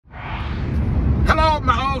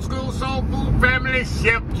family,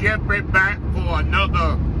 Chef Jeffrey back for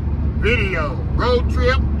another video. Road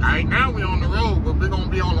trip. Right now we're on the road, but we're going to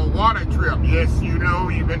be on a water trip. Yes, you know,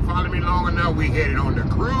 you've been following me long enough. We headed on the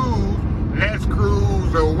cruise. Let's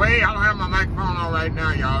cruise away. I don't have my microphone on right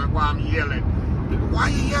now, y'all. That's why I'm yelling. Why are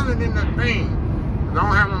you yelling in that thing? I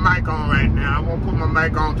don't have my mic on right now. I won't put my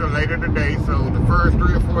mic on till later today. So the first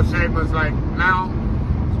 3 or 4 segments like now,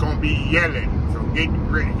 it's going to be yelling. So get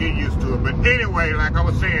ready, get used to it. But anyway, like I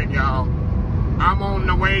was saying, y'all, I'm on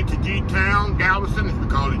the way to G-Town, Galveston, as we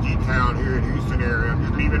call it G-Town here in the Houston area. I'm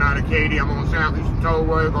just leaving out of KATY. I'm on South Houston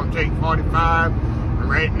Tollway. It's going to take 45. And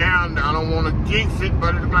right now, I don't want to jinx it,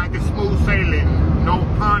 but it's like it's smooth sailing. No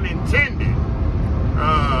pun intended.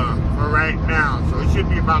 For right now. So it should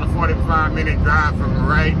be about a 45-minute drive from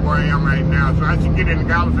right where I am right now. So I should get in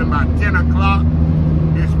Galveston about 10 o'clock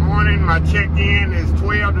this morning. My check-in is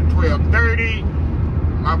 12 to 12:30.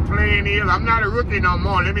 My plan is, I'm not a rookie no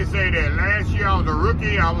more. Let me say that. Last year I was a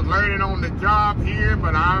rookie. I was learning on the job here,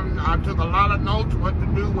 but I took a lot of notes, what to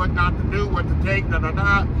do, what not to do, what to take,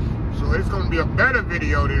 da-da-da. So it's going to be a better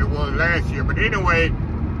video than it was last year. But anyway,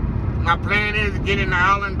 my plan is to get in the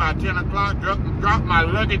island by 10 o'clock, drop my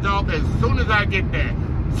luggage off as soon as I get there.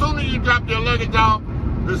 The sooner you drop your luggage off,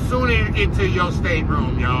 the sooner you get to your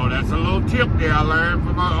stateroom, y'all. That's a little tip there I learned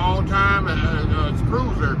from my all-time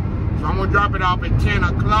cruiser. So I'm going to drop it off at 10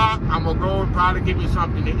 o'clock. I'm going to go and probably get me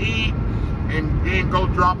something to eat and then go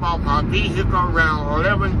drop off my vehicle around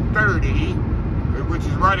 11:30, which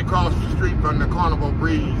is right across the street from the Carnival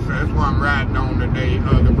Breeze. That's where I'm riding on today,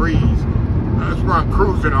 the Breeze. That's where I'm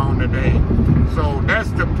cruising on today. So that's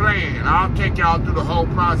the plan. I'll take y'all through the whole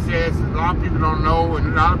process. A lot of people don't know, and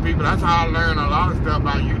a lot of people, that's how I learn a lot of stuff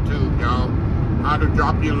about YouTube, y'all. How to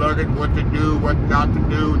drop your luggage, what to do, what not to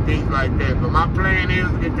do, and things like that. But my plan is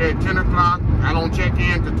to get there at 10 o'clock. I don't check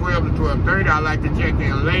in to 12 to 12:30. I like to check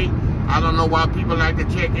in late. I don't know why people like to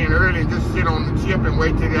check in early and just sit on the ship and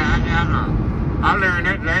wait till I learned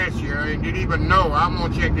that last year and didn't even know. I'm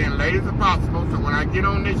going to check in late as possible. So when I get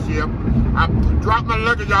on this ship, I drop my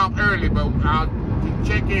luggage off early, but I'll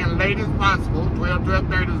check in late as possible. 12,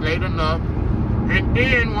 12:30 is late enough. And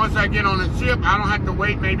then once I get on the ship, I don't have to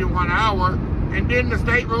wait maybe 1 hour. And then the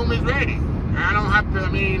stateroom is ready. I don't have to,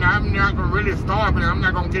 I'm not going to really starve, but I'm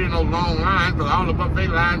not going to get in no long lines, because all the buffet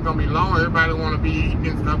lines going to be long. Everybody want to be eating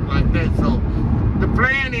and stuff like that. So the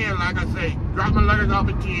plan is, like I say, drop my luggage off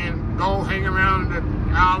at 10, go hang around the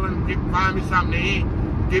island, find me something to eat,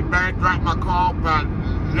 get back, drop my car about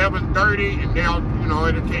 11:30, and they'll,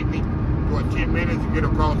 it'll take me, 10 minutes to get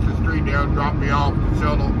across the street. They'll drop me off the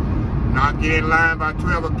shuttle, and I'll get in line by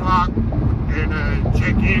 12 o'clock, and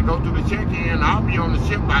check in, go through the check-in. I'll be on the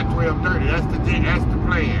ship by 12:30. That's the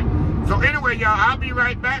plan. So anyway, y'all, I'll be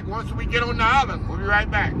right back once we get on the island. We'll be right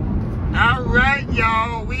back. All right,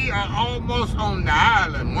 y'all, we are almost on the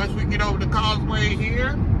island. Once we get over the causeway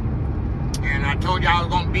here, and I told y'all I was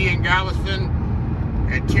going to be in Galveston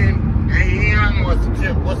at 10 a.m. What's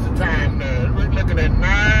the time now? We're looking at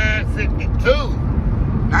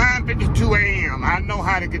 9:52 a.m. I know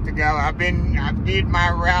how to get to Galveston. I did my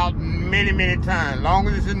route many times. As long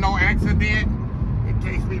as there's no accident, it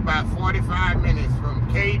takes me about 45 minutes from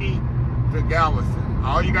KATY to Galveston.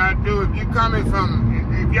 All you gotta do, if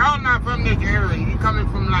y'all not from this area, you coming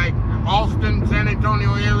from like Austin, San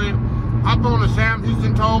Antonio area, hop on the South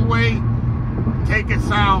Houston Tollway, take it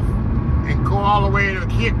south, and go all the way to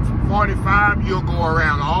hit 45. You'll go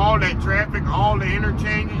around all that traffic, all the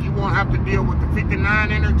interchanges. You won't have to deal with the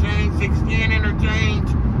 59 interchange, 610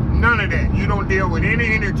 interchange, none of that. You don't deal with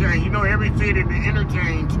any interchange. You know, every city, the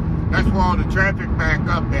interchange, that's where all the traffic back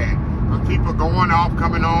up at. When people going off,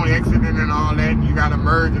 coming on, exiting and all that, you got to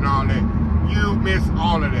merge and all that. You miss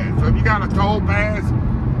all of that. So if you got a toll pass,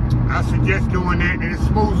 I suggest doing that. And it's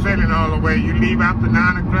smooth sailing all the way. You leave after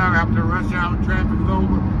 9 o'clock, after rush hour traffic is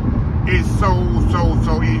over. It's so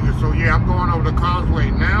easy. So yeah, I'm going over the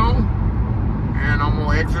causeway now, and I'm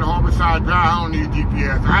gonna exit Harborside Drive. I don't need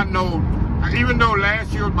GPS. I know, even though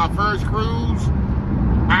last year was my first cruise,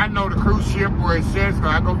 I know the cruise ship where it says,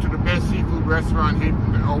 because I go to the best seafood restaurant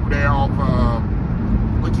over there off,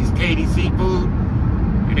 which is KATY Seafood,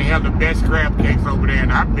 and they have the best crab cakes over there.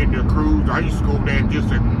 And I've been to a cruise. I used to go there and just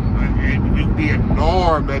be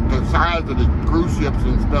enormous at the size of the cruise ships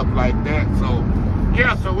and stuff like that. So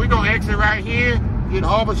yeah, so we're going to exit right here, get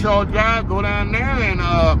Harborside Drive, go down there, and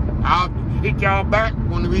I'll hit y'all back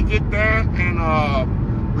when we get there, and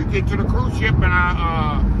we get to the cruise ship, and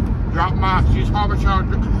I drop my,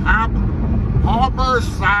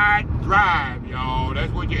 Harborside Drive, y'all.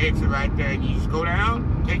 That's where you exit right there, and you just go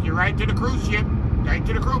down, take you right to the cruise ship, right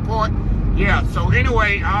to the crew port, Yeah, so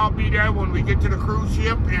anyway, I'll be there when we get to the cruise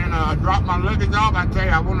ship and drop my luggage off. I tell you,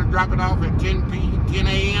 I want to drop it off at 10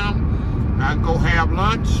 a.m. I go have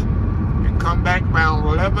lunch and come back around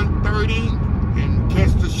 11:30 and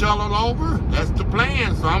catch the shuttle over. That's the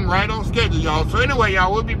plan, so I'm right on schedule, y'all. So anyway,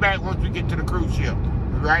 y'all, we'll be back once we get to the cruise ship.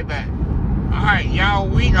 We'll be right back. All right, y'all,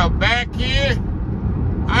 we are back here.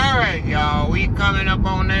 All right, y'all, we coming up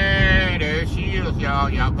on there. There she is, y'all.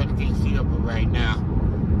 Y'all better can't see her right now.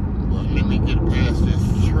 But let me get past this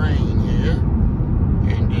train here,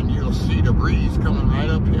 and then you'll see the breeze coming right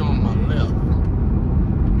up here on my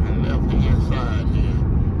left-hand side here.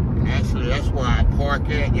 And actually, that's where I park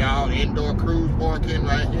at, y'all. Indoor cruise parking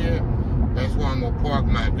right here. That's where I'm gonna park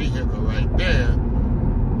my vehicle right there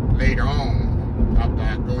later on after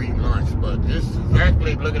I go eat lunch. But this is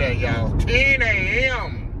exactly, look at that, y'all. 10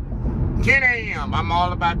 a.m. 10 a.m. I'm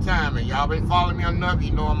all about timing. Y'all been following me enough.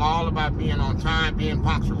 You know I'm all about being on time, being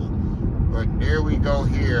punctual. But there we go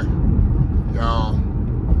here, y'all.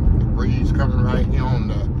 The breeze coming right here on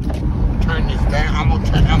the. Turn this down. I'm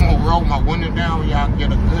gonna roll my window down. Y'all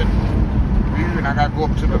get a good view, and I gotta go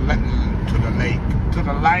up to the lake, to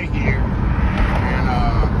the light here, and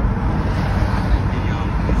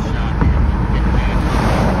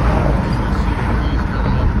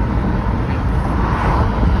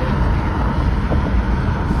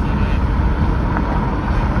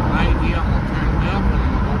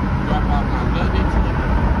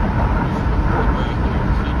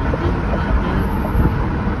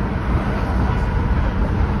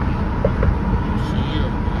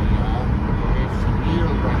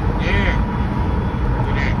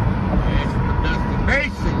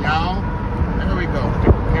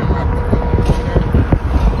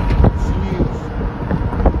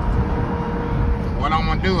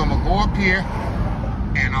here,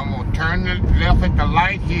 and I'm gonna turn left at the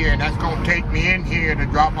light here, and that's gonna take me in here to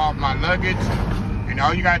drop off my luggage. And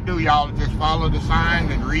all you gotta do, y'all, is just follow the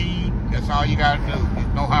signs and read. That's all you gotta do.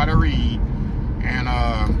 Just know how to read, and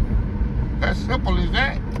that's simple as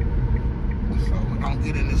that. So we're gonna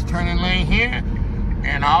get in this turning lane here,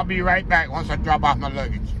 and I'll be right back once I drop off my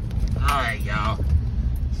luggage. All right, y'all.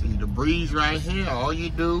 See the breeze right here. All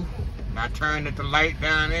you do, I turn at the light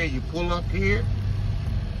down there. You pull up here.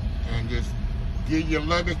 And just give your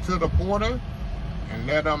luggage to the porter and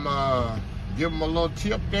let them, give them a little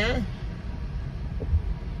tip there.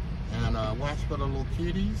 And watch for the little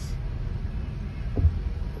kitties.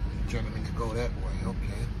 Gentlemen to go that way,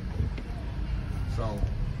 okay. So,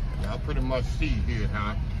 y'all pretty much see here,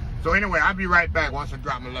 huh? So anyway, I'll be right back once I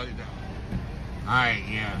drop my luggage off. All right,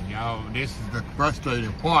 yeah, y'all, this is the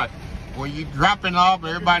frustrating part. When you dropping off,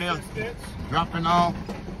 everybody else dropping off,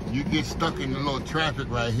 you get stuck in the little traffic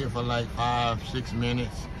right here for like 5-6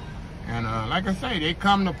 minutes. And like I say, they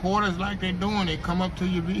come to porters like they're doing. They come up to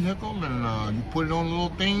your vehicle and you put it on a little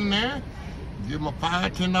thing there. Give them a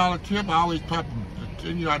 $5-10 tip. I always top them.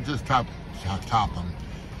 You know, I just top them.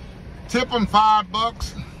 Tip them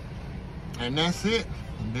 $5, and that's it.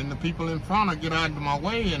 And then the people in front will get out of my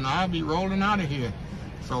way, and I'll be rolling out of here.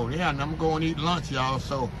 So yeah, and I'm going to eat lunch, y'all.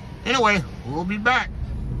 So anyway, we'll be back.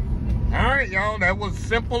 All right, y'all, that was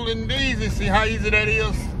simple and easy. See how easy that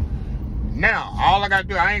is? Now, all I got to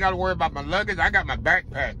do, I ain't got to worry about my luggage. I got my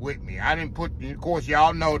backpack with me. I didn't put, of course,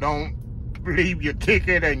 y'all know, don't leave your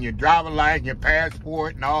ticket and your driver license, your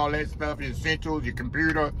passport and all that stuff, your essentials, your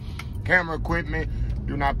computer, camera equipment.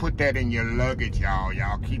 Do not put that in your luggage, y'all.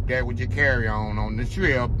 Y'all keep that with your carry-on on the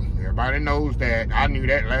trip. Everybody knows that. I knew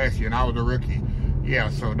that last year and I was a rookie. Yeah,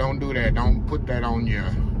 so don't do that. Don't put that on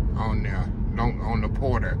the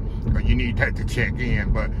porter, because you need that to check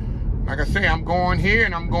in. But like I say, I'm going here,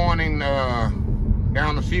 and I'm going in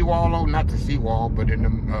down the seawall, not the seawall, but in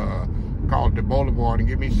the called the boulevard, and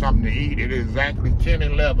get me something to eat. It is exactly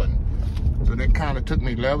 10:11, so that kind of took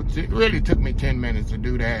me it really took me 10 minutes to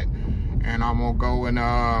do that. And I'm gonna go and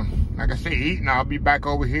like I say, eat, and I'll be back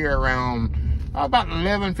over here around about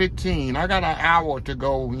 11:15. I got an hour to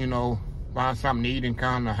go, you know, find something to eat and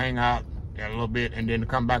kind of hang out a little bit, and then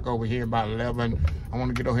come back over here about 11. I want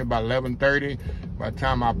to get over here about 11:30. By the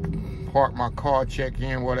time I park my car, check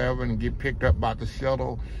in, whatever, and get picked up by the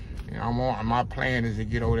shuttle, and my plan is to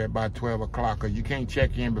get over there by 12 o'clock, because you can't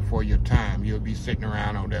check in before your time. You'll be sitting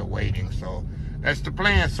around over there waiting. So that's the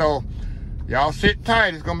plan. So y'all sit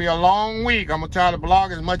tight. It's gonna be a long week. I'm gonna try to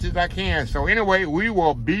blog as much as I can. So anyway, we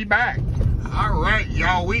will be back. All right,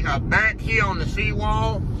 y'all, we are back here on the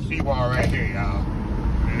seawall. Seawall right here, y'all.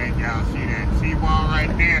 Let y'all see that seawall right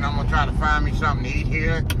there, and I'm gonna try to find me something to eat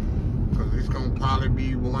here, because it's gonna probably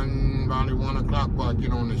be probably 1 o'clock before I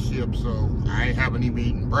get on the ship. So I haven't even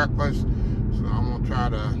eaten breakfast, so I'm gonna try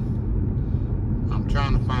to I'm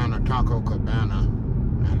trying to find a taco cabana.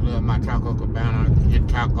 I love my taco cabana. Get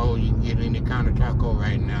taco, you can get any kind of taco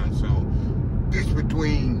right now. So it's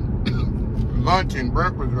between lunch and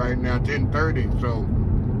breakfast right now, 10:30. So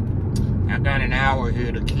I got an hour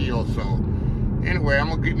here to kill. So anyway, I'm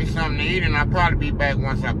gonna get me something to eat, and I'll probably be back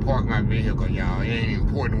once I park my vehicle, y'all. It ain't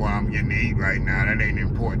important what I'm getting to eat right now. That ain't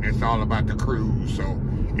important. It's all about the cruise. So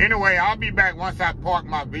anyway, I'll be back once I park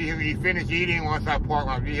my vehicle. He finished eating. Once I park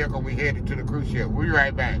my vehicle, we headed to the cruise ship. We'll be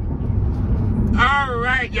right back. All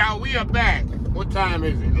right, y'all, we are back. What time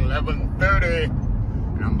is it? 11:30.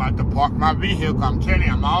 And I'm about to park my vehicle. I'm telling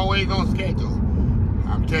you, I'm always on schedule.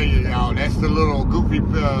 I'm telling you, y'all, that's the little goofy,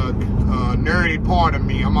 nerdy part of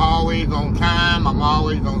me. I'm always on time. I'm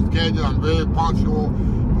always on schedule. I'm very punctual.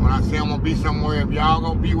 When I say I'm going to be somewhere, if y'all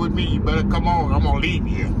going to be with me, you better come on. I'm going to leave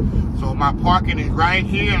here. So my parking is right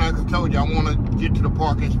here. And like I told you, I want to get to the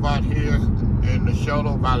parking spot here in the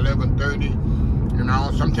shuttle by 11:30. You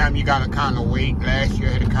know, sometimes you got to kind of wait. Last year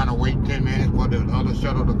I had to kind of wait 10 minutes for the other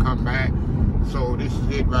shuttle to come back. So this is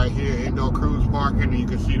it right here, indoor cruise parking, and you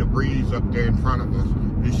can see the breeze up there in front of us,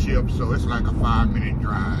 this ship. So it's like a 5-minute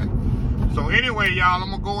drive. So anyway, y'all, I'm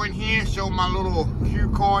going to go in here and show my little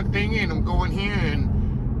Q card thingy, and I'm going here and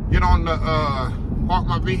get on the, park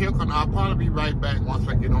my vehicle, and I'll probably be right back once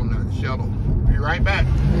I get on the shuttle. Be right back.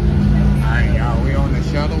 All right, y'all, we on the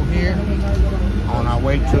shuttle here, on our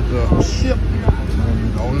way to the ship.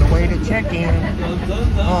 On the way to check-in.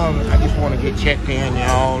 I just want to get checked in,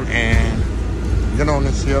 y'all, and get on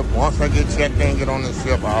the ship. Once I get checked in, get on the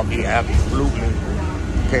ship, I'll be absolutely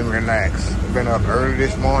can relax. Been up early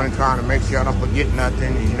this morning trying to make sure I don't forget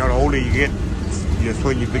nothing. You know, the older you get, just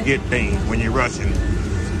when you forget things, when you're rushing.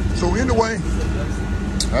 So anyway,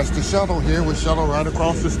 that's the shuttle here. We shuttle right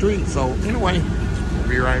across the street. So anyway, we'll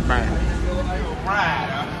be right back.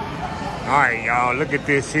 All right, y'all, look at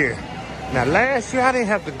this here. Now, last year, I didn't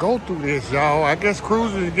have to go through this, y'all. I guess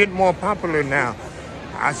cruises are getting more popular now.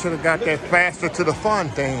 I should have got that faster to the fun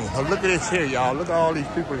thing. But look at this here, y'all. Look at all these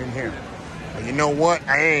people in here. And you know what?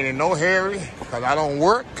 I ain't in no hurry because I don't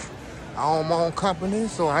work. I own my own company,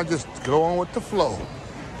 so I just go on with the flow.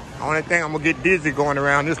 The only thing, I'm going to get dizzy going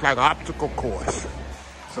around this like an obstacle course.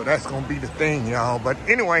 So that's going to be the thing, y'all. But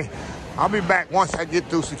anyway, I'll be back once I get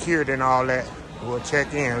through security and all that. We'll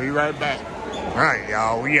check in. We'll be right back. All right,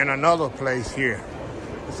 y'all, we in another place here.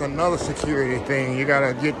 It's another security thing. You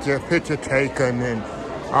gotta get your picture taken and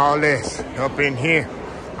all this up in here.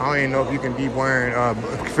 I don't even know if you can be wearing,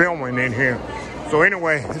 filming in here. So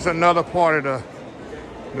anyway, it's another part of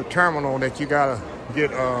the terminal that you gotta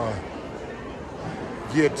get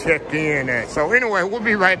checked in at. So anyway, we'll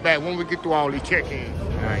be right back when we get through all these check-ins. All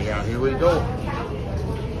right, y'all, here we go.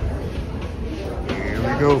 Here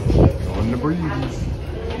we go, on the breeze.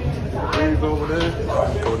 Over there.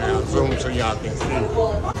 Go down, zoom so y'all can see. We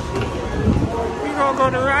gonna go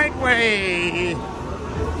the right way.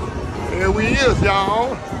 Here we is,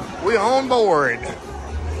 y'all. We are on board.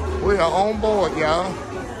 We are on board, y'all.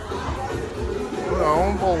 We are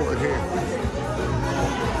on board here.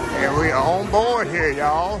 And we are on board here,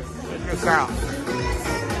 y'all. Check this out.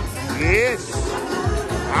 Yes,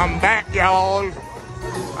 I'm back, y'all.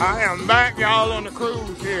 I am back, y'all, on the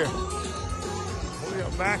cruise here.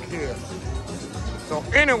 Back here. So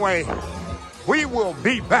anyway, we will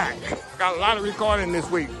be back. Got a lot of recording this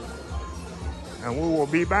week. And we will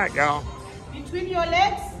be back, y'all. Between your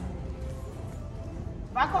legs,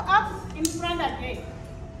 back up, in front again.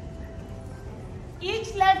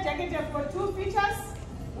 Each life jacket has got 2 features,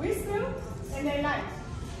 whistle and a light.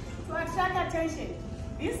 To attract attention.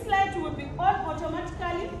 This light will be on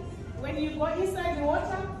automatically. When you go inside the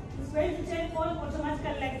water, it's going to turn on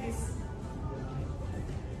automatically like this.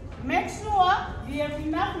 Make sure you have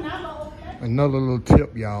enough number of them. Another little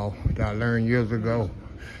tip, y'all, that I learned years ago.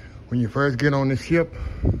 When you first get on the ship,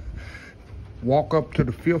 walk up to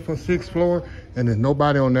the 5th or 6th floor, and there's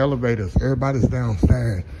nobody on the elevators. Everybody's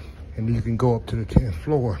downstairs, and you can go up to the 10th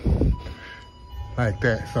floor like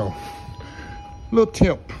that. So, little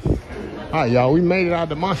tip. All right, y'all, we made it out of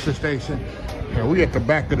the muster station, and we at the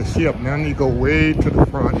back of the ship. Now I need to go way to the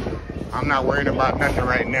front. I'm not worried about nothing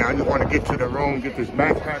right now. I just want to get to the room, get this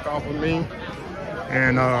backpack off of me,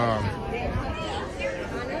 and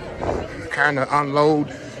kind of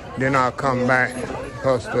unload. Then I'll come back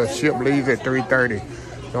because the ship leaves at 3:30.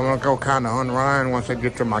 So I'm going to go kind of unwind once I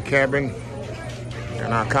get to my cabin.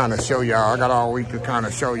 And I'll kind of show y'all. I got all week to kind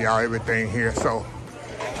of show y'all everything here. So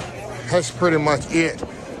that's pretty much it.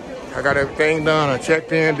 I got everything done. I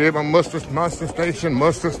checked in, did my muster station,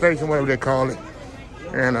 whatever they call it.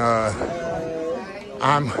 And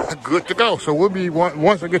I'm good to go. So we'll be,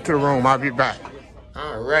 once I get to the room, I'll be back.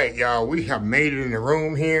 All right, y'all, we have made it in the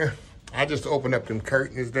room here. I just opened up them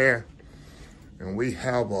curtains there. And we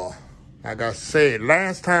have like I said,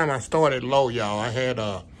 last time I started low, y'all, I had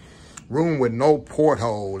a room with no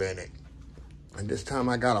porthole in it. And this time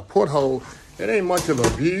I got a porthole. It ain't much of a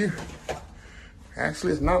view.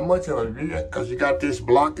 Actually, it's not much of a view because you got this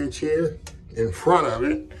blockage here in front of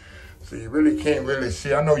it. So you really can't really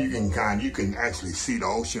see. I know you can actually see the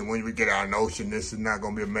ocean when we get out in the ocean. This is not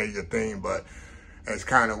going to be a major thing, but it's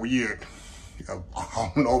kind of weird. I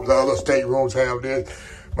don't know if the other staterooms have this,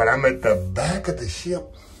 but I'm at the back of the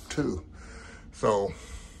ship too. So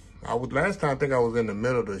last time I think I was in the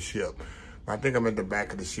middle of the ship. I think I'm at the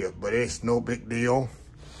back of the ship, but it's no big deal.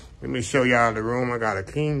 Let me show y'all the room. I got a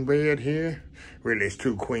king bed here. Really, it's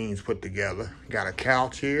two queens put together. Got a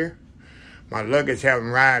couch here. My luggage haven't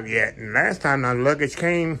arrived yet. And last time my luggage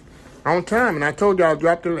came on time, and I told y'all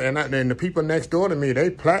dropped it, and the people next door to me,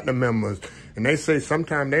 they platinum members. And they say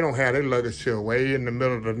sometimes they don't have their luggage till way in the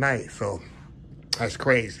middle of the night. So that's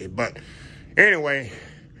crazy. But anyway,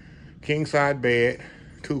 king side bed,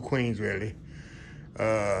 two queens really.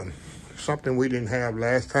 Something we didn't have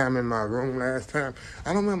last time in my room last time.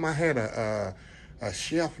 I don't remember I had a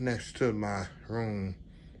shelf next to my room.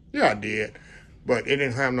 Yeah, I did. But it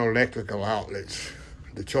didn't have no electrical outlets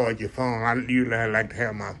to charge your phone. I usually like to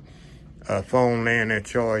have my phone laying there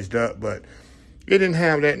charged up, but it didn't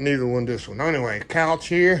have that, neither one this one. Anyway, couch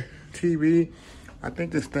here, TV. I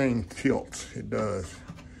think this thing tilts. It does.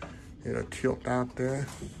 It'll tilt out there,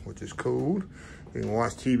 which is cool. You can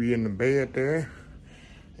watch TV in the bed there.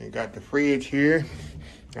 And got the fridge here.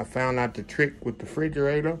 I found out the trick with the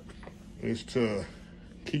refrigerator is to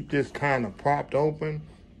keep this kind of propped open.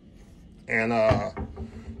 And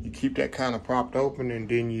you keep that kind of propped open, and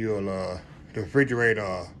then you'll the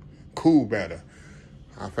refrigerator cool better.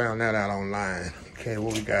 I found that out online. Okay,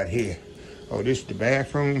 what we got here? Oh, this is the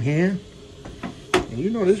bathroom here. And you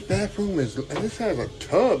know this bathroom this has a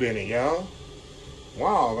tub in it, y'all.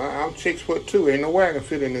 Wow, I'm 6'2". Ain't no way I can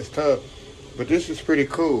fit in this tub. But this is pretty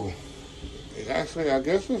cool. It's actually, I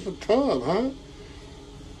guess it's a tub, huh?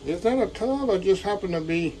 Is that a tub or just happen to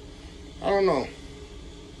be, I don't know.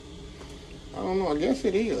 I guess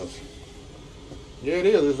it is. Yeah, it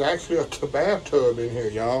is. It's actually a bathtub in here,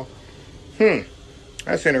 y'all.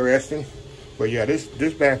 That's interesting. But yeah, this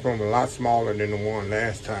bathroom is a lot smaller than the one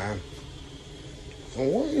last time.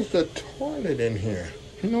 And what is the toilet in here?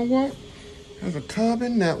 You know what? There's a tub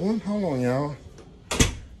in that one. Hold on, y'all.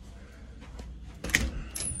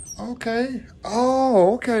 Okay.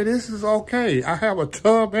 Oh, okay. This is okay. I have a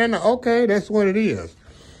tub and okay, that's what it is.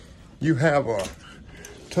 You have a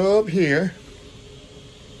tub here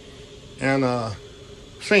and a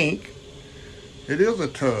sink. It is a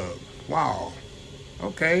tub. Wow.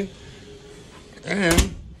 Okay.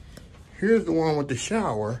 And here's the one with the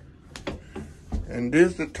shower. And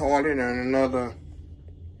this is the toilet and another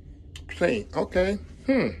sink. Okay.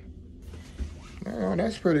 Oh,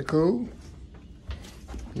 that's pretty cool.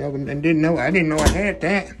 I didn't know I had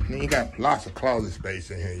that. And you got lots of closet space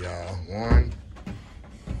in here, y'all. 1,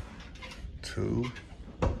 2.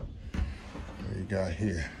 What you got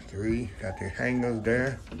here? 3. Got the hangers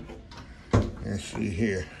there. And see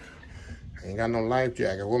here. Ain't got no life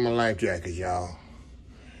jacket. Where my life jackets, y'all?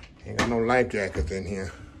 Ain't got no life jackets in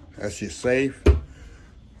here. That's your safe. Are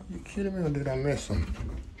you kidding me, or did I miss them?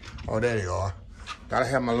 Oh, there they are. Gotta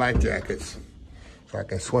have my life jackets so I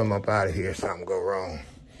can swim up out of here if something go wrong.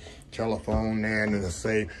 Telephone there and then the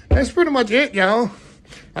safe. That's pretty much it, y'all.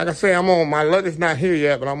 Like I say, my luggage not here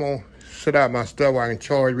yet, but I'm gonna sit out my stuff where I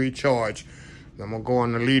can recharge. I'm gonna go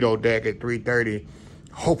on the Lido deck at 3:30.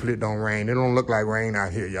 Hopefully it don't rain. It don't look like rain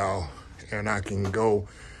out here, y'all. And I can go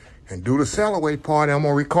and do the sell-away party. I'm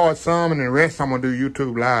gonna record some, and the rest I'm gonna do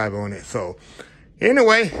YouTube live on it. So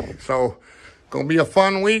anyway, gonna be a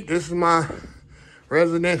fun week. This is my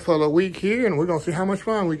resident for the week here, and we're gonna see how much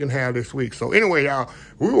fun we can have this week. So anyway, y'all,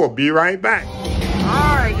 we will be right back.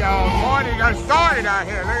 All right, y'all, morning got started out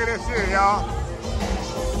here. Look at this here, y'all.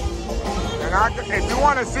 And if you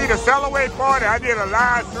want to see the sell-away party, I did a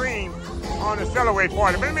live stream on the sell-away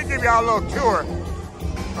party. But let me give y'all a little tour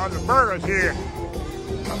of the burgers here.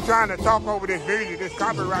 I'm trying to talk over this music, this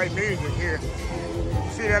copyright music here.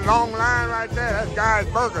 See that long line right there? That's Guy's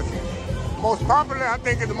Burgers. Most popular, I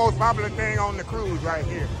think, is the most popular thing on the cruise right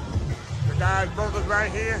here. The Guy's Burgers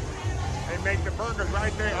right here. They make the burgers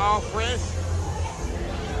right there, all fresh.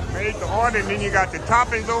 Made the order, and then you got the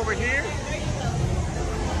toppings over here.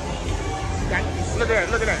 Look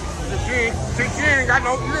at that. She ain't got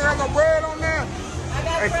no, you ain't got no bread on there?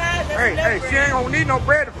 I got bread. Hey, she ain't gonna need no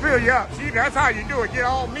bread to fill you up. See, that's how you do it, get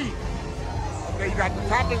all meat. Okay, you got the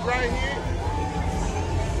toppings right here.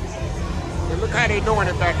 look how they doing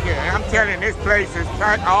it back here. I'm telling you, this place is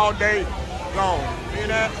packed all day long. See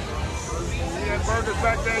that? See that burgers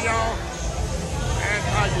back there, y'all? That's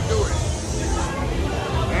how you do it.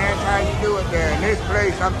 That's how you do it there. In this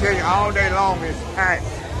place, I'm telling you, all day long is packed.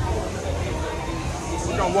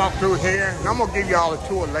 We're gonna walk through here, and I'm gonna give y'all a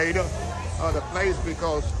tour later of the place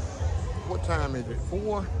because what time is it?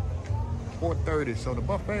 4:30. So the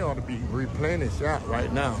buffet ought to be replenished out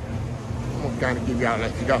right now. I'm gonna kind of give y'all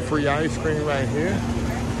that. You got free ice cream right here.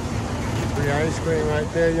 Free ice cream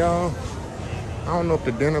right there, y'all. I don't know if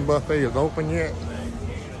the dinner buffet is open yet,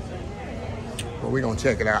 but we're gonna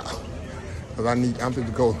check it out. Cause I'm going to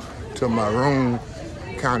go to my room,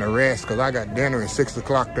 kind of rest, cause I got dinner at 6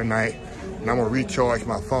 o'clock tonight, and I'm gonna recharge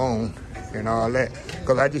my phone and all that.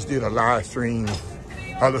 Cause I just did a live stream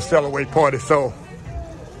of the sell-away party. So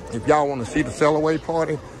if y'all want to see the sell-away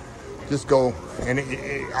party, just go, and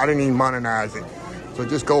I didn't even monetize it. So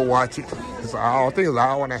just go watch it. It's I think it's an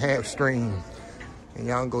hour and a half stream, and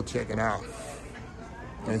y'all can go check it out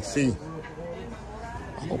and see.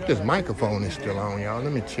 I hope this microphone is still on, y'all.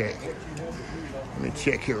 Let me check. Let me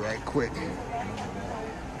check here right quick.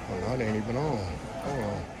 Oh, no, it ain't even on. Hold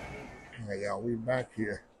on. All right, y'all, we back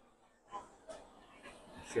here.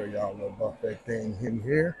 Show y'all a little buffet thing in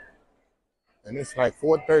here. And it's like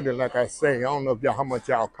 4:30, like I say. I don't know if y'all how much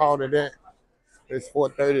y'all caught it at. It's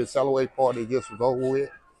 4:30, the sell-away party just was over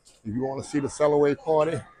with. If you want to see the sell-away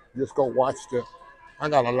party, just go watch the, I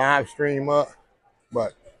got a live stream up,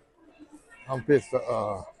 but I'm pissed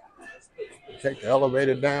to take the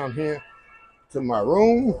elevator down here to my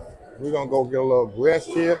room. We're gonna go get a little rest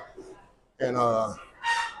here, and I'm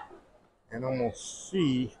gonna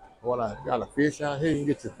see what I got. A fish out here. You can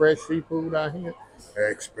get your fresh seafood out here.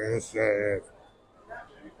 Expensive,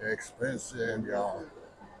 y'all.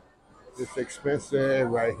 It's expensive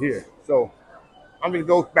right here. So I'm gonna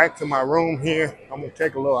go back to my room here. I'm gonna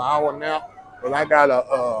take a little hour nap, but I got a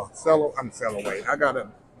I got a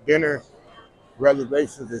dinner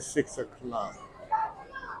reservations at 6 o'clock.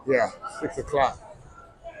 Yeah, 6 o'clock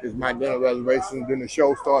is my dinner reservation. Then the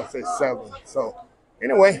show starts at 7. So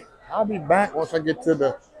anyway, I'll be back once I get to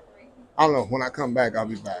the, I don't know, when I come back, I'll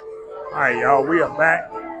be back. All right, y'all, we are back.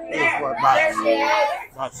 It's what,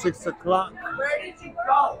 about 6 o'clock. Where did you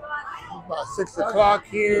go? About 6 o'clock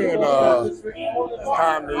here, and it's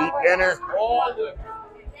time to eat dinner.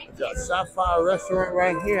 It's a Sapphire restaurant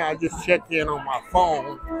right here. I just checked in on my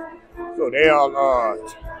phone, so they'll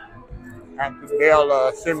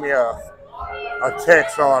send me a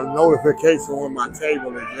text or a notification when my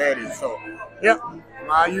table is ready. So, yep,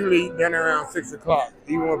 I usually eat dinner around 6 o'clock.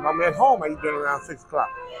 Even if I'm at home, I eat dinner around 6 o'clock.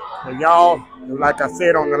 And y'all, like I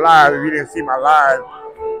said on the live, if you didn't see my live,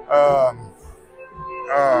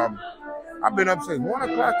 I've been up since 1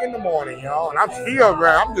 o'clock in the morning, y'all, and I'm still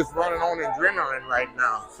around. I'm just running on adrenaline right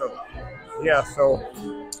now. So, yeah, so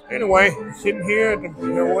anyway, sitting here at the,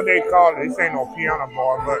 what they call it, this ain't no piano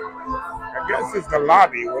bar, but I guess it's the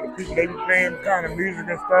lobby where the people, they be playing kind of music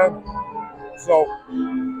and stuff. So,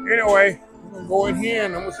 anyway, I'm going to go in here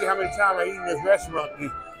and I'm going to see how many times I eat in this restaurant.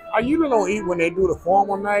 I usually don't eat when they do the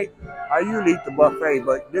formal night. I usually eat the buffet,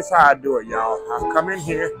 but this is how I do it, y'all. I come in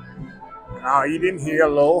here, and I'll eat in here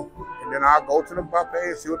low, and then I'll go to the buffet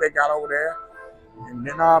and see what they got over there. And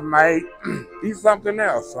then I might eat something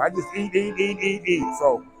else. So I just eat.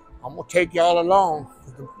 So I'm going to take y'all along.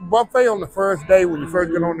 The buffet on the first day, when you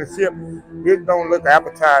first get on the ship, it don't look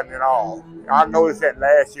appetizing at all. I noticed that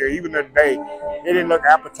last year, even today, it didn't look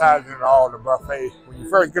appetizing at all, the buffet, when you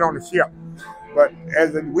first get on the ship. But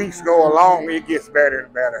as the weeks go along, it gets better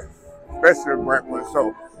and better, especially at breakfast.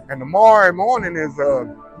 So, and tomorrow morning is a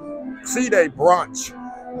C-Day brunch,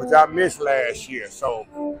 which I missed last year. So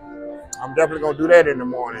I'm definitely going to do that in the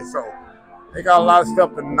morning. So they got a lot of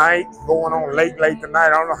stuff tonight going on late tonight.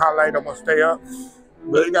 I don't know how late I'm going to stay up.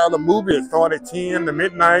 But they got a movie that started at 10 to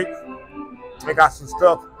midnight. They got some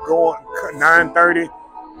stuff going 9:30,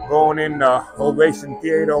 going in the Ovation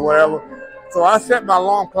Theater or whatever. So I set my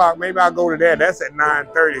alarm clock. Maybe I'll go to that. That's at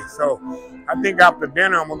 9:30. So I think after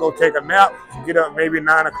dinner, I'm going to go take a nap, get up maybe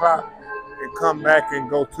 9 o'clock, and come back and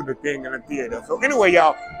go to the thing in the theater. So anyway,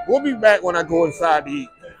 y'all, we'll be back when I go inside to eat.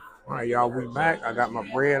 All right, y'all, we back. I got my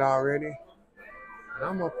bread already. And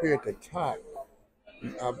I'm up here at the top.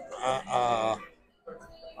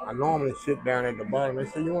 I normally sit down at the bottom. They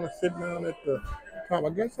say, you want to sit down at the top? I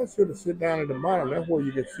guess I should have sit down at the bottom. That's where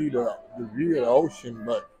you can see the view of the ocean,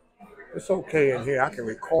 but it's okay in here. I can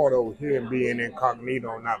record over here and be in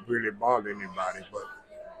incognito and not really bother anybody. But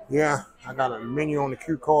yeah, I got a menu on the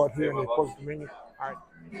cue card here, and they post the menu.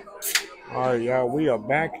 All right, y'all, we are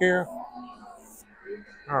back here.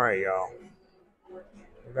 All right, y'all.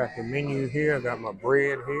 I got the menu here. I got my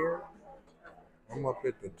bread here. I'm up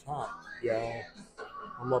at the top, y'all.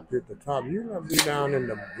 I'm up at the top. You gotta be down in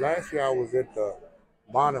the, last year I was at the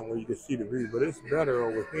bottom where you can see the view, but it's better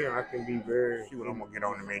over here. I can be very, see what I'm gonna get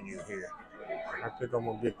on the menu here. I think I'm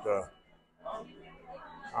gonna get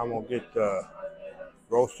the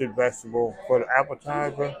roasted vegetable for the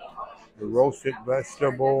appetizer, the roasted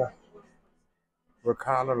vegetable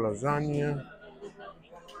ricotta lasagna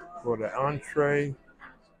for the entree.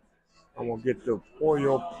 I'm gonna get the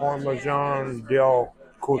pollo parmesan del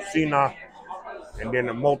cocina, and then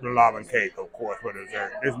the molten lava cake, of course, for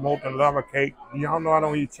dessert. This molten lava cake, y'all know I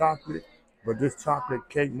don't eat chocolate, but this chocolate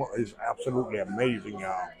cake is absolutely amazing,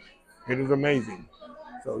 y'all. It is amazing.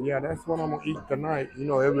 So yeah, that's what I'm gonna eat tonight. You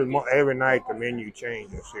know, every night the menu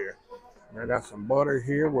changes here. And I got some butter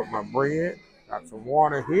here with my bread. Got some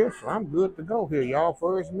water here, so I'm good to go here, y'all.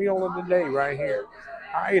 First meal of the day right here.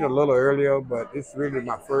 I ate a little earlier, but it's really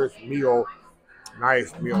my first meal.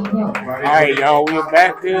 Nice meal. All right, y'all, we're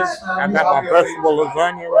back here. I got my vegetable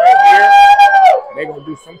lasagna right here. They're going to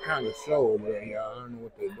do some kind of show over there, y'all. I don't know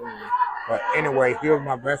what they're doing. But anyway, here's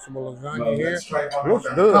my vegetable lasagna here. Looks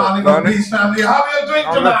good. Carnival Beach family, how are you doing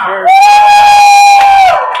tonight?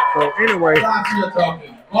 So anyway,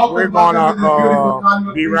 we're going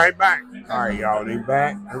to be right back. All right, y'all, they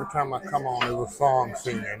back. Every time I come on, there's a song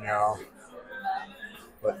singing, y'all.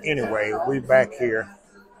 But anyway, we back here.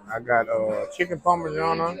 I got chicken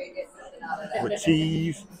parmesan with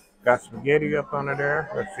cheese. Got spaghetti up under there.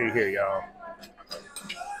 Let's see here, y'all.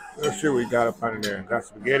 Let's see what we got up under there. Got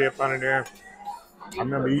spaghetti up under there. I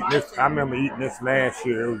remember eating this last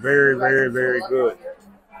year. It was very, very, very good.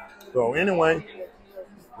 So anyway,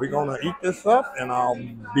 we're gonna eat this up, and I'll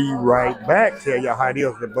be right back. Tell y'all how it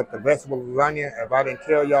is. But the vegetable lasagna, if I didn't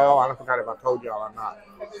tell y'all, I don't forget if I told y'all or not.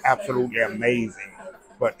 Absolutely amazing.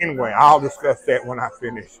 But anyway, I'll discuss that when I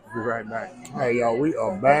finish. Be right back. Hey, y'all, we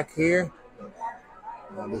are back here.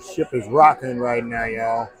 The ship is rocking right now,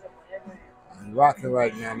 y'all. It's rocking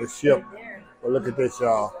right now, the ship. But look at this,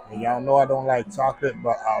 y'all. And y'all know I don't like chocolate,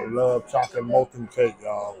 but I love chocolate molten cake,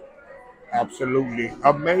 y'all. Absolutely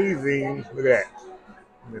amazing. Look at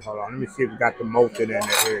that. Hold on. Let me see if we got the molten in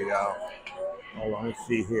there, y'all. Hold on. Let's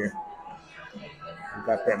see here. We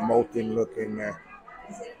got that molten look in there.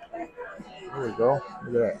 There we go.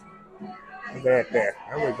 Look at that. Look at that there.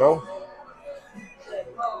 There we go.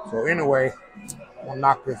 So anyway, I'm going to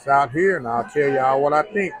knock this out here, and I'll tell y'all what I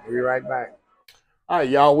think. We'll be right back. All right,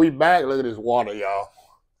 y'all. We back. Look at this water, y'all.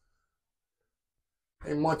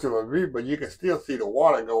 Ain't much of a view, but you can still see the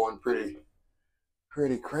water going pretty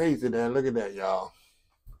crazy there. Look at that, y'all.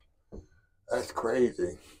 That's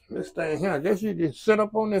crazy. This thing here, I guess you can sit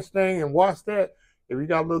up on this thing and watch that. If you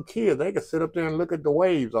got little kids, they can sit up there and look at the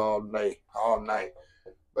waves all day, all night.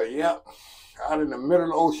 But yeah, out in the middle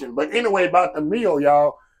of the ocean. But anyway, about the meal,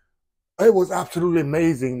 y'all, it was absolutely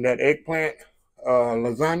amazing. That eggplant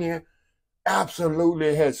lasagna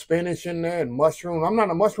absolutely had spinach in there and mushroom. I'm not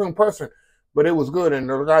a mushroom person, but it was good. And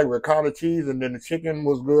there was like ricotta cheese, and then the chicken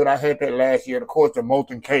was good. I had that last year. Of course, the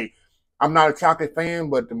molten cake. I'm not a chocolate fan,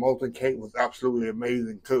 but the molten cake was absolutely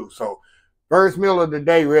amazing too. So first meal of the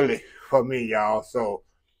day, really, for me, y'all. So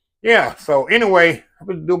yeah. So anyway, I'm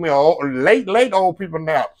gonna do me a late old people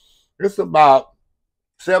nap. It's about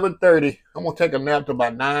 7:30. I'm gonna take a nap to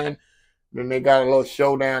about 9. Then they got a little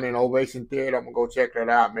show down in Ovation Theater. I'm gonna go check that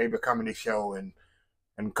out. Maybe come to the show and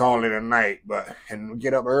call it a night. And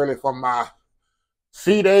get up early for my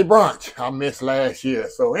C-Day brunch I missed last year.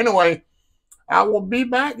 So anyway, I will be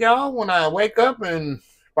back, y'all, when I wake up. And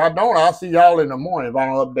if I don't, I'll see y'all in the morning. If I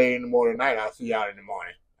don't update in the morning night, I'll see y'all in the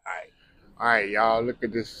morning. All right, y'all. Look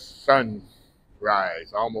at this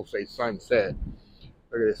sunrise. I almost say sunset.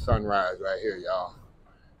 Look at this sunrise right here, y'all.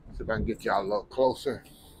 See if I can get y'all a little closer.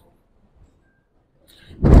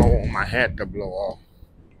 I don't want my hat to blow off.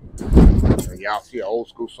 Y'all see an old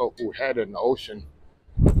school soul food hat in the ocean.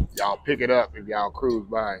 Y'all pick it up if y'all cruise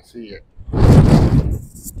by and see it.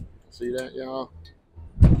 See that, y'all?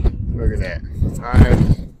 Look at that.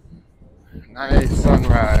 Nice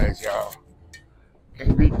sunrise, y'all.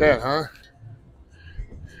 Can't beat that, huh?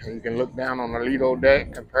 And you can look down on the Lido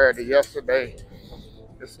deck compared to yesterday.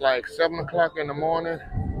 It's like 7 o'clock in the morning,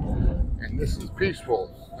 and this is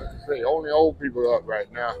peaceful. Like I say, only old people up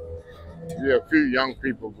right now. Yeah, a few young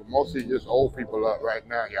people, but mostly just old people up right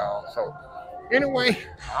now, y'all. So anyway,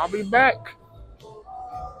 I'll be back.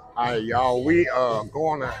 All right, y'all, we are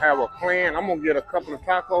going to have a plan. I'm going to get a couple of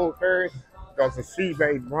tacos first because the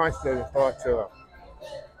sea-based brunch doesn't start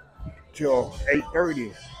till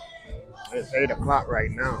 8:30. It's 8 o'clock right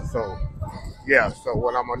now. So, yeah, so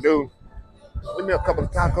what I'm going to do, give me a couple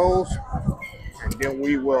of tacos, and then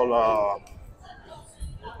we will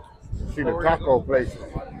see the taco place.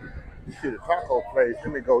 You see the taco place.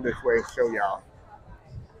 Let me go this way and show y'all.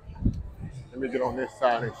 Let me get on this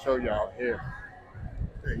side and show y'all here.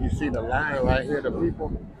 And you see the line right here, the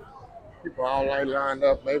people all like lined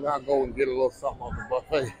up. Maybe I'll go and get a little something off the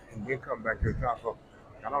buffet and then come back to the taco.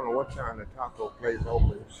 I don't know what time the taco place open.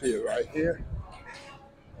 You see it right here.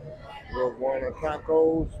 Little one of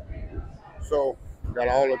tacos. So got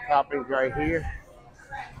all the toppings right here.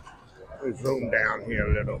 Let's zoom down here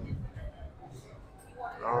a little.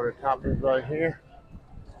 All the toppings right here.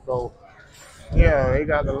 So yeah, they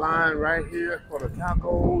got the line right here for the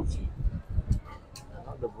tacos.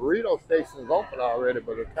 The burrito station's open already,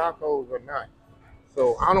 but the tacos are not.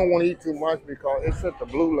 So I don't want to eat too much because it's at the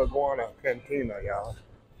Blue Laguana Cantina, y'all.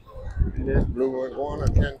 This Blue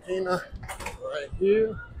Laguana Cantina right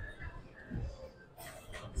here.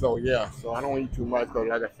 So yeah, so I don't eat too much because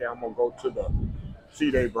like I said, I'm gonna go to the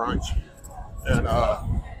C-Day brunch. And I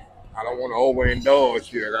don't want to overindulge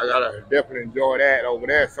here. I gotta definitely enjoy that over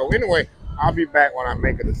there. So anyway, I'll be back when I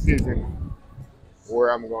make a decision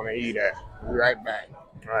where I'm gonna eat at. Be right back.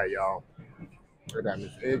 All right, y'all. I got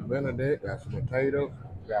this egg benedict, got some potatoes,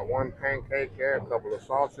 got one pancake there, a couple of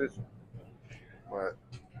sausages. But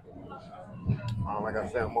like I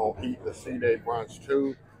said, I'm gonna eat the C-Day brunch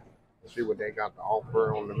too. See what they got to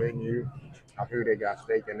offer on the menu. I hear they got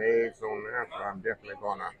steak and eggs on there, so I'm definitely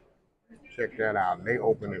gonna check that out. And they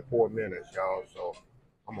open in 4 minutes, y'all. So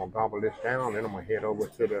I'm gonna gobble this down, then I'm gonna head over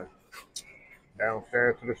to the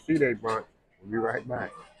downstairs to the C-Day brunch. We'll be right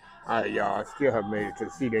back. All right, y'all. I still have made it to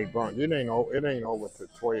the C-Day brunch. It ain't over to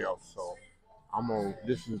 12. So I'm gonna.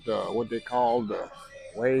 This is the what they call the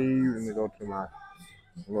wave. Let me go to my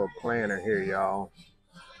little planner here, y'all.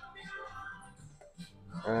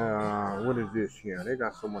 What is this here? They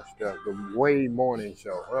got so much stuff. The Wave morning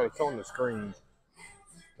show. Well, it's on the screen.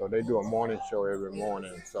 So they do a morning show every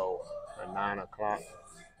morning. So at 9 o'clock.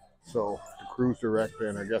 So the cruise director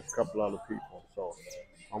and I guess a couple other people. So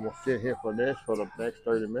I'm gonna sit here for this for the next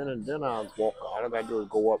 30 minutes. Then I'll walk. All I gotta do is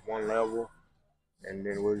go up one level, and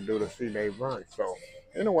then we'll do the C-Day brunch. So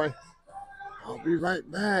anyway, I'll be right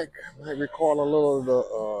back. I might record a little of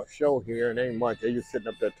the show here. It ain't much. They just sitting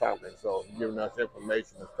up there talking, so giving us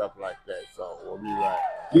information and stuff like that. So we'll be right.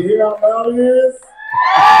 You hear how loud it is?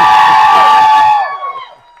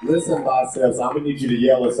 Listen, biceps, I'm gonna need you to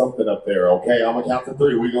yell at something up there, okay? I'm gonna count to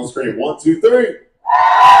 3. We're gonna scream 1, 2, 3.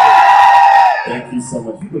 Thank you so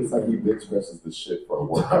much. He looks like he bench presses the shit for a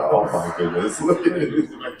workout. Oh my goodness. Look at this.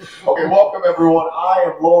 Okay, welcome everyone. I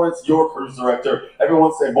am Lawrence, your cruise director.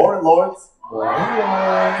 Everyone say morning, Lawrence.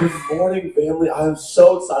 Good morning, family. I am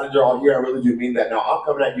so excited you're all here. I really do mean that. Now, I'm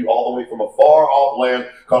coming at you all the way from a far-off land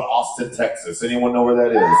called Austin, Texas. Anyone know where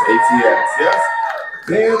that is? ATX, yes?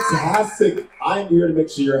 Fantastic. I'm here to make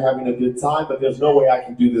sure you're having a good time, but there's no way I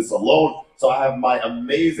can do this alone. So I have my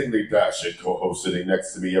amazingly passionate co-host sitting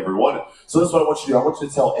next to me, everyone. So this is what I want you to do. I want you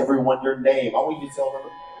to tell everyone your name. I want you to tell them.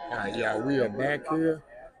 Yeah, we are back here.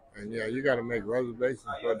 And yeah, you got to make reservations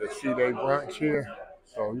for the C-Day brunch here.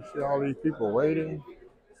 So you see all these people waiting,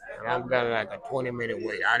 and I've got like a 20-minute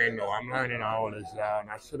wait. I didn't know. I'm learning all this out, and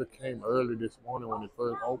I should have came early this morning when it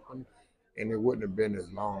first opened, and it wouldn't have been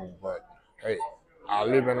as long. But hey, I'll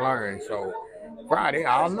live and learn. So Friday,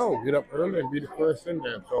 I'll know. Get up early and be the first in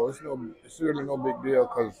there. So it's really no big deal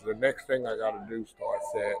because the next thing I got to do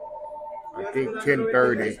starts at I think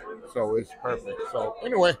 10:30. So it's perfect. So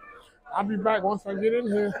anyway, I'll be back once I get in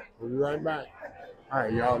here. We'll be right back. All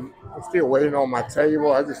right, y'all, I'm still waiting on my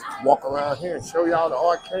table. I just walk around here and show y'all the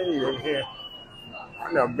arcade in here.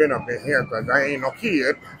 I've never been up in here because I ain't no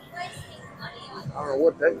kid. I don't know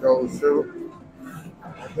what that goes to.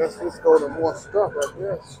 I guess let's go to more stuff, I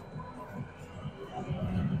guess.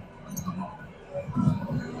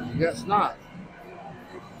 I guess not.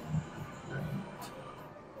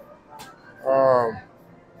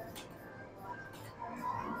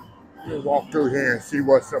 Let's walk through here and see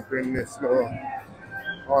what's up in this little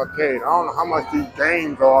arcade. I don't know how much these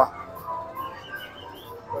games are,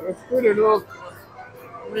 but it's pretty look.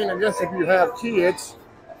 I mean, I guess if you have kids,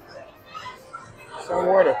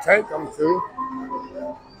 somewhere to take them to.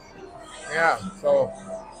 Yeah, so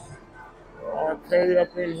arcade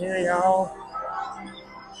up in here, y'all.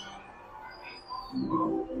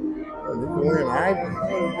 You can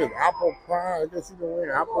win Apple Pie. I guess you can win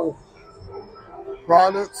Apple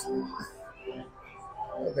products.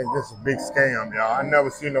 I think this is a big scam, y'all. I never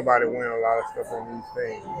seen nobody win a lot of stuff on these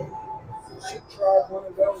things. You should try one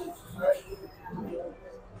of those.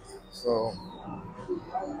 So,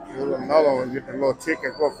 here's another one. Get the little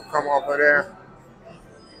ticket supposed to come off of there.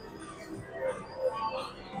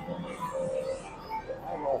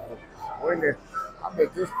 I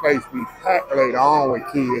bet this place be packed later on with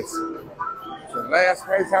kids. It's the last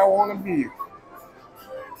place I want to be.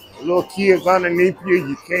 Little kids underneath you,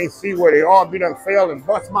 you can't see where they are. Be done fell and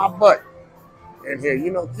bust my butt in here.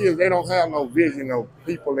 You know, kids, they don't have no vision of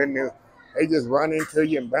people in there. They just run into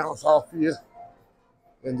you and bounce off you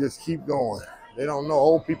and just keep going. They don't know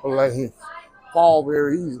old people let him fall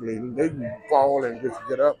very easily. They can fall and just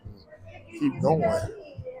get up and keep going.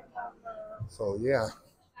 So, yeah.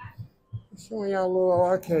 I'm showing y'all a little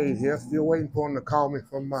arcade here. Still waiting for them to call me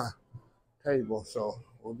from my table. So,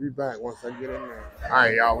 we'll be back once I get in there. All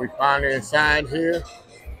right, y'all. We finally inside here.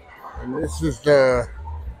 And this is the...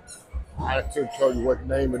 I should tell you what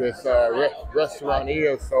the name of this restaurant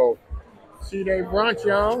is. So, C-Day Brunch,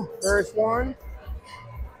 y'all. First one.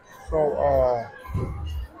 So,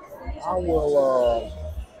 I will,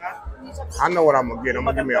 I know what I'm going to get. I'm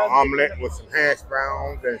going to give me an omelet with some hash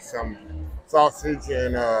browns and some sausage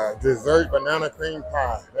and dessert banana cream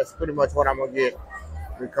pie. That's pretty much what I'm going to get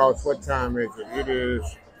because what time is it? It is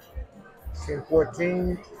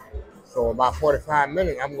 10:14. So, about 45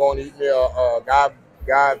 minutes, I'm going to eat me a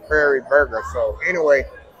God Prairie burger. So, anyway,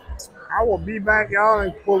 I will be back, y'all,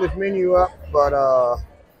 and pull this menu up, but,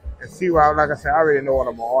 and see what, like I said, I already know what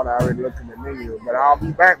I'm going to order. I already looked at the menu, but I'll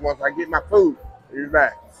be back once I get my food. I'll be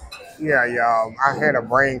back. Yeah, y'all, I had a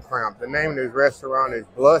brain cramp. The name of this restaurant is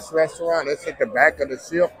Blush Restaurant. It's at the back of the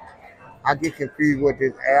ship. I get confused with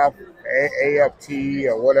this AFT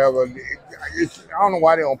or whatever. I don't know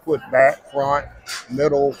why they don't put back, front,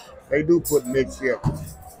 middle. They do put midship,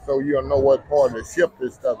 so you'll know what part of the ship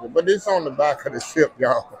this stuff is. But it's on the back of the ship,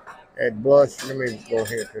 y'all. At Blush, let me go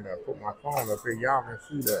ahead and put my phone up here. Y'all can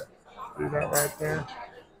see that. See that right there?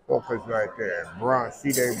 Focus right there. Brunch,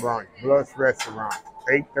 C-Day Brunch, Blush Restaurant,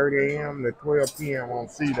 8:30 a.m. to 12 p.m. on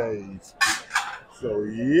C-Days. So,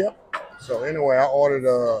 yep. So, anyway, I ordered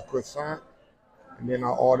a croissant, and then I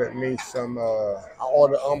ordered me some, I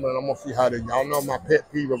ordered omelet. I'm going to see how y'all know my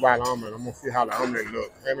pet peeve about omelet. I'm going to see how the omelet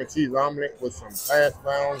looks. Ham and cheese omelet with some hash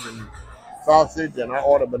browns and sausage, and I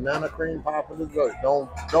ordered banana cream pie for dessert.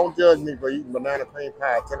 Don't judge me for eating banana cream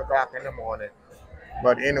pie at 10 o'clock in the morning.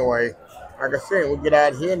 But anyway, like I said, we'll get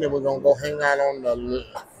out here, and then we're going to go hang out on the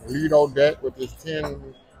Lido deck with this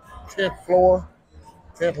 10th floor,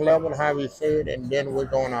 10th level, however you say it, and then we're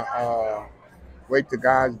going to wait till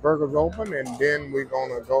God's Burgers open, and then we're going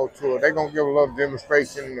to go to, they're going to give a little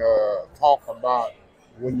demonstration, talk about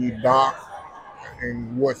when you dock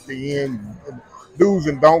and what's the end, do's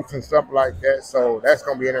and don'ts and stuff like that. So that's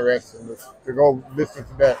going to be interesting to go listen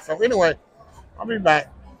to that. So anyway, I'll be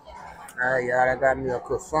back. All right, y'all, I got me a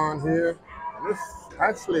croissant here. And it's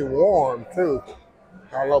actually warm, too.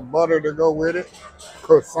 Got a little butter to go with it.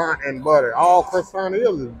 Croissant and butter. All croissant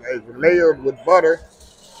is layered with butter.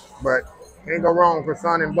 But ain't go wrong with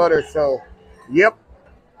croissant and butter. So, yep.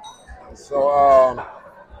 So,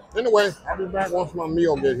 anyway, I'll be back once my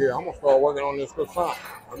meal get here. I'm going to start working on this croissant.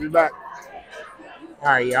 I'll be back. All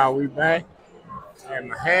right, y'all, we back.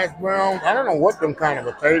 And the hash browns, I don't know what them kind of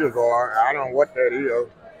potatoes are. I don't know what that is.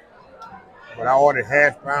 But I ordered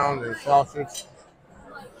hash browns and sausage.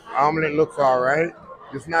 Omelet looks all right.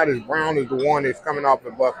 It's not as brown as the one that's coming off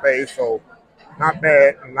the buffet, so not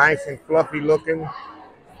bad. Nice and fluffy looking.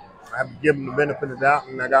 I have to give them the benefit of the doubt,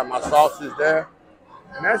 and I got my sausage there.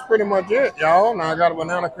 And that's pretty much it, y'all. Now I got a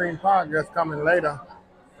banana cream pie just coming later.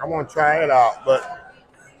 I want to try it out, but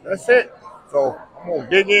that's it. So I'm going to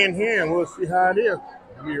dig in here and we'll see how it is.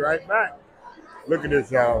 I'll be right back. Look at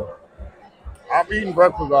this, y'all. I've eaten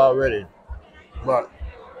breakfast already, but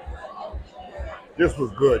this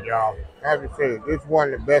was good, y'all. I have to say, this is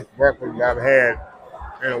one of the best breakfasts I've had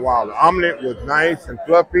in a while. The omelet was nice and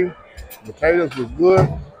fluffy. The potatoes was good.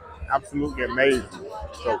 Absolutely amazing.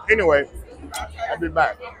 So anyway, I'll be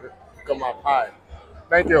back. Got my pie.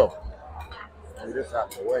 Thank you. Get this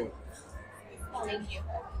out of the way. Thank you.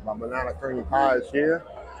 My banana cream pie is here.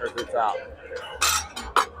 Check this out.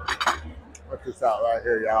 Check this out right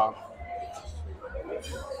here, y'all.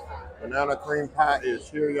 Banana cream pie is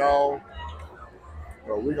here, y'all.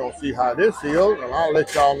 So we're going to see how this is, and I'll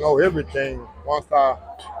let y'all know everything once I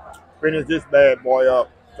finish this bad boy up.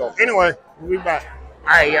 So anyway, we'll be back. All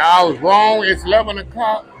right, y'all, I was wrong. It's 11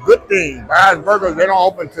 o'clock. Good thing. Buy's Burgers, they don't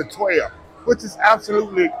open till 12, which is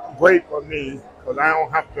absolutely great for me because I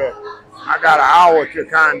don't have to, I got an hour to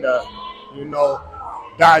kind of, you know,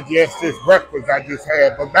 digest this breakfast I just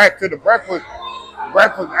had. But back to the breakfast.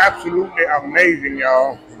 Breakfast absolutely amazing,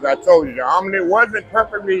 y'all. As I told you, the omelet wasn't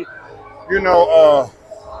perfectly, you know,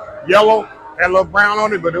 yellow, had a little brown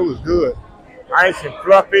on it, but it was good. Nice and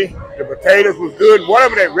fluffy. The potatoes was good.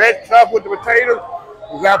 Whatever that red stuff with the potatoes,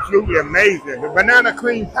 was absolutely amazing. The banana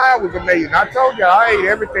cream pie was amazing. I told you I ate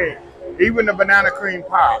everything, even the banana cream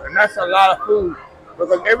pie. And that's a lot of food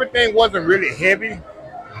because everything wasn't really heavy.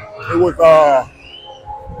 It was,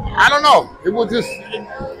 I don't know. It was just,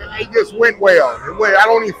 it just went well. I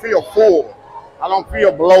don't even feel full. I don't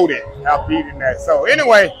feel bloated after eating that. So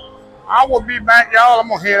anyway, I will be back, y'all. I'm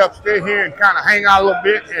going to head upstairs here and kind of hang out a little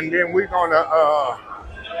bit. And then we're going to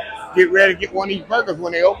get ready to get one of these burgers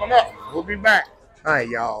when they open up. We'll be back. All right,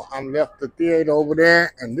 y'all. I'm left the theater over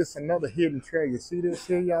there. And this is another hidden tray. You see this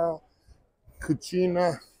here, y'all?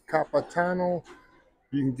 Cucina Capitano.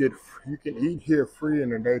 You can eat here free in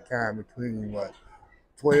the daytime between what?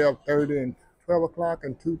 12:30 and 12 o'clock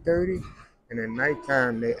and 2:30, and at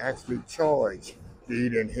nighttime they actually charge to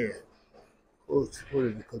eat in here. What is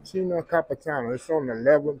it? Cucina Capitano. It's on the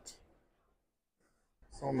 11th.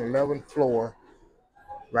 It's on the 11th floor,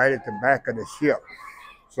 right at the back of the ship.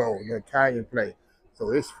 So the Italian place.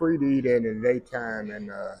 So it's free to eat in the daytime,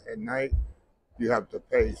 and at night you have to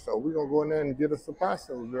pay. So we're gonna go in there and get us some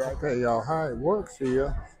pasta. Okay, y'all. How it works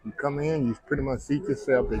here? You come in, you pretty much seat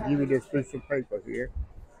yourself. They give you this piece of paper here.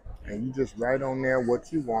 And you just write on there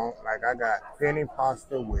what you want. Like I got penne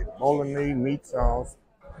pasta with bolognese meat sauce,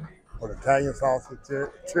 or Italian sausage,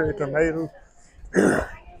 cherry tomatoes.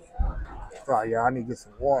 Sorry, y'all, I need to get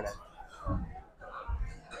some water.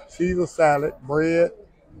 Caesar salad, bread,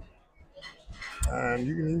 and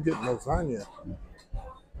you can even get lasagna.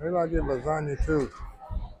 Maybe I'll get lasagna too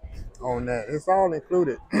on that. It's all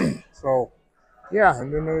included. So, yeah,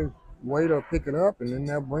 and then the waiter pick it up, and then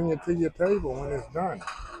they'll bring it to your table when it's done.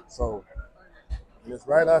 So it's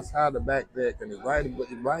right outside the back deck, and it's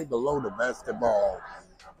right below the basketball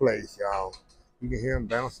place, y'all. You can hear them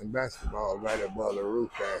bouncing basketball right above the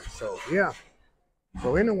roof there. So yeah.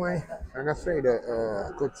 So anyway, like I say,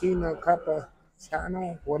 the Cucina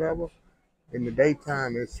Capitano, whatever, in the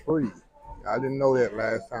daytime it's free. I didn't know that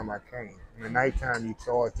last time I came. In the nighttime you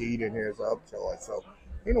charge to eat in here, it's an upcharge. So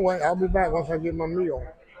anyway, I'll be back once I get my meal.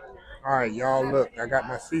 All right, y'all, look, I got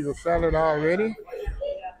my Caesar salad already.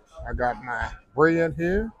 I got my bread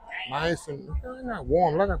here, nice and not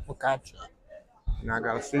warm, like a focaccia. And I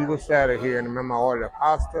got a Caesar salad here, and remember I ordered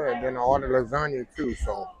pasta, and then I ordered lasagna too.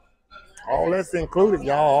 So all that's included,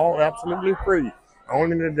 y'all, all absolutely free.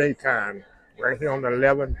 Only in the daytime, right here on the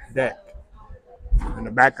 11th deck. In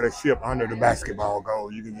the back of the ship under the basketball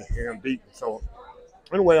goal. You can just hear them beating. So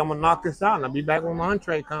anyway, I'm gonna knock this out, and I'll be back when my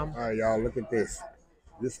entree comes. All right, y'all, look at this.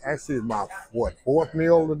 This actually is my, what, 4th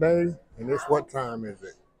meal today? And this, what time is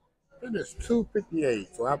it? It is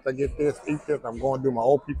 2:58. So after I get this, eat this, I'm going to do my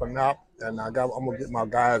old people nap, and I'm going to get my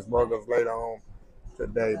guys' burgers later on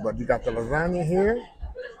today. But you got the lasagna here,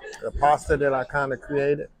 the pasta that I kind of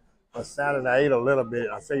created. On Saturday, I ate a little bit.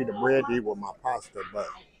 I saved the bread to eat with my pasta. But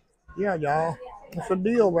yeah, y'all, it's a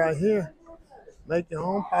deal right here. Make your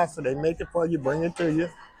own pasta. They make it for you, bring it to you.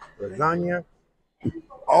 Lasagna,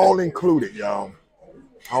 all included, y'all.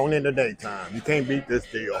 On in the daytime. You can't beat this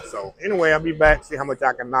deal. So anyway, I'll be back, see how much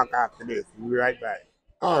I can knock after this. We'll be right back.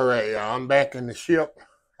 All right, y'all. I'm back in the ship.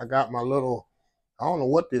 I got my little, I don't know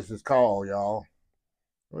what this is called, y'all.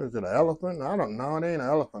 What is it, an elephant? I don't know. It ain't an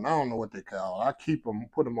elephant. I don't know what they call. I keep them,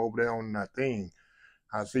 put them over there on that thing.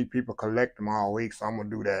 I see people collect them all week, so I'm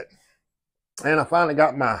going to do that. And I finally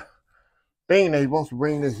got my thing. They supposed to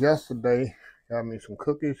bring this yesterday. Got me some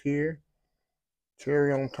cookies here.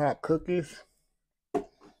 Cherry on top cookies.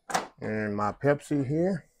 And my Pepsi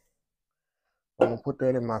here. I'm going to put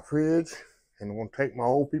that in my fridge. And I'm going to take my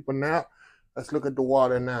old people nap. Let's look at the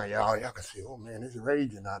water now, y'all. Y'all can see, oh man, it's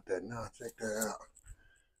raging out there now. Check that out.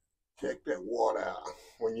 Check that water out.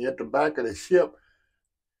 When you're at the back of the ship,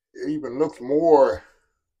 it even looks more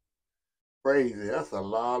crazy. That's a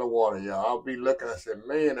lot of water, y'all. I'll be looking, I said,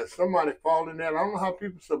 man, if somebody fall in there, I don't know how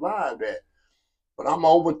people survive that. But I'm an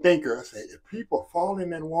overthinker. I said, if people fall in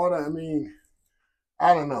that water, I mean,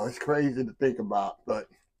 I don't know. It's crazy to think about. But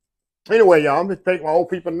anyway, y'all, I'm going to take my old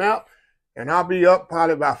people nap. And I'll be up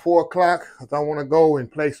probably by 4 o'clock because I want to go and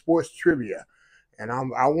play sports trivia. And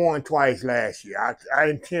I won twice last year. I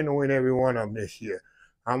intend to win every one of them this year.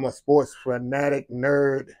 I'm a sports fanatic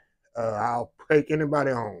nerd. I'll take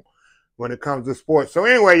anybody home when it comes to sports. So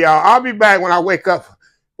anyway, y'all, I'll be back when I wake up.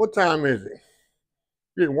 What time is it?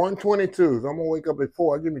 It's 1:22. So I'm going to wake up at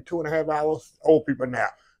 4. Give me 2.5 hours. Old people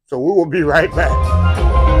nap. So we will be right back.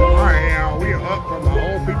 All right, y'all. We are up from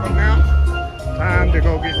the old people nap. Time to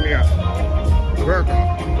go get me a burger.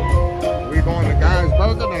 We going to Guy's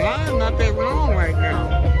Burger. The line not that long right now.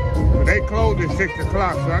 So they close at 6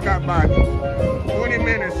 o'clock. So I got about 20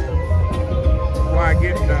 minutes before I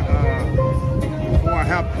get to, before I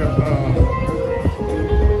have to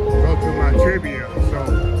go to my trivia. So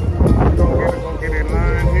We're gonna get in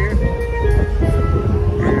line here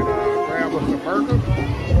and grab us a burger. The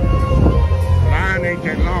line ain't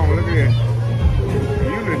that long. Look at this.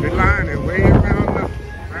 Usually the line is way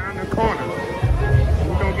around the corner.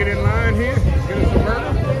 We're gonna get in line here, get us a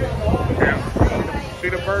burger. Yeah. See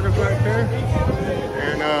the burgers right there?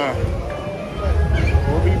 And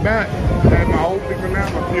we'll be back. I had my whole people now. I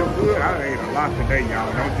feel good. I ate a lot today,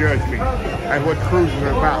 y'all. Don't judge me. That's what the cruise is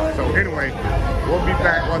about. So anyway, we'll be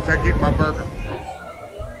back once I get my burger.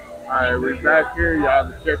 Alright, we're back here.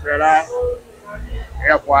 Y'all can check that out.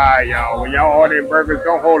 FYI, y'all, when y'all ordering burgers,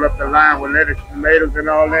 don't hold up the line with lettuce, tomatoes, and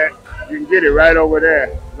all that. You can get it right over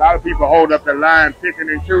there. A lot of people hold up the line picking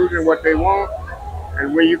and choosing what they want.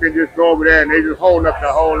 And when you can just go over there and they just hold up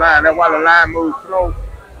the whole line. That's why the line moves slow.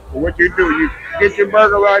 But what you do, you get your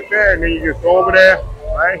burger right there, and then you just go over there,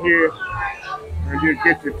 right here, and just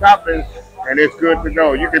get your toppings, and it's good to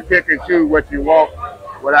go. You can pick and choose what you want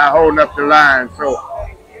without holding up the line. So,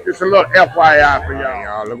 just a little FYI for y'all.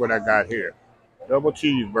 Y'all, look what I got here. Double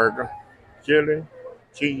cheeseburger, chili,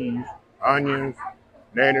 cheese, onions,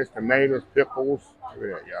 lettuce, tomatoes, pickles.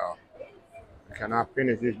 Look at that, y'all. Can I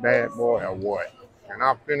finish this bad boy or what? Can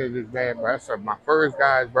I finish this bad boy? That's my first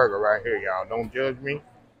guy's burger right here, y'all. Don't judge me.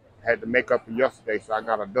 I had to make up for yesterday, so I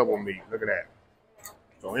got a double meat. Look at that.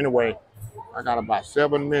 So anyway, I got about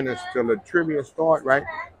 7 minutes till the trivia start, right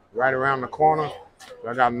around the corner. So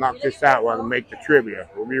I gotta knock this out while I make the trivia.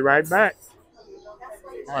 We'll be right back.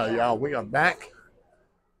 All right, y'all, we are back.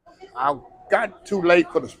 I got too late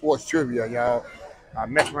for the sports trivia, y'all. I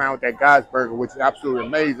messed around with that guy's burger, which is absolutely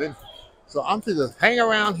amazing. So I'm just hang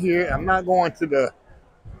around here. I'm not going to the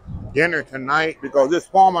dinner tonight because it's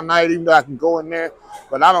formal night, even though I can go in there,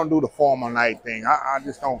 but I don't do the formal night thing. I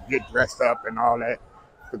just don't get dressed up and all that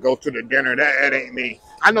to go to the dinner. That ain't me.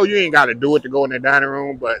 I know you ain't got to do it to go in the dining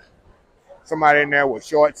room, but somebody in there with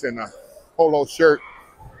shorts and a polo shirt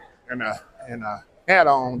and a hat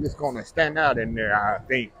on just gonna stand out in there, I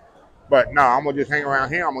think. But no, I'm gonna just hang around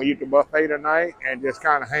here. I'm gonna eat the buffet tonight and just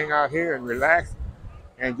kind of hang out here and relax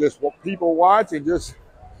and just people watch and just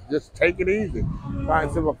take it easy.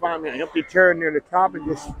 Find me an empty chair near the top and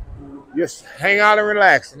just hang out and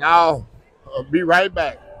relax. And I'll be right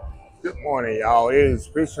back. Good morning, y'all. It is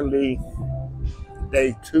officially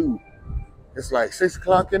day 2. It's like 6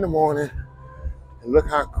 o'clock in the morning, and look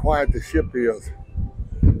how quiet the ship is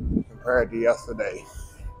compared to yesterday.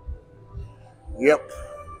 Yep.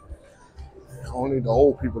 Only the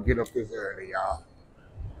old people get up this early, y'all.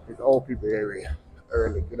 It's the old people area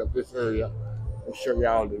early. Get up this area. Let's show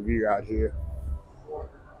y'all the view out here.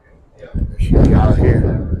 Let's show y'all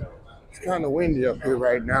here. It's kind of windy up here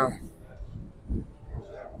right now.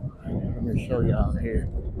 Let me show y'all here.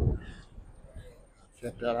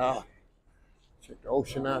 Check that out. Check the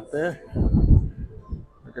ocean out there.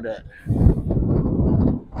 Look at that. We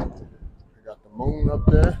got the moon up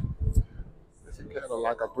there. It's kind of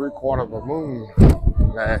like a 3/4 of a moon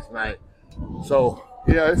last night. So,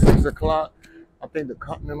 yeah, it's 6 o'clock. I think the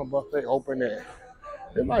Continental Buffet opened at,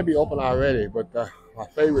 it might be open already, but my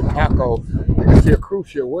favorite taco, you can see a cruise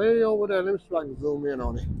ship way over there. Let me see if I can zoom in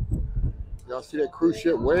on it. Y'all see that cruise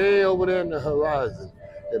ship way over there in the horizon.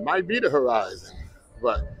 It might be the horizon,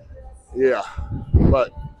 but yeah.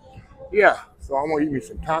 So I'm gonna eat me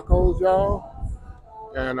some tacos, y'all,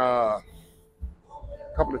 and a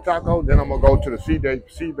couple of tacos. Then I'm gonna go to the C-Day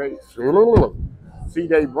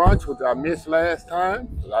brunch, which I missed last time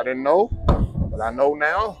because I didn't know, but I know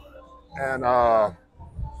now. And I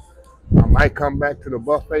might come back to the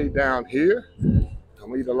buffet down here. I'm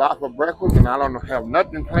gonna eat a lot for breakfast, and I don't have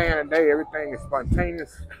nothing planned today. Everything is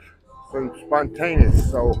spontaneous.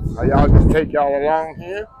 So y'all just take y'all along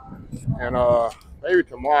here, and maybe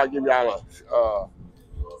tomorrow I'll give y'all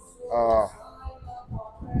a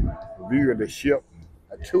view of the ship,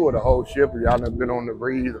 a tour of the whole ship. If y'all never been on the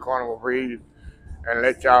breeze, the Carnival breeze, and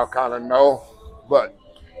let y'all kind of know. But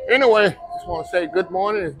anyway, just want to say good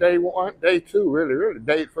morning. It's day 1, day 2,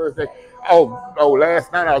 really, first day. Oh,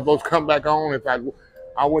 last night I was supposed to come back on.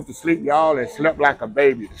 I went to sleep, y'all, and slept like a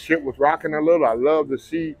baby. The ship was rocking a little. I love the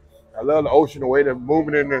sea. I love the ocean, the way they're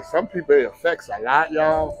moving in there. Some people it affects a lot,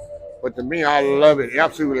 y'all. But to me, I love it.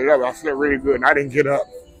 Absolutely love it. I slept really good, and I didn't get up.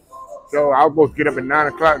 So I was supposed to get up at 9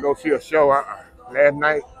 o'clock and go see a show. Last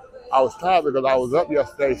night, I was tired because I was up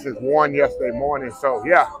yesterday since 1 yesterday morning. So,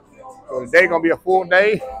 yeah. So today going to be a full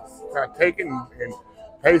day. Kind of take it and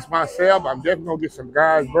pace myself. I'm definitely going to get some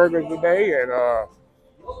guys' burgers today and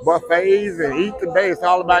buffets and eat today. It's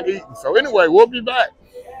all about eating. So anyway, we'll be back.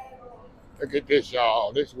 Look at this,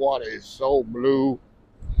 y'all. This water is so blue.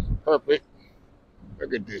 Perfect.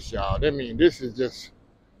 Look at this, y'all. I mean, this is just,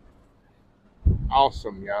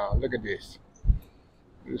 Awesome, y'all. Look at this.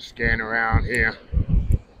 Just scan around here.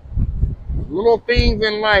 Little things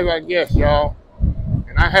in life, I guess, y'all.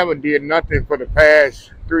 And I haven't did nothing for the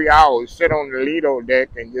past 3 hours. Sit on the Lido deck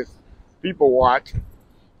and just people watch.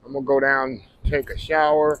 I'm gonna go down, take a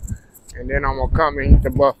shower, and then I'm gonna come and eat the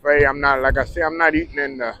buffet. I'm not, like I said, I'm not eating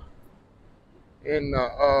in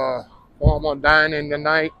the formal dining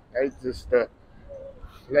tonight. It's just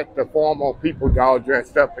let the formal people all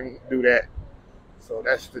dressed up and do that. So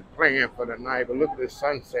that's the plan for the night. But look at this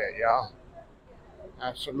sunset, y'all.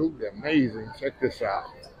 Absolutely amazing. Check this out.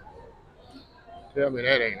 Tell me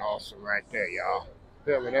that ain't awesome right there, y'all.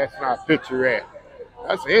 Tell me that's not picturesque.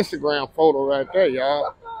 That's an Instagram photo right there,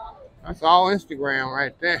 y'all. That's all Instagram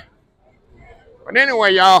right there. But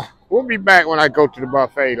anyway, y'all, we'll be back when I go to the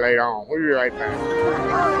buffet later on. We'll be right back.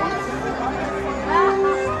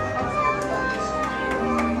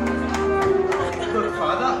 Good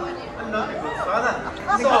father? I'm not a good father.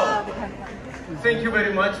 So, thank you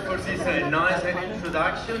very much for this nice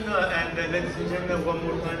introduction. And ladies and gentlemen, one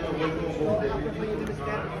more time, welcome aboard the beautiful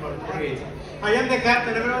Carnival Parade. I am the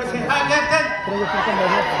captain. Everyone say, hi, captain!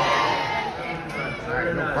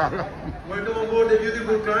 Welcome aboard the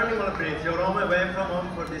beautiful Carnival Parade. You're on my way from home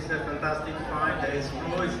for this fantastic 5 days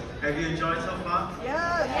cruise. Have you enjoyed so far?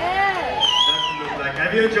 Yeah. Yeah. Doesn't look like.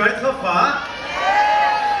 Have you enjoyed so far?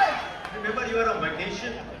 Yeah. Remember, you are on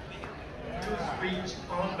vacation. You switch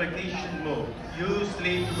on vacation mode. You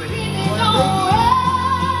sleep with it.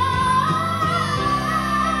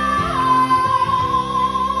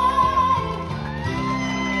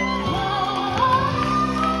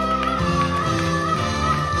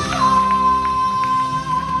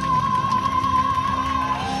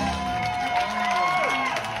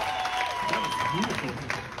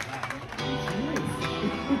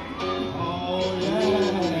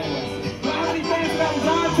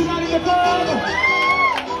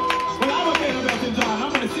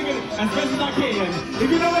 As best as I can. If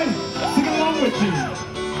you know it, sing along with me.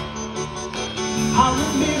 I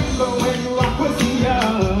remember when rock was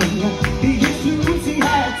young. He used to he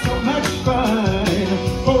had so much fun.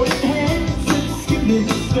 Holding hands and skipping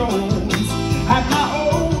stones. Had my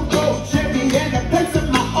own gold Chevy and a place of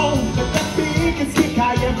my own. But the biggest kick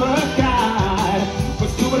I ever got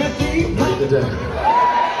was doing a thing right today.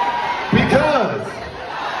 Because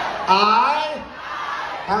I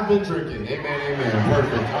have been drinking. Amen, amen.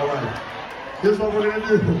 Perfect. All right. Here's what we're going to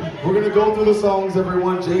do. We're going to go through the songs,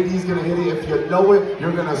 everyone. JD's going to hit it. If you know it,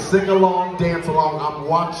 you're going to sing along, dance along. I'm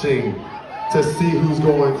watching to see who's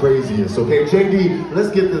going craziest. Okay, JD,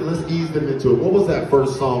 let's ease them into it. What was that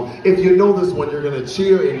first song? If you know this one, you're going to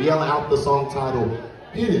cheer and yell out the song title.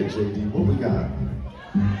 Hit it, JD. What we got?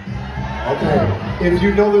 Okay. If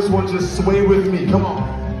you know this one, just sway with me. Come on.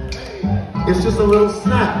 It's just a little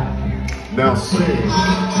snap. Now sing.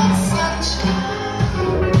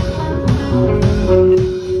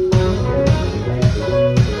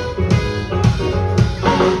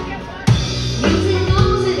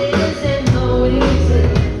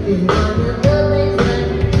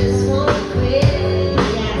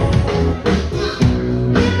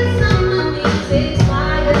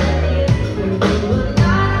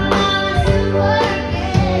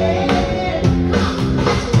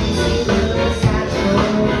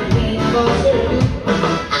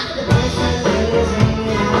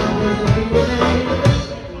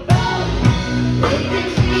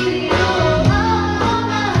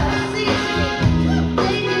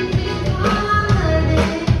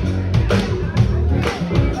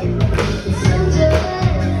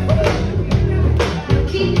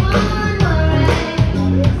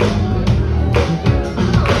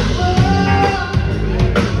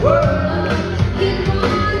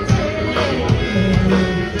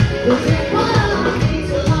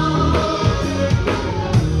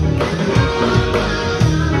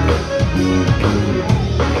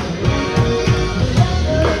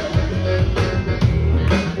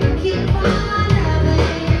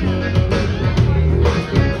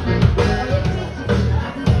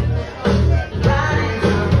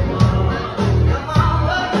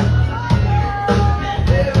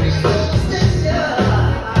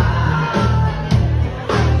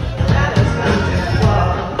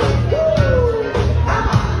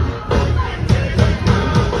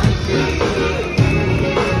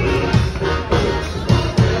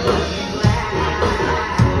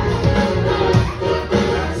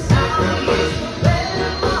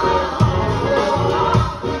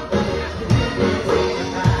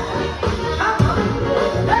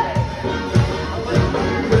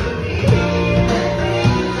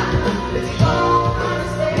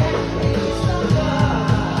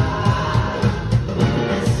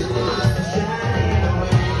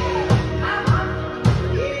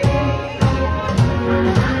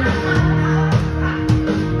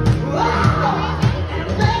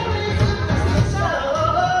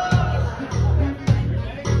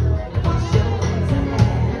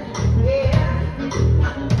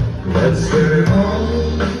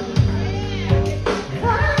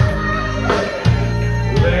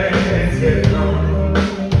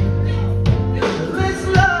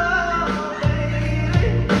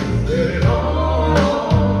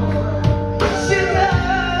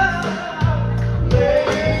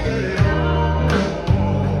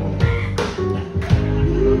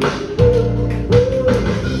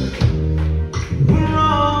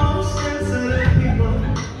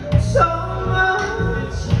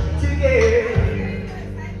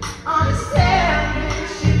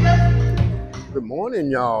 Good morning,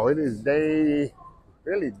 y'all. It is day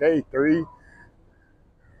 3,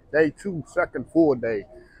 day 2, second full day.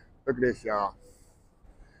 Look at this, y'all.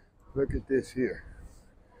 Look at this here.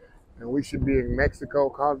 And we should be in Mexico,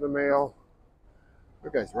 Cozumel.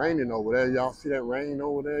 Look, it's raining over there, y'all. See that rain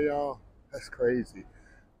over there, y'all? That's crazy.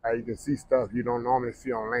 How you can see stuff you don't normally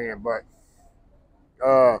see on land, but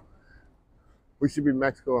we should be in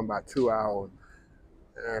Mexico in about 2 hours.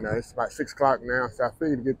 And it's about 6 o'clock now, so I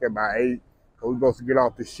figured to get there by 8. So we're supposed to get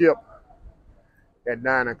off the ship at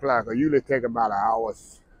 9 o'clock. It usually take about an hour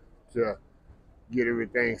to get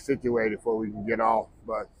everything situated before we can get off.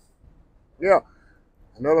 But yeah,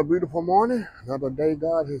 another beautiful morning, another day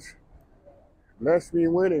God has blessed me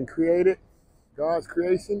with and created. God's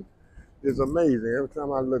creation is amazing. Every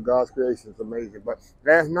time I look, God's creation is amazing. But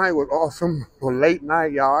last night was awesome. Late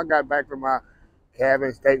night, y'all. I got back to my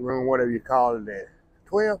cabin, stateroom, whatever you call it, at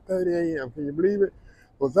 12:30 a.m. Can you believe it?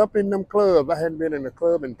 Was up in them clubs. I hadn't been in the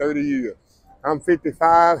club in 30 years. I'm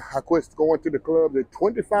 55. I quit going to the club at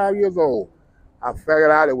 25 years old. I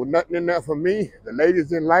figured out it was nothing in there for me. The ladies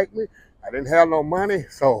didn't like me. I didn't have no money,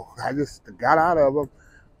 so I just got out of them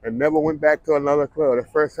and never went back to another club. The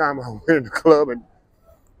first time I went to the club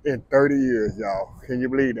in 30 years, y'all. Can you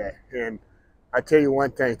believe that? And I tell you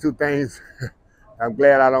one thing, 2 things I'm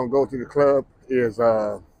glad I don't go to the club is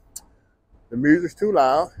the music's too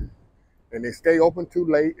loud, and they stay open too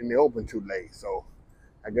late, and they open too late. So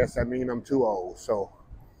I guess that means I'm too old. So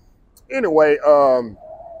anyway,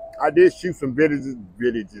 I did shoot some videos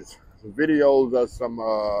of some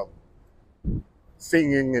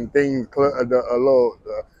singing and things.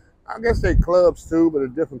 I guess they clubs too, but a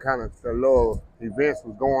different kind of little events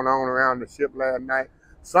was going on around the ship last night.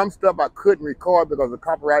 Some stuff I couldn't record because of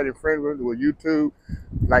copyright infringement with YouTube,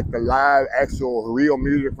 like the live, actual, real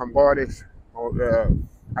music from artists.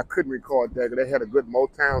 I couldn't record that. They had a good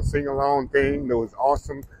Motown sing-along thing that was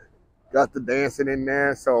awesome. Got the dancing in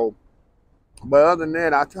there. So, but other than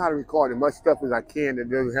that, I try to record as much stuff as I can that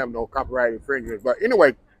doesn't have no copyright infringement. But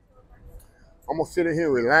anyway, I'm gonna sit in here,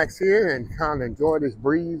 relax here, and kind of enjoy this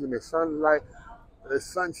breeze and the sunlight, the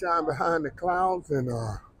sunshine behind the clouds. And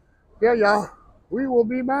yeah, y'all, we will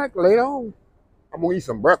be back later on. I'm gonna eat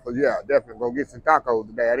some breakfast. Yeah, definitely gonna get some tacos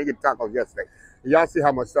today. I didn't get tacos yesterday. Y'all see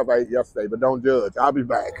how much stuff I ate yesterday, but don't judge. I'll be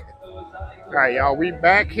back. All right, y'all, we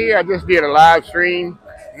back here. I just did a live stream.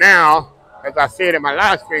 Now, as I said in my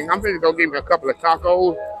live stream, I'm gonna go get me a couple of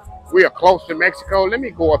tacos. We are close to Mexico. Let me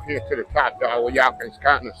go up here to the top, y'all, where y'all can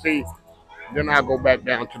kind of see. Then I'll go back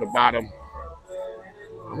down to the bottom.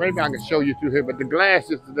 Maybe I can show you through here, but the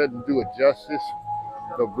glasses doesn't do it justice.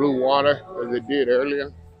 The blue water, as it did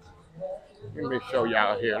earlier. Let me show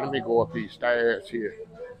y'all here. Let me go up these stairs here.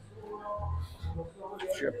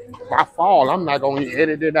 If I fall, I'm not going to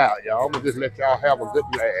edit it out, y'all. I'm going to just let y'all have a good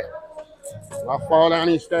laugh. If I fall down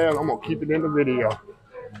these stairs, I'm going to keep it in the video.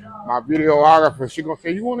 My videographer, she going to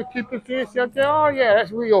say, you want to keep this in? She'll say, oh, yeah,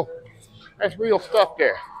 that's real. That's real stuff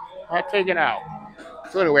there. I'll take it out.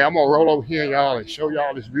 So anyway, I'm going to roll over here, y'all, and show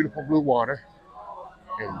y'all this beautiful blue water.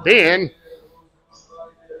 And then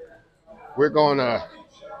we're going to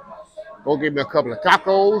go get me a couple of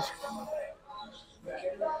tacos.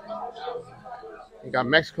 We got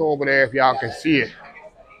Mexico over there if y'all can see it.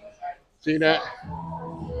 See that?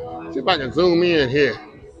 See if I can zoom in here.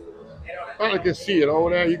 If you can see it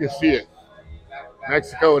over there, you can see it.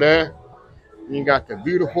 Mexico there. You got the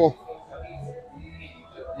beautiful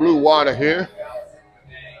blue water here.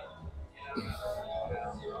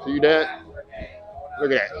 See that?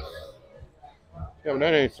 Look at that. Yeah,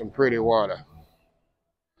 that ain't some pretty water.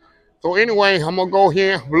 So anyway, I'm gonna go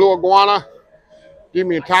here, Blue Iguana, give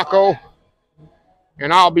me a taco,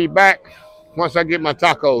 and I'll be back once I get my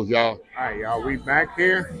tacos, y'all. All right, y'all, we back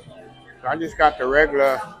here. So I just got the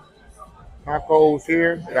regular tacos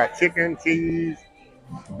here. I got chicken, cheese,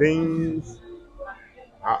 beans.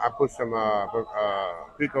 I put some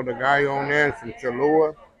pico de gallo on there, some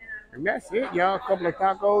cholula. And that's it, y'all. A couple of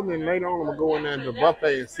tacos, and later on I'm gonna go in there to the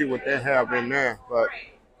buffet and see what they have in there. But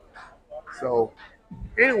so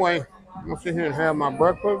anyway, I'm gonna sit here and have my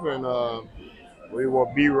breakfast, and we will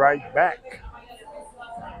be right back.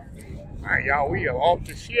 All right, y'all, we are off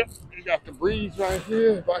the ship. We got the breeze right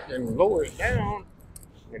here. If I can lower it down,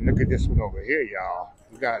 and look at this one over here, y'all.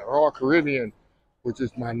 We got Royal Caribbean, which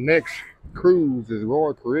is my next cruise. Is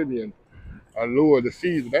Royal Caribbean. Allure of the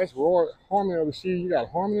Seas. That's Royal Harmony of the Seas. You got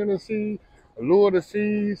Harmony of the Seas, Allure of the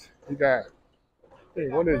Seas. You got, hey,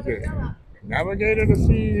 what is it? Navigator of the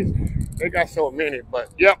Seas. They got so many, but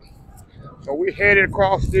yep. So we headed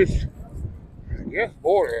across this, I guess,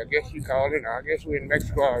 border, I guess you call it. I guess we're in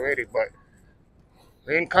Mexico already, but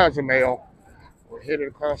we're in Cozumel. We're headed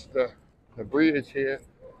across the the bridge here.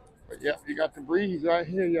 But yep, you got the breeze right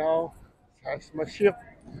here, y'all. That's my ship.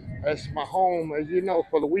 That's my home, as you know,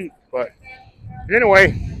 for the week. But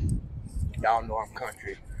anyway, y'all know I'm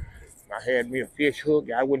country. If I had me a fish hook,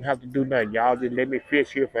 I wouldn't have to do nothing. Y'all just let me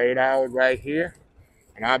fish here for 8 hours right here,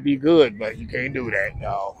 and I'll be good. But you can't do that,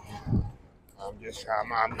 y'all.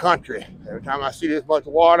 I'm country. Every time I see this much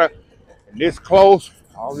water and this close,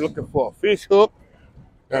 I'm looking for a fish hook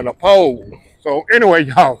and a pole. So anyway,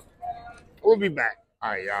 y'all, we'll be back.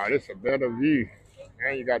 All right, y'all, this is a better view.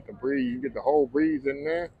 And you got the breeze. You get the whole breeze in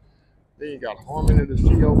there. Then you got Harmony of the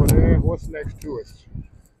Sea over there. What's next to us?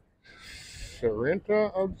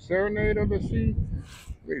 Serenade of the Sea.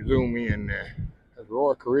 Let me zoom in there. That's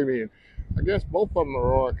Royal Caribbean. I guess both of them are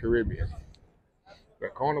Royal Caribbean. The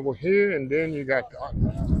Carnival here, and then you got the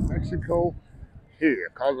Mexico here,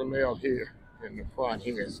 Cozumel here in the front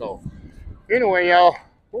here. So anyway, y'all,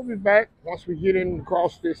 we'll be back once we get in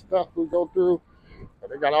across this stuff we go through. But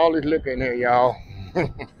they got all this liquor in here, y'all.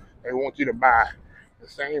 They want you to buy the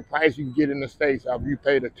same price you can get in the States after you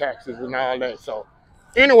pay the taxes and all that. So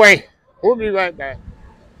anyway, we'll be right back.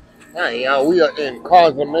 All right, y'all, we are in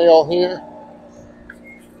Cozumel here.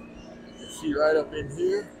 You see right up in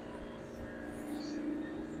here.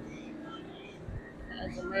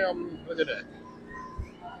 Cozumel, look at that.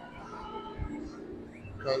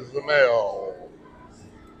 Cozumel.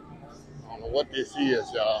 I don't know what this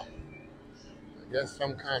is, y'all. I guess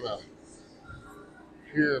some kind of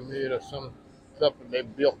pyramid or some stuff that they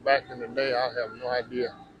built back in the day. I have no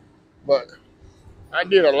idea. But I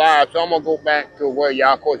did a live, so I'm going to go back to where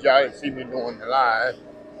y'all, of course, y'all didn't see me doing the live.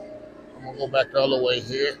 I'm going to go back the other way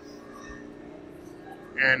here.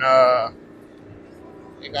 And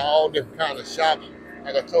they got all different kind of shops.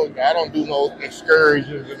 Like I told you, I don't do no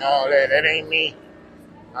excursions and all that. That ain't me.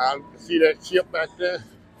 See that ship back there?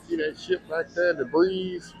 See that ship back there, the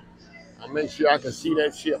breeze? I make sure I can see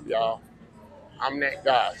that ship, y'all. I'm that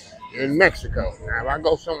guy in Mexico. Now, if I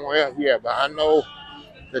go somewhere else, yeah, but I know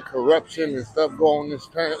the corruption and stuff going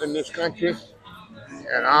on in this country,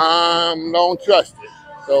 and I don't trust it.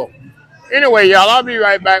 So, anyway, y'all, I'll be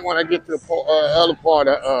right back when I get to the other part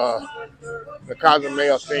of the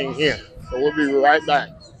Cozumel thing here. So we'll be right back.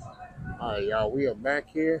 All right, y'all, we are back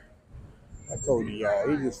here. I told you, y'all,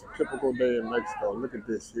 it's just a typical day in Mexico. Look at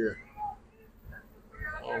this here.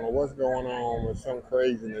 I don't know what's going on, but some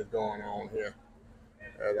craziness going on here.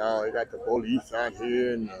 And you got the police out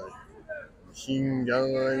here and the machine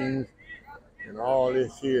guns and all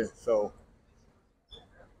this here. So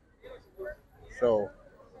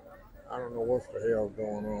I don't know what the hell's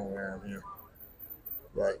going on around here.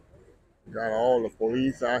 But you got all the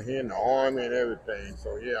police out here and the army and everything.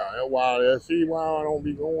 So yeah, that's why see why I don't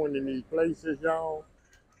be going in these places, y'all.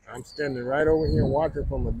 I'm standing right over here watching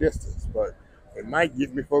from a distance, but it might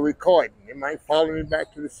get me for recording. It might follow me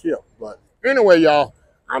back to the ship. But anyway, y'all,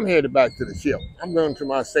 I'm headed back to the ship. I'm going to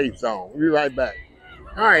my safe zone. We'll be right back.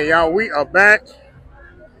 All right, y'all, we are back.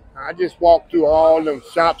 I just walked through all them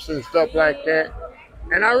shops and stuff like that,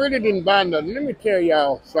 and I really didn't buy nothing. Let me tell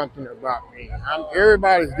y'all something about me.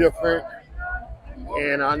 Everybody's different,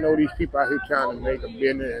 and I know these people out here trying to make a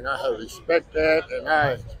business, and I respect that, and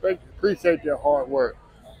I appreciate their hard work.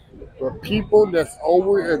 But people that's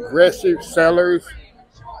over-aggressive sellers,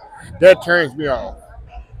 that turns me off.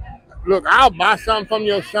 Look, I'll buy something from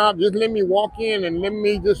your shop. Just let me walk in and let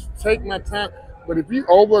me just take my time. But if you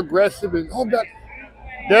over-aggressive and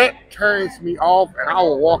that turns me off, and I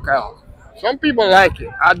will walk out. Some people like it.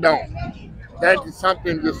 I don't. That is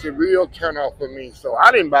something just a real turn off for me. So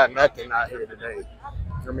I didn't buy nothing out here today.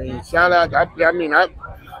 I mean, shout out.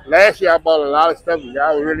 Last year I bought a lot of stuff.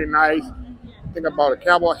 Y'all were really nice. I think I bought a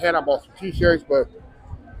cowboy hat. I bought some t-shirts. But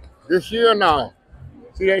this year, no.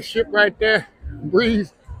 See that ship right there?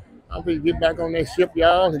 Breeze. I'm going to get back on that ship,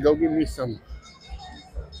 y'all, and go get me some.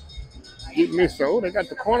 Oh, they got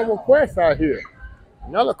the Carnival Quest out here.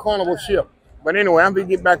 Another Carnival ship. But anyway, I'm going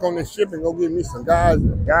to get back on this ship and go get me some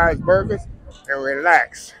guys burgers and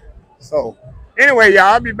relax. So, anyway, y'all,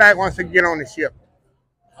 I'll be back once I get on the ship.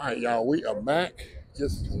 All right, y'all, we are back.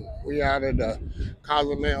 We out at the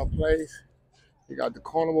Cozumel place. You got the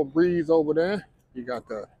Carnival Breeze over there. You got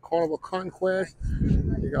the Carnival Conquest.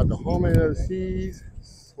 You got the Harmony of the Seas.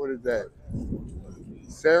 What is that?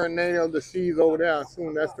 Serenade of the Seas over there. I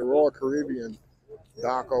assume that's the Royal Caribbean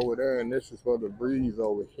dock over there, and this is for the Breeze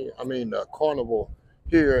over here. I mean, the Carnival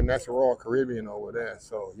here, and that's the Royal Caribbean over there.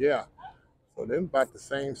 So, yeah. So, they're about the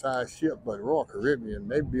same size ship, but Royal Caribbean,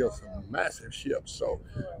 they built some massive ships. So,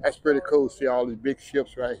 that's pretty cool to see all these big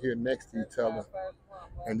ships right here next to each other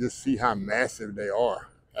and just see how massive they are.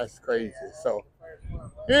 That's crazy. So,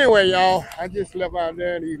 Anyway, y'all, I just left out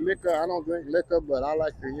there the liquor. I don't drink liquor, but I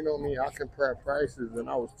like to, you know me, I compare prices. And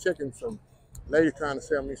I was checking some lady trying to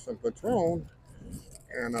sell me some Patron,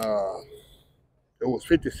 and it was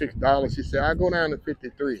 $56. She said, I go down to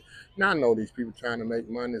 53. Now I know these people trying to make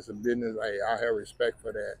money. It's a business. Hey, I have respect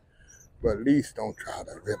for that. But at least don't try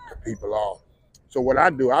to rip the people off. So what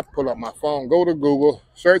I do, I pull up my phone, go to Google,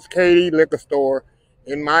 search KATY liquor store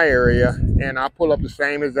in my area, and I pull up the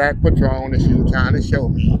same exact Patron that she was trying to show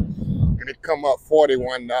me. And it come up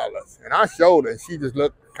 $41. And I showed her, and she just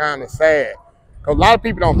looked kind of sad. Because a lot of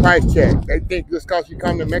people don't price check. They think just because you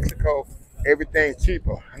come to Mexico, everything's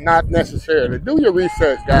cheaper. Not necessarily. Do your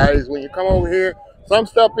research, guys. When you come over here, some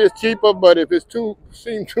stuff is cheaper, but if it's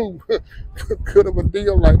seem too good of a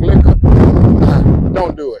deal like liquor,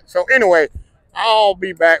 don't do it. So anyway, I'll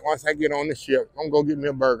be back once I get on the ship. I'm going to get me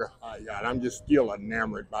a burger. All right, y'all, I'm just still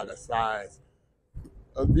enamored by the size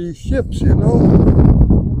of these ships, you know.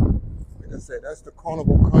 Like I said, that's the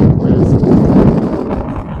Carnival Conquest.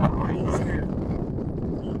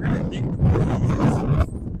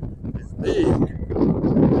 It's big.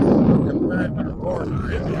 Compared to the Royal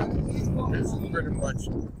Caribbean, this is pretty much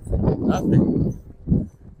nothing.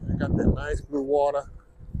 I got that nice blue water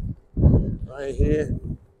right here.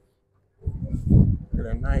 Look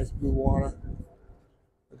at that nice blue water.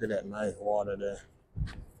 Look at that nice water there.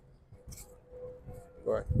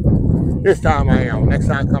 But this time I am. Next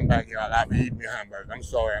time I come back, y'all, I'll be eating me a hamburger. I'm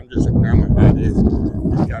sorry, I'm just enamored by this.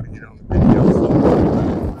 Just gotta get on the video. So,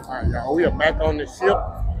 all right, y'all, we are back on the ship.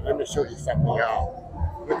 Let me show you something,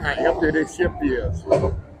 y'all. Look how empty this ship is.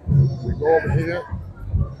 We go over here.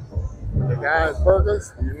 The guys'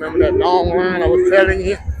 burgers. You remember that long line I was telling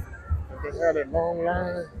you? They had that long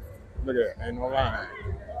line. Look at that. Ain't no line.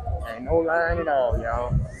 Ain't no line at all,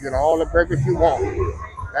 y'all. You get all the burgers you want.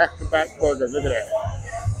 Back-to-back burgers. Look at that.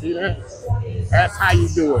 See that? That's how you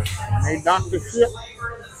do it. When they dock the ship,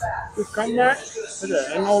 just come back. Look at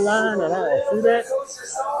that. Ain't no line at all. See that?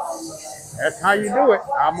 That's how you do it.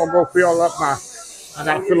 I'm going to go fill up I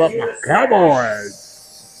got to fill up my Cowboys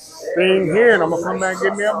thing here, and I'm going to come back and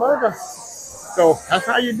get me a burger. So that's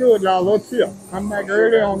how you do it, y'all. Little tip. Come back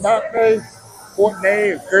early on dock day, port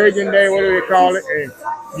day, excursion day, whatever you call it, and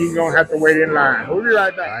you don't have to wait in line. We'll be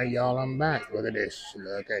right back. All right, y'all, I'm back. Look at this.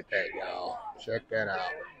 Look at that, y'all. Check that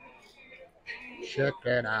out. Check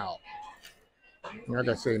that out. Like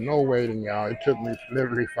I say, no waiting, y'all. It took me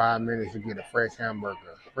literally 5 minutes to get a fresh hamburger.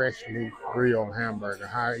 Freshly grilled hamburger.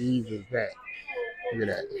 How easy is that? Look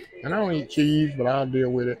at that. And I don't eat cheese, but I'll deal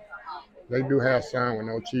with it. They do have some with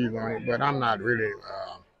no cheese on it, but I'm not really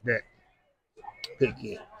that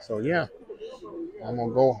picky. So yeah, I'm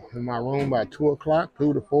gonna go in my room by 2 o'clock,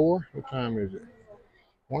 2 to 4. What time is it?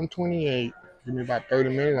 1:28. Give me about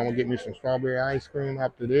 30 minutes. I'm gonna get me some strawberry ice cream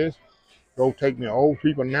after this. Go take me old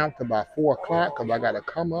people nap to about 4 o'clock because I gotta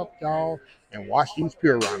come up, y'all, and watch these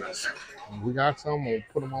pier runners. And we got some, we'll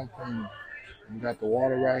put them on feed. We got the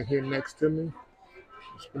water right here next to me.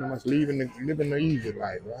 It's pretty much living the easy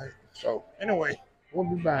life, right? So anyway,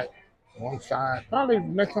 we'll be back one side. Probably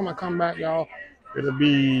next time I come back, y'all, it'll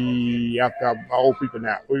be after old people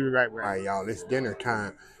nap. We'll be right back. All right, y'all, it's dinner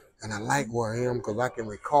time. And I like where I am because I can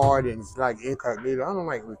record and it's like incognito. I don't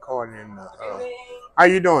like recording in the how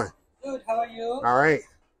you doing? Good, how are you? All right.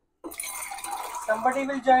 Somebody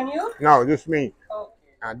will join you? No, just me. Okay.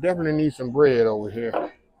 I definitely need some bread over here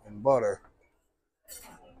and butter.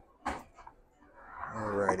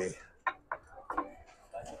 Alrighty.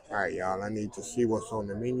 All right, y'all. I need to see what's on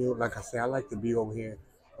the menu. Like I said, I like to be over here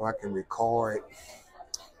where I can record,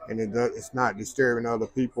 and it's not disturbing other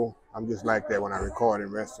people. I'm just like that when I record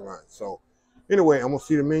in restaurants. So, anyway, I'm gonna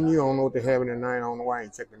see the menu. I don't know what they're having tonight. I don't know why I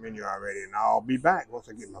ain't checked the menu already, and I'll be back once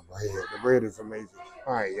I get my bread. The bread is amazing.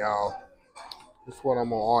 All right, y'all. This is what I'm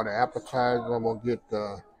gonna order. Appetizers. I'm gonna get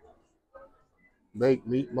the baked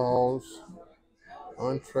meatballs.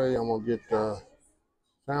 Entree. I'm gonna get the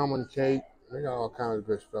salmon cake. They got all kinds of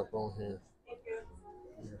good stuff on here.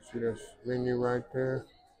 You see this menu right there?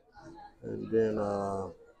 And then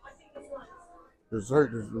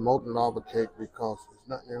dessert is the molten lava cake because there's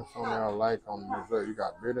nothing else on there I like on the dessert. You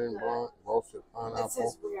got bitter and blunt, roasted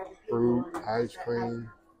pineapple, fruit, ice cream.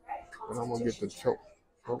 And I'm gonna get the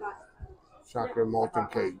chocolate molten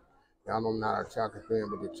cake. Y'all know I'm not a chocolate fan,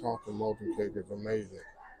 but the chocolate molten cake is amazing.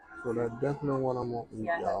 So that's definitely what I'm gonna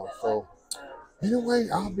eat, y'all. So anyway,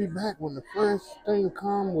 I'll be back when the first thing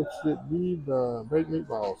comes, which should be the baked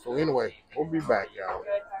meatballs. So anyway, we'll be back, y'all.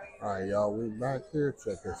 All right, y'all, we back here.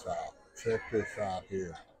 Check this out. Check this out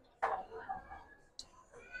here.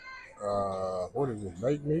 What is this?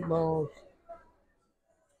 Baked meatballs?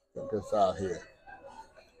 Check this out here.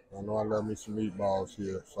 I know I love me some meatballs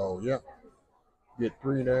here. So, yeah, get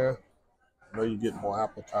 3 there. I know you get more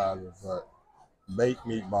appetizers, but baked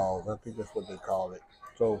meatballs, I think that's what they call it.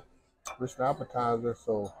 So, this is the appetizer.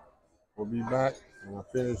 So, we'll be back when I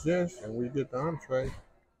finish this and we get the entree.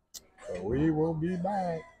 So, we will be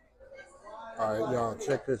back. All right, y'all,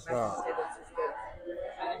 check this out.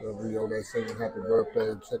 The video that's saying happy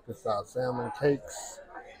birthday. Check this out. Salmon cakes.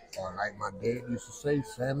 Or like my dad used to say,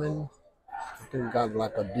 salmon. I think it got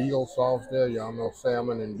like a dill sauce there. Y'all know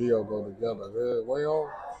salmon and dill go together very well.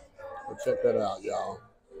 So check that out, y'all.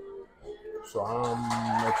 So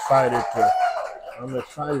I'm excited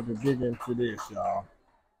to dig into this, y'all.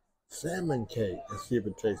 Salmon cake. Let's see if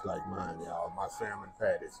it tastes like mine, y'all. My salmon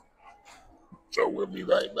patties. So we'll be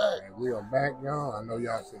right back. We are back, y'all. I know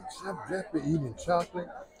y'all said, Chef Jeff be eating chocolate.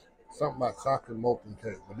 Something about chocolate molten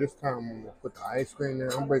cake. But this time I'm going to put the ice cream in.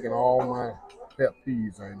 I'm breaking all my pet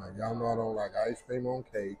peeves right now. Y'all know I don't like ice cream on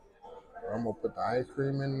cake. But I'm going to put the ice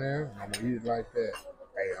cream in there. And I'm going to eat it like that.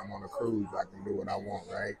 Hey, I'm on a cruise. I can do what I want,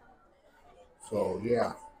 right? So,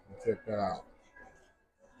 yeah. Check that out.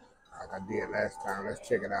 Like I did last time. Let's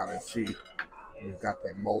check it out and see. It's got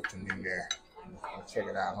that molten in there. Let's check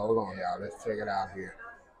it out. Hold on, y'all. Let's check it out here.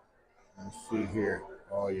 Let's see here.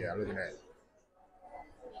 Oh, yeah. Look at that.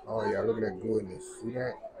 Oh, yeah. Look at that goodness. See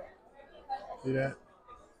that? See that?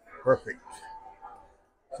 Perfect.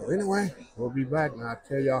 So, anyway, we'll be back. Now, I'll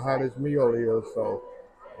tell y'all how this meal is. So,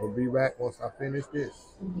 we'll be back once I finish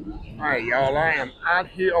this. All right, y'all. I am out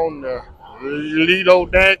here on the Lido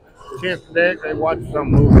deck, 10th deck. They watch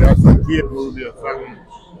some movie or some kid movie or something.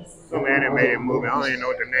 Some animated movie. I don't even know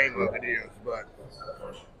what the name of it is, but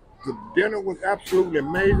the dinner was absolutely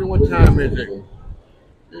amazing. What time is it?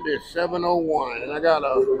 It is 7:01, and I got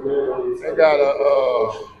a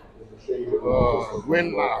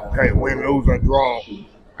win, lose, or draw.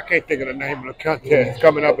 I can't think of the name of the contest.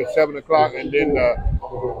 Coming up at 7 o'clock, and then the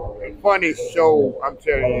funniest show I'm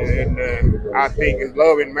telling you, and I think is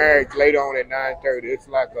Love and Marriage later on at 9:30. It's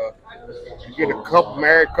like you get a couple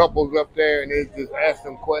married couples up there, and they just ask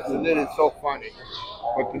them questions. It is so funny.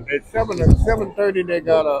 But at 7:30, they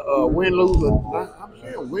got a win, lose, or I'm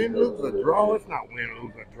saying win, lose, or draw. It's not win,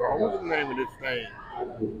 lose, or draw. What's the name of this thing?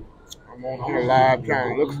 I'm on here live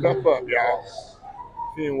trying to look stuff up, y'all.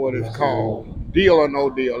 Seeing what it's called. Deal or no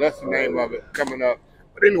deal. That's the name of it coming up.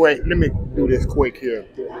 But anyway, let me do this quick here.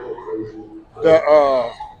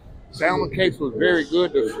 The salmon cakes was very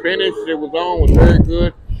good. The spinach it was on was very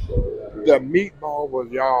good. The meatball was,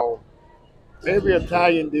 y'all, every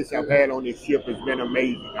Italian dish I've had on this ship has been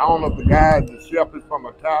amazing. I don't know if the chef is from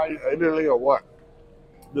Italy or what.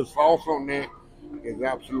 The sauce on that is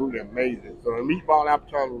absolutely amazing. So the meatball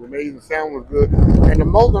appetizer was amazing. Salmon was good. And the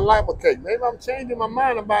molten lava cake. Maybe I'm changing my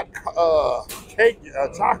mind about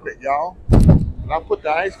chocolate, y'all. I put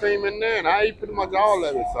the ice cream in there, and I eat pretty much all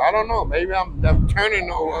of it. So I don't know. Maybe I'm turning,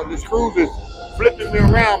 this cruise is flipping me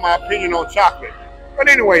around my opinion on chocolate. But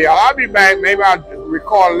anyway, y'all, I'll be back. Maybe I'll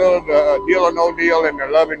record a little deal or no deal and the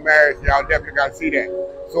Love and Marriage. Y'all definitely got to see that.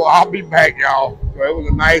 So I'll be back, y'all. So it was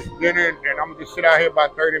a nice dinner, and I'm going to just sit out here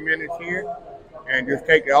about 30 minutes here and just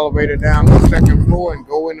take the elevator down to the second floor and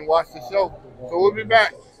go in and watch the show. So we'll be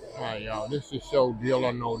back. All right, y'all. This is the show Deal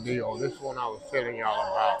or No Deal. This one I was telling y'all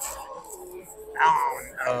about.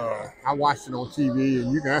 I watched it on TV,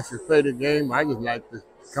 and you can actually play the game. I just like to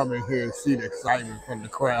come in here and see the excitement from the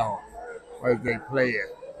crowd as they play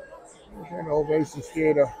it. And the ovation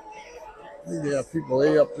theater, you have people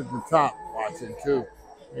way up to the top watching too.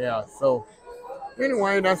 Yeah, so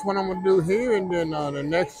anyway, that's what I'm going to do here. And then the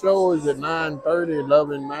next show is at 9:30, Love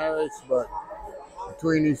and Marriage. But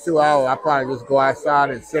between these 2 hours, I probably just go outside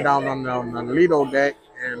and sit down on the Lido deck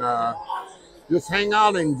and just hang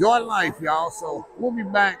out and enjoy life, y'all. So we'll be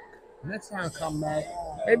back next time I come back.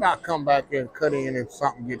 Maybe I'll come back and cut in if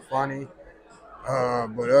something get funny.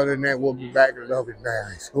 But other than that, we'll be back to Love and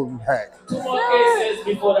Marriage. We'll be back. 2 more cases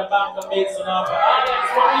before the banker makes an offer.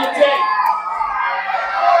 Alex, what do you take?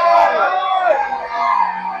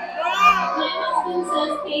 My husband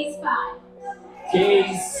says case 5.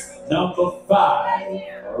 Case number 5.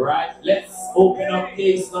 All right, let's open up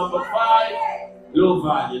case number 5. Low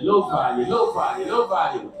value, low value, low value, low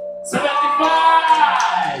value.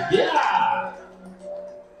 75! Yeah!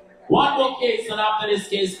 One more case, and after this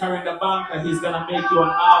case, carrying the banker, he's gonna make you an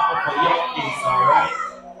offer for your case, alright?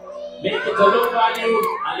 Make it a low value,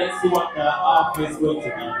 and let's see what the offer is going to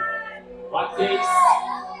be. What case?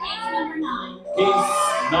 Case number 9.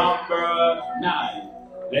 Case number 9.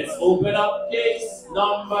 Let's open up case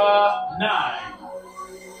number 9.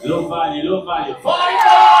 Low value, low value. $5!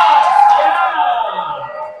 Yeah!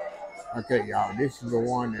 Okay, y'all, this is the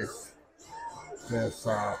one that's just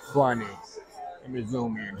funny. Let me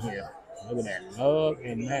zoom in here. Look at that, love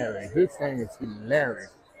and marriage. This thing is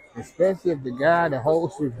hilarious, especially if the guy, the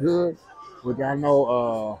host is good, which I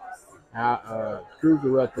know our cruise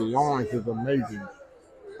director Lawrence is amazing.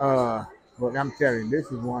 But I'm telling you, this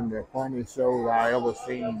is one of the funniest shows I ever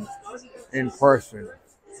seen in person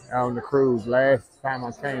on the cruise. Last time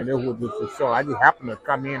I came, this was just a show. I just happened to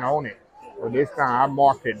come in on it. But this time I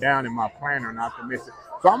marked it down in my planner not to miss it.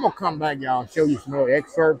 So I'm going to come back, y'all, and show you some other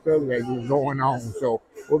excerpts of it that's going on. So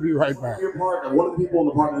we'll be right back. Your partner, one of the people in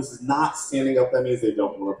the partner list is not standing up. That means they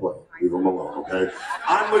don't want to play. Leave them alone, okay?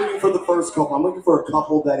 I'm looking for the first couple. I'm looking for a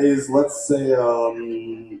couple that is, let's say,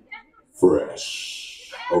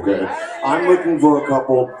 fresh, okay? I'm looking for a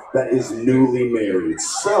couple that is newly married.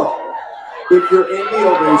 So, if you're in the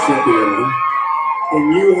Ovation Theater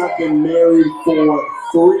and you have been married for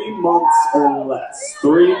 3 months or less,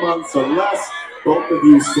 3 months or less, both of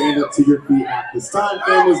you stand up to your feet at this time.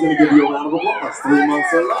 Family's going to give you a round of applause. 3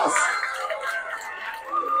 months or less.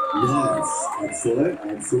 Yes, excellent,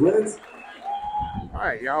 excellent. All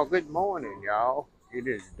right, y'all, good morning, y'all. It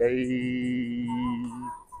is day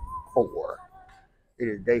 4. It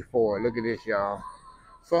is day 4. Look at this, y'all.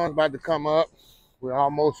 Sun's about to come up. We're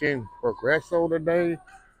almost in Progreso today.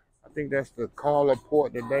 I think that's the caller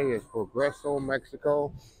port today is Progreso,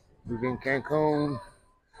 Mexico. We're in Cancun.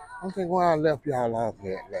 I don't think where I left y'all off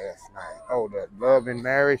at last night. Oh, the love and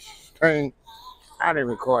marriage thing. I didn't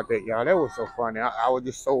record that, y'all. That was so funny. I was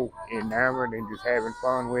just so enamored and just having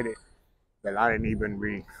fun with it that I didn't even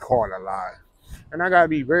record a lot. And I got to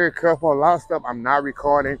be very careful. A lot of stuff I'm not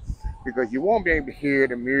recording because you won't be able to hear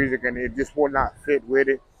the music and it just will not fit with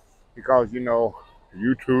it because, you know,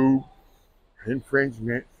 YouTube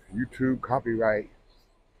infringement, YouTube copyright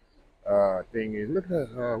thing is. Look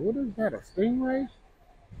at what is that? A stingray?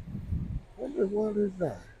 What is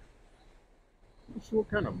that? Let's see what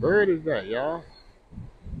kind of bird is that, y'all?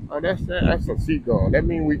 Oh, that's a seagull. That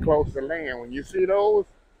means we close to land. When you see those,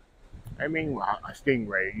 I mean a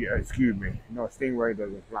stingray. Yeah, excuse me. No, a stingray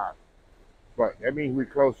doesn't fly. But that means we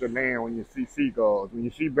close to land when you see seagulls. When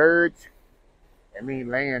you see birds, that means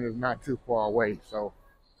land is not too far away. So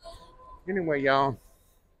anyway, y'all,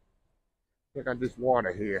 check out this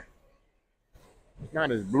water here. It's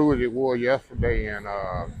not as blue as it was yesterday in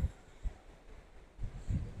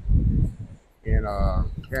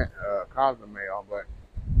Cozumel, but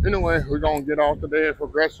anyway, we're gonna get off today at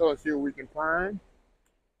Progreso and see what we can find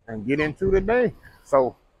and get into the day.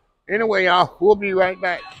 So anyway, y'all, we'll be right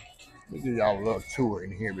back. Let me give y'all a little tour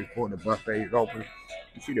in here before the buffet is open.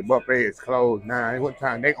 You see the buffet is closed now. What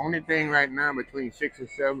time? The only thing right now between 6 and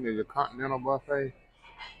 7 is a continental buffet,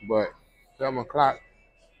 but 7 o'clock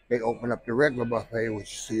they open up the regular buffet,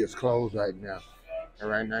 which you see is closed right now. And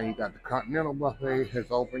right now you got the continental buffet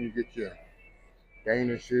that's open. You get your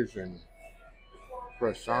danishes and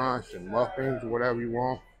croissants and muffins, whatever you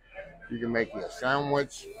want. You can make your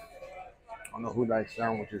sandwich. I don't know who likes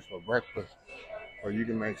sandwiches for breakfast, but you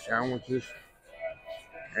can make sandwiches.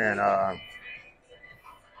 And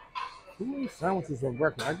who makes sandwiches for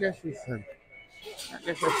breakfast? I guess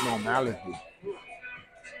that's normality.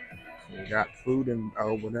 We got food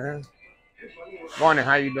over there. Morning,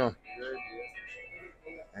 how you doing?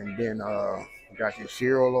 And then we got your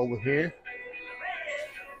cereal over here.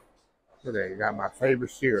 So there, you got my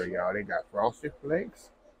favorite cereal, y'all. They got Frosted Flakes.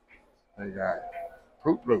 They got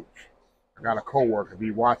Fruit Loops. I got a coworker,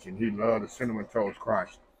 he watching. He loved the Cinnamon Toast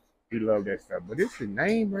Crunch. He loved that stuff. But this is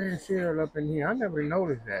name brand cereal up in here. I never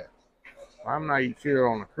noticed that. Well, I'm not eating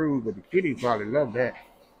cereal on a cruise, but the kiddies probably love that.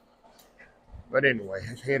 But anyway,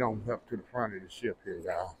 let's head on up to the front of the ship here,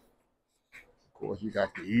 y'all. Of course, you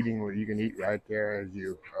got the eating where you can eat right there as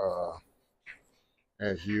you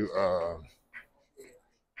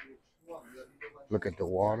look at the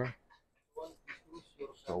water.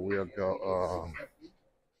 So we'll go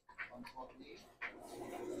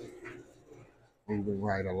moving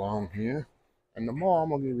right along here. And tomorrow I'm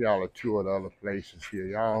gonna give y'all a tour of the other places here.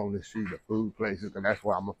 Y'all only see the food places, because that's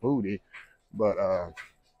why I'm a foodie. But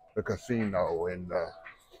the casino and the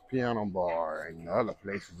piano bar and the other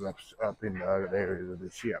places up in the other areas of the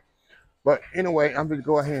ship. But anyway, I'm gonna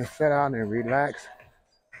go ahead and sit down and relax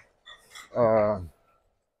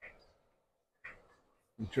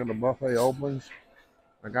until the buffet opens.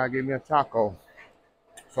 I gotta give me a taco.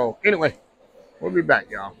 So anyway, we'll be back,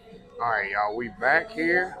 y'all. All right, y'all, we back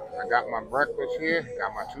here. I got my breakfast here.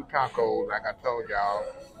 Got my 2 tacos, like I told y'all.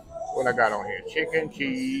 What I got on here? Chicken,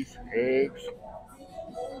 cheese, eggs,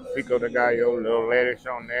 pico de gallo, little lettuce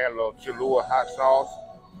on there, a little Cholula hot sauce.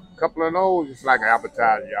 A couple of those, it's like an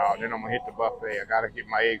appetizer, y'all. Then I'm gonna hit the buffet. I gotta get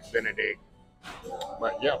my eggs Benedict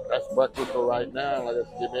But yeah, that's breakfast for right now. Like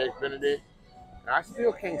I said, Xfinity. I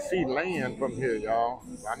still can't see land from here, y'all.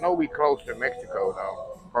 I know we close to Mexico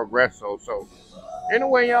though, Progreso. So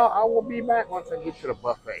anyway, y'all, I will be back once I get to the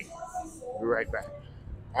buffet. Be right back.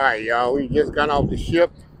 All right, y'all, we just got off the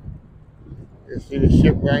ship. You see the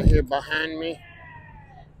ship right here behind me?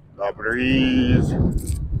 The breeze.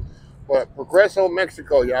 But Progreso,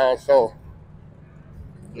 Mexico, y'all. So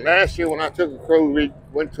last year when I took a cruise, we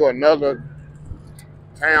went to another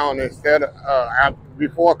town instead of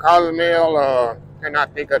before Carnival.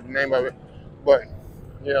 Cannot think of the name of it, but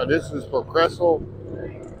yeah, this is Progreso.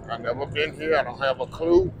 I've never been here. I don't have a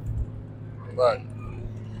clue, but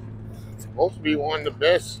it's supposed to be one of the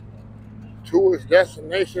best tourist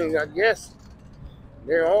destinations, I guess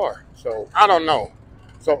there are. So I don't know.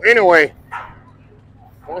 So anyway,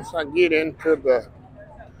 once I get into the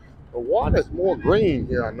water's more green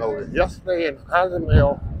here, I noticed. Yesterday in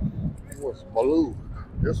Cozumel it was blue.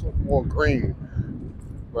 This one's more green.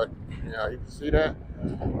 But yeah, you can see that.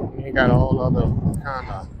 You got all other kind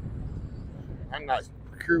of, I'm not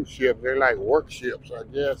cruise ships, they're like work ships, I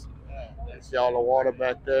guess. You see all the water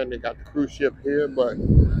back there, and they got the cruise ship here. But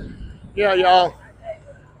yeah, y'all,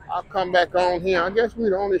 I'll come back on here. I guess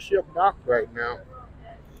we're the only ship docked right now.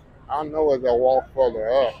 I know as I walk further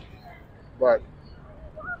up. But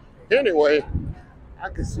anyway, I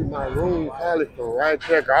can see my room probably from right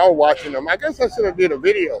there. I was watching them. I guess I should have did a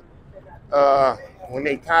video when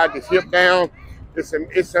they tied the ship down. It's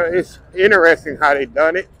interesting how they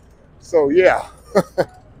done it. So yeah,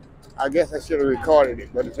 I guess I should have recorded it.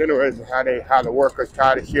 But it's interesting how the workers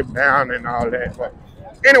tie the ship down and all that. But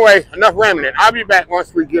anyway, enough rambling. I'll be back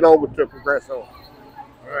once we get over to Progreso.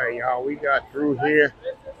 All right, y'all, we got through here.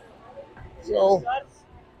 So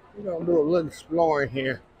we're gonna do a little exploring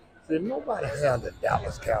here. See, nobody has the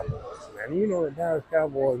Dallas Cowboys, man. You know the Dallas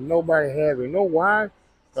Cowboys, nobody has it. You know why?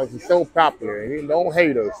 Because it's so popular. And don't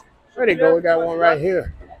hate us. There they go. We got one right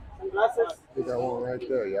here. We got one right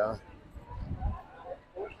there, y'all.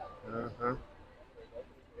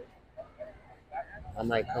 I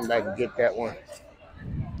might come back and get that one.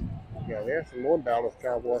 Yeah, there's some more Dallas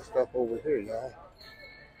Cowboy stuff over here, y'all.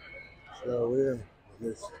 So is.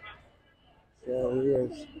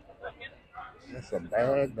 That's a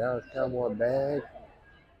bag, Dallas Cowboy bag.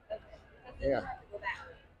 Yeah.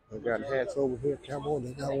 They got hats over here, Cowboy.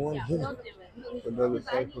 They got one here. But does it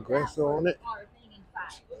say Progreso on it?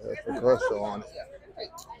 There's Progreso on it.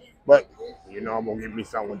 But, you know, I'm going to get me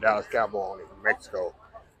something with Dallas Cowboy on it in Mexico.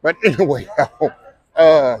 But anyway, I'm going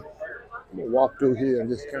to walk through here and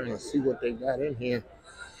just kind of see what they got in here.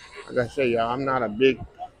 Like I say, y'all, I'm not a big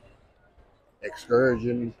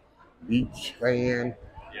excursion beach fan.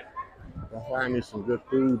 If I find me some good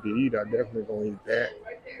food to eat, I definitely gonna eat that.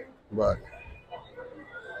 But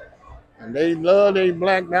and they love these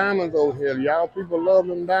black diamonds over here. Y'all people love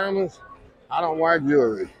them diamonds. I don't wear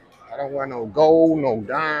jewelry. I don't wear no gold, no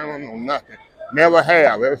diamond, no nothing. Never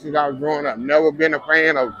have. Ever since I was growing up, never been a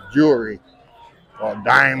fan of jewelry or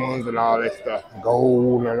diamonds and all that stuff.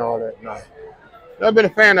 Gold and all that. No. Never been a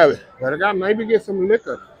fan of it. But I got maybe get some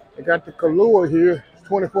liquor. They got the Kahlua here. It's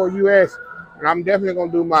 24 US. And I'm definitely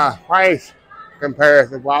going to do my price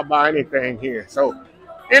comparison if I buy anything here. So,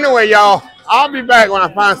 anyway, y'all, I'll be back when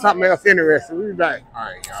I find something else interesting. We'll be back. All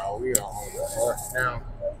right, y'all, we are on the bus now.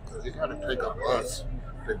 Because you got to take a bus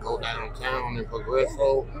to go downtown in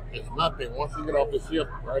Progreso. It's nothing. Once you get off the ship,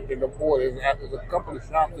 right to the port, there's a couple of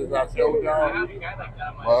shops as I showed y'all.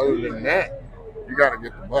 But other than that, you got to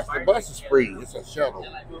get the bus. The bus is free. It's a shuttle.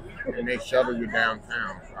 And they shuttle you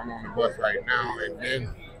downtown. So I'm on the bus right now. And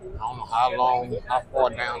then I don't know how far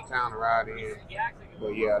downtown to ride in. But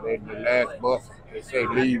yeah, the last bus, they say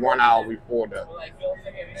leave 1 hour before the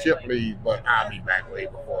ship leaves, but I'll be back way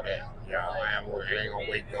before that. Yeah, I ain't gonna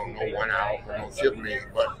wait till no 1 hour for no ship leave.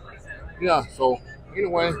 But yeah, so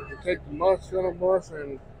anyway, we take the bus, shuttle bus,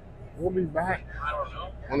 and we'll be back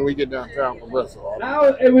when we get downtown Progreso. Now,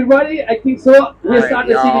 everybody, I think so. We start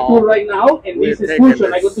the city tour right now, and this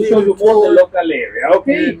excursion, I'm going to show you more the local area,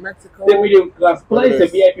 okay? The medium class place, the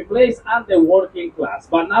VIP place, and the working class.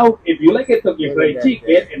 But now, if you like Kentucky Fried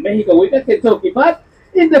Chicken, in Mexico we got Kentucky, but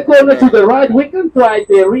in the corner to the right, we can try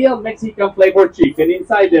the real Mexican flavored chicken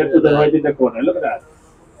inside there to the right in the corner. Look at that.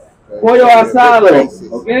 Pollo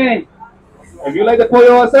asado, okay? If you like the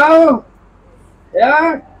pollo asado,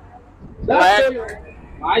 yeah? That's pollo.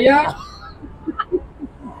 Maya,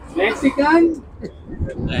 Mexican,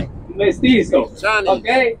 mestizo,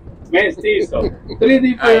 okay? Mestizo. 3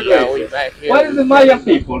 different yeah, we races. back here. What is the Mayan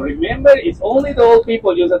people? Remember, it's only the old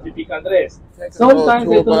people use a typical dress. Sometimes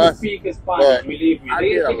they don't speak Spanish, believe me. I They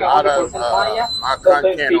get a speak lot 100% of Maya, my sometimes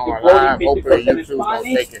content speak on 40, live. Hopefully 50% YouTube don't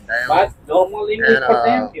Spanish, take it down. but normal language And, for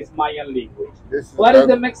them is Mayan language. This is What is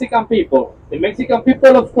the Mexican people? The Mexican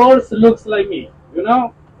people, of course, looks like me, you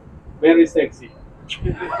know? Very sexy.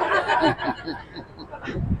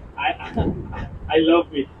 I love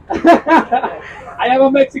it. I have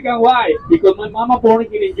a Mexican wife because my mama born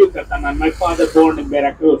here in Yucatan and my father born in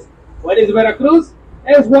Veracruz. What is Veracruz?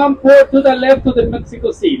 It's 1 port to the left to the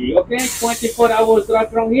Mexico City, okay? 24 hours drive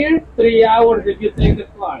from here, 3 hours if you take the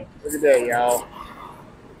flight. Look at that, y'all.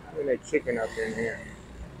 Look at that chicken up in here.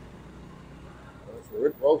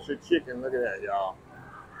 That's roasted chicken. Look at that, y'all.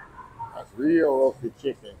 That's real roasted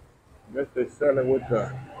chicken. Guess they sell it with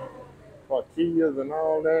the tortillas and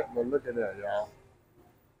all that, but look at that, y'all.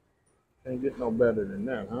 Can't get no better than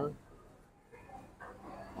that, huh?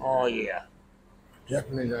 Oh, yeah.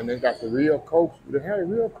 Definitely, and they got the real Cokes. Do they have the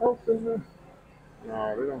real Cokes in there?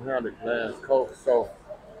 No, they don't have the glass Coke. So,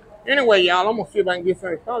 anyway, y'all, I'm going to see if I can get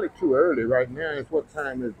something. It's probably too early right now. It's what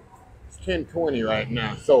time is it? It's 10:20 right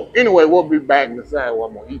now. So, anyway, we'll be back and decide what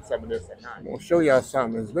I'm going to eat some of this at night. I'm going to show y'all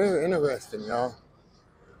something. It's very interesting, y'all.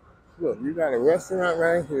 Look, you got a restaurant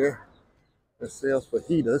right here that sells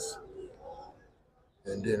fajitas.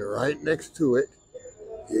 And then right next to it,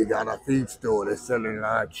 you got a feed store that's selling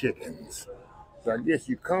live chickens. So I guess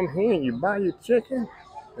you come here and you buy your chicken,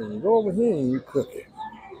 and you go over here and you cook it.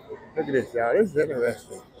 Look at this, y'all. This is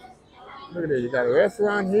interesting. Look at this. You got a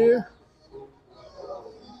restaurant here,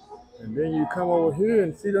 and then you come over here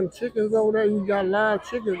and see them chickens over there. You got live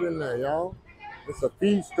chickens in there, y'all. It's a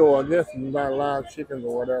feed store, I guess. You can buy live chickens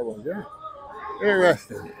or whatever. Yeah.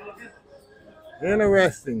 Interesting.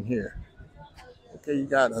 Interesting here. Okay, you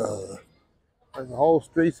got there's a whole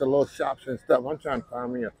streets of little shops and stuff. I'm trying to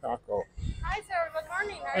find me a taco. Hi, sir. Good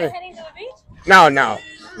morning. Are you heading to the beach? No.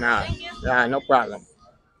 Thank you. Yeah, no problem.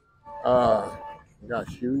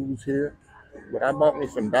 Got shoes here. But I bought me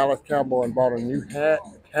some Dallas Cowboy and bought a new hat.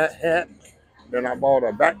 Then I bought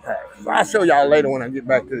a backpack. So I'll show y'all later when I get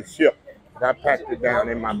back to the ship. I packed it down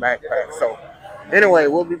in my backpack. So anyway,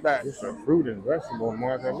 we'll be back. This is a fruit and vegetable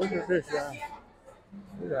market. Look at this, y'all.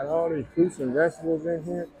 We got all these fruits and vegetables in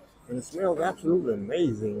here. And it smells absolutely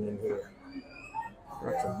amazing in here.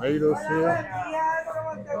 Got tomatoes here.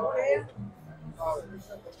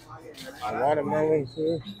 Watermelons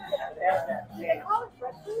here.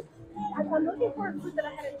 I'm looking for food that I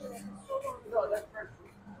had in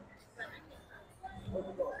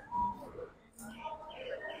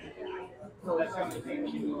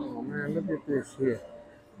Oh man, look at this here.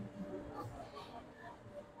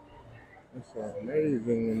 It's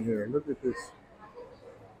amazing in here. Look at this.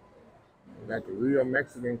 Got the real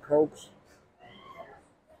Mexican Cokes.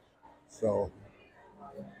 So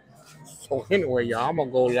anyway, y'all, I'm gonna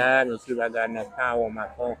go live and see if I got enough power on my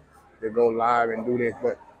phone to go live and do this.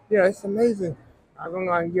 But yeah, it's amazing. I don't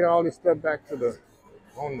know I can get all this stuff back to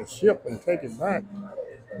on the ship and take it back.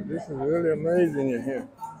 This is really amazing in here.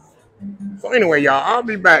 So anyway, y'all, I'll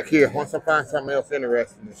be back here once I find something else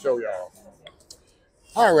interesting to show y'all.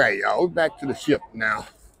 All right, y'all, we're back to the ship now.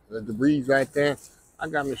 There's the breeze right there. I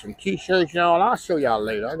got me some t-shirts, y'all. I'll show y'all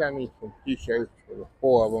later. I got me some t-shirts for the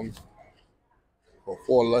 4 of them. For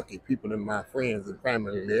 4 lucky people in my friends and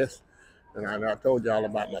family list. And I told y'all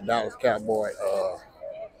about my Dallas Cowboy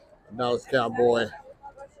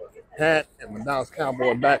hat and my Dallas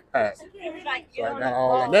Cowboy backpack. So I got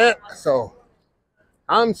all of that. So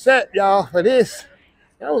I'm set, y'all, for this.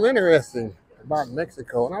 That was interesting about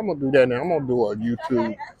Mexico. And I'm going to do that now. I'm going to do a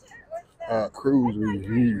YouTube cruise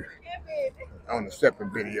review on a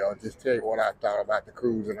separate video. Just tell you what I thought about the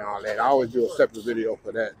cruise and all that. I always do a separate video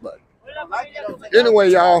for that. But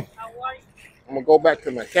anyway, y'all, I'm going to go back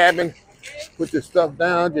to my cabin, put this stuff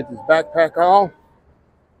down, get this backpack off,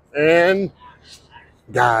 and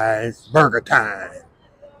guys, burger time.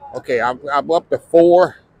 Okay, I'm up to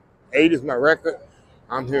 4. 8 is my record.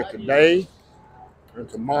 I'm here today and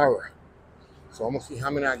tomorrow. So I'm going to see how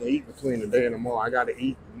many I can eat between today and tomorrow. I got to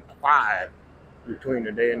eat 5 between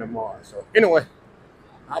today and tomorrow. So anyway,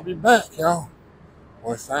 I'll be back, y'all.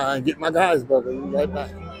 Once I get my guys burger, we'll be right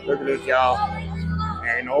back. Look at this, y'all.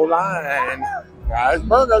 Ain't no line. Guys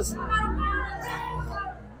burgers.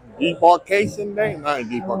 Deportation day? Not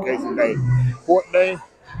deportation day. Port day.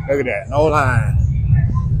 Look at that. No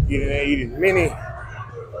line. Get in there, eat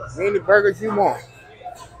as many burgers you want.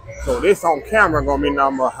 So this on camera gonna be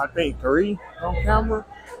number, I think, 3 on camera.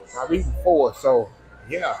 I've eaten 4. So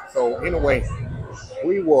yeah. So anyway,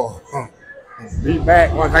 we will be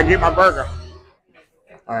back once I get my burger.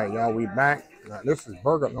 All right, y'all, we back. Now, this is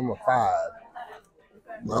burger number 5.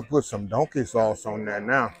 I put some donkey sauce on there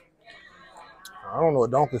now. I don't know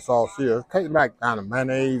what donkey sauce is. It tastes like kind of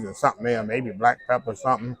mayonnaise and something there, maybe black pepper or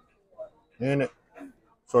something in it.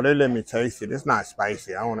 So they let me taste it. It's not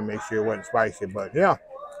spicy. I want to make sure it wasn't spicy, but yeah.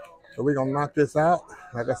 So we're gonna knock this out.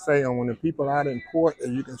 Like I say, when the people out in port, as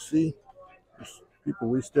you can see, people,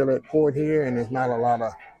 we still at port here, and there's not a lot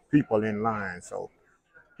of people in line. So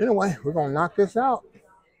anyway, we're gonna knock this out.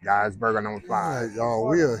 Guys, burger number 5. All right, y'all,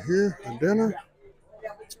 we are here for dinner.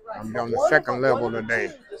 I'm on the second level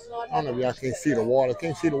today. I don't know if y'all can see the water.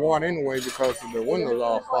 Can't see the water anyway because the windows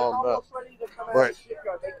all fogged up. But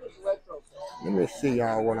let me see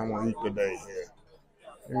y'all what I'm gonna eat today here.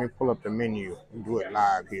 Let me pull up the menu and do it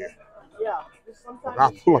live here.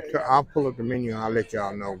 I'll pull up the menu and I'll let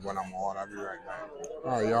y'all know what I'm gonna order. I'll be right back.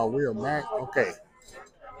 All right, y'all, we are back. Okay.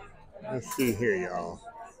 Let's see here, y'all.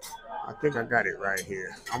 I think I got it right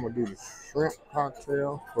here. I'm gonna do the shrimp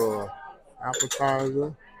cocktail for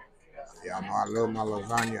appetizer. Y'all know I love my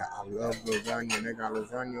lasagna. I love lasagna. They got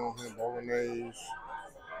lasagna on here, bolognese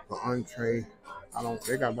for entree.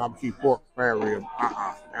 They got barbecue pork spare rib.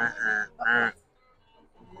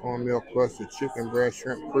 Cornmeal crusted chicken breast,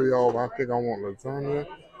 shrimp creole. I think I want lasagna.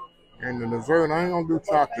 And the dessert, I ain't gonna do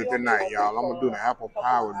chocolate tonight, y'all. I'm gonna do the apple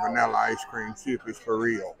pie with vanilla ice cream, see if it's for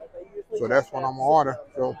real. So that's what I'm gonna order.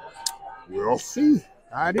 So we'll see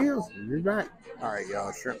how it is. We'll be back. All right,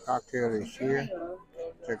 y'all, shrimp cocktail is here.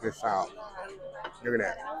 Check this out. Look at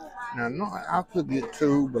that. Now, no, I could get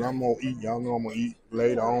 2, but I'm gonna eat. Y'all know I'm gonna eat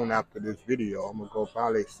later on after this video. I'm gonna go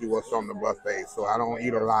probably see what's on the buffet, so I don't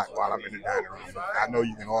eat a lot while I'm in the dining room. I know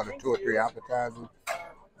you can order 2 or 3 appetizers,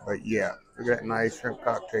 but yeah, look at that nice shrimp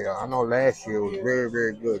cocktail. I know last year was very,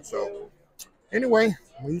 very good. So anyway,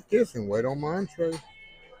 I'm gonna eat this and wait on my entree.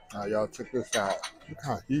 Now, y'all, check this out. Look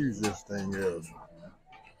how huge this thing is.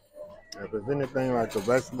 If it's anything like the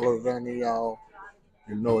vegetable lasagna, y'all,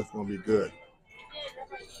 you know it's gonna be good.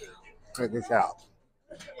 Check this out.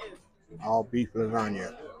 All beef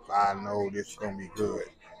lasagna. I know this is gonna be good.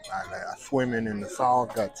 I swimming in the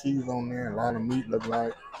sauce, got cheese on there, a lot of meat look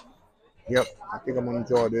like. Yep, I think I'm gonna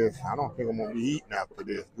enjoy this. I don't think I'm gonna be eating after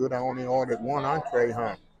this. Good, I only ordered 1 entree,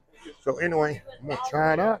 huh? So anyway, I'm gonna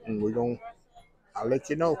try it out and I'll let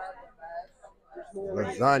you know.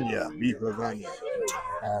 Lasagna, beef lasagna.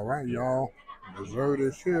 All right, y'all. Dessert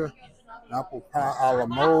is here. Apple pie a la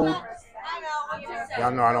mode.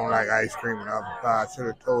 Y'all know I don't like ice cream and apple pie. I should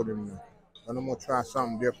have told him that. But I'm going to try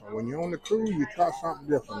something different. When you're on the cruise, you try something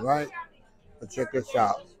different, right? But check this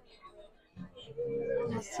out.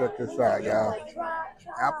 Let's check this out, y'all.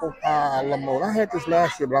 Apple pie a la mode. I had this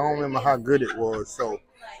last year, but I don't remember how good it was. So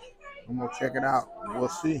I'm going to check it out. We'll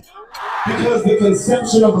see. Because the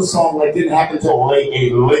conception of the song didn't happen until late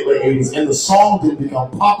 80s, and the song didn't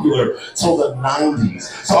become popular till the 90s.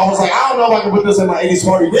 So I was like, I don't know if I can put this in my 80s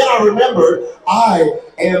party. Then I remembered I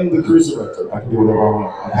am the cruise director. I can do whatever I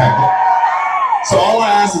want. Okay? So all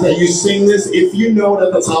I ask is that you sing this if you know it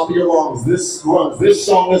at the top of your lungs. This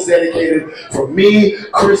song is dedicated from me,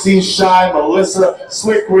 Chrissy, Shy, Melissa,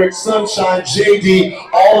 Slick Rick, Sunshine, JD,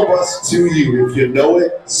 all of us to you. If you know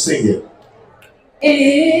it, sing it.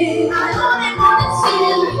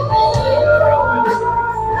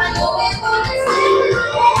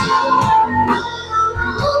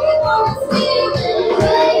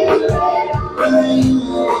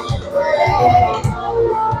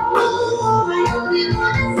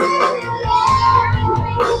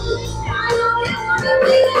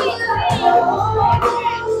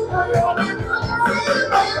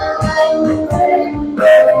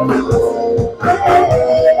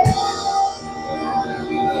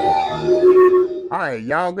 All right,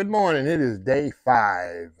 y'all, good morning. It is day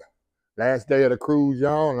 5. Last day of the cruise,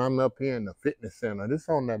 y'all, and I'm up here in the fitness center. This is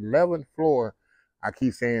on the 11th floor. I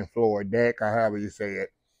keep saying floor, deck, or however you say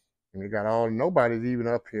it. And we got nobody's even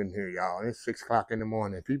up here in here, y'all. It's 6 o'clock in the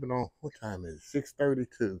morning. People don't, what time is it?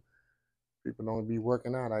 6:32. People don't be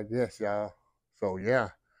working out, I guess, y'all. So, yeah,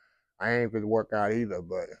 I ain't gonna work out either,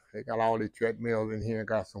 but they got all these treadmills in here.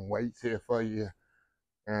 Got some weights here for you.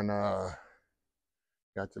 And,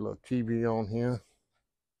 got your little TV on here.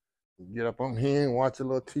 You get up on here and watch a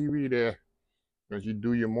little TV there as you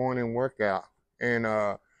do your morning workout. And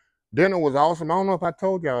dinner was awesome. I don't know if I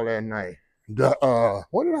told y'all last night.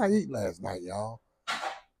 What did I eat last night, y'all? I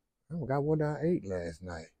forgot what I ate last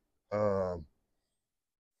night.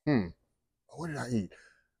 What did I eat?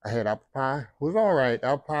 I had apple pie. It was all right.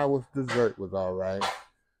 Apple pie was dessert was all right.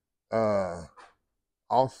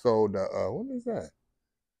 Also the what is that?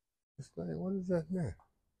 This thing, what is that there?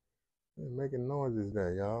 They're making noises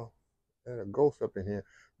there, y'all. There's a ghost up in here.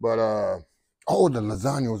 But Oh, the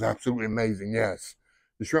lasagna was absolutely amazing. Yes,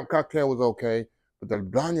 the shrimp cocktail was okay, but the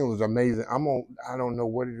lasagna was amazing. I don't know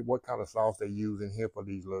what kind of sauce they use in here for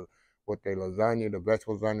these what they lasagna, the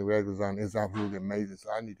vegetable lasagna, regular lasagna. It's absolutely amazing. So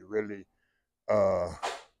I need to really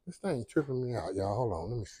this thing tripping me out, y'all. Hold on,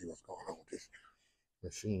 let me see what's going on with this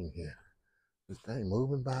machine here. This thing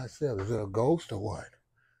moving by itself. Is it a ghost or what?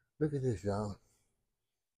 Look at this, y'all.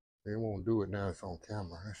 They won't do it now. It's on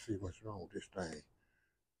camera. Let's see what's wrong with this thing.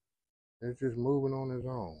 It's just moving on its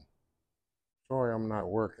own. Sorry, I'm not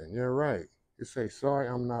working. You're right. You say, sorry,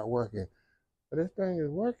 I'm not working. But this thing is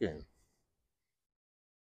working.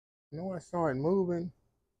 You know, I saw it moving.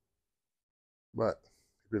 But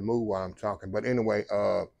if it move while I'm talking. But anyway,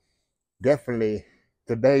 definitely,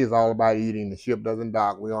 today is all about eating. The ship doesn't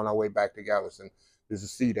dock. We're on our way back to Galveston. This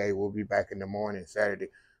is sea day. We'll be back in the morning, Saturday.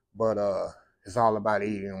 But it's all about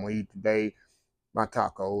eating. We eat today my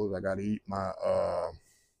tacos. I got to eat my,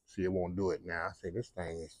 see, it won't do it now. I say, this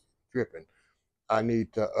thing is tripping. I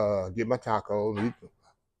need to get my tacos. Eat them.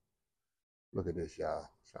 Look at this, y'all.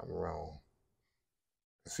 Something wrong.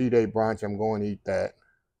 Sea day brunch. I'm going to eat that.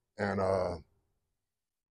 And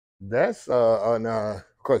that's, of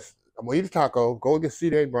course, I'm going to eat the taco, go get sea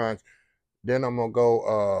day brunch. Then I'm going to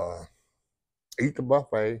go eat the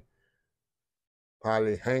buffet.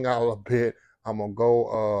 Probably hang out a bit. I'm going to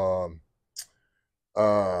go,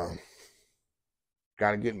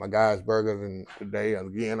 got to get my guys' burgers in today.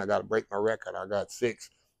 Again, I got to break my record. I got 6.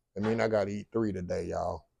 I mean, I got to eat 3 today,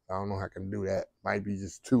 y'all. I don't know how I can do that. Might be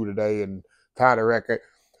just 2 today and tie the record.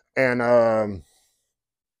 And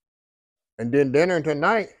then dinner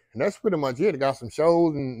tonight. And that's pretty much it. I got some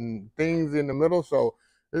shows and things in the middle. So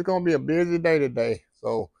it's going to be a busy day today.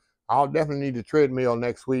 So I'll definitely need the treadmill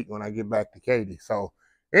next week when I get back to KATY. So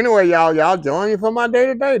anyway, y'all join me for my day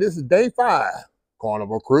today. This is day 5.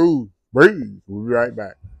 Carnival Cruise. Breeze. We'll be right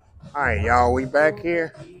back. All right, y'all. We back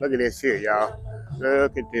here. Look at this here, y'all.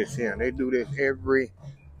 Look at this here. They do this every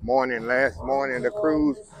morning. Last morning, the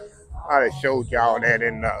cruise. I done showed y'all that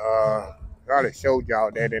in the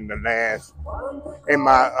last in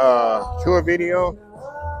my tour video.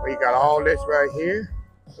 We got all this right here.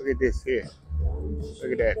 Look at this here.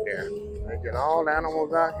 Look at that there. We got all the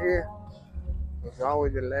animals out here. It's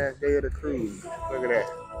always the last day of the cruise. Look at that.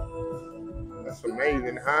 That's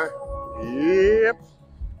amazing, huh? Yep.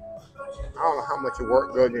 I don't know how much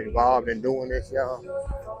work goes involved in doing this, y'all.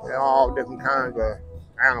 They're all different kinds of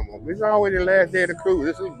animals. It's always the last day of the cruise.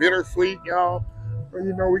 This is bittersweet, y'all. But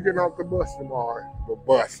you know, we getting off the bus tomorrow.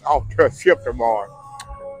 Off the ship tomorrow.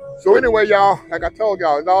 So anyway, y'all, like I told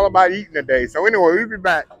y'all, it's all about eating today. So anyway, we'll be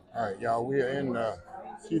back. All right, y'all, we are in the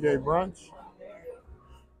sea day brunch.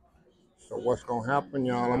 So what's going to happen,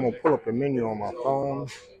 y'all, I'm going to pull up the menu on my phone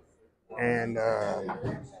and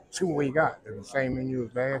see what we got. It's the same menu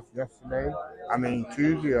as yesterday. I mean,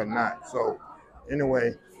 Tuesday or not. So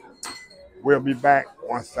anyway, we'll be back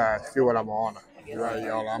once I see what I'm on. All right,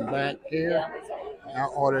 y'all, I'm back here. I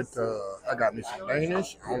ordered, I got me some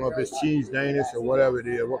Danish. I don't know if it's cheese Danish or whatever it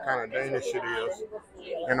is, what kind of Danish it is.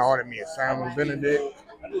 And I ordered me a salmon Benedict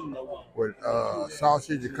with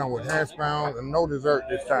sausage. It come with hash browns and no dessert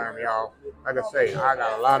this time, y'all. Like I say, I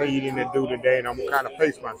got a lot of eating to do today, and I'm kind of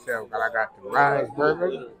pace myself. Because I got the Rise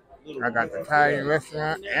Burger, I got the Italian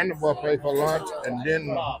restaurant, and the buffet for lunch, and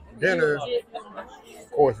then dinner.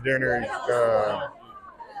 Of course, dinner is,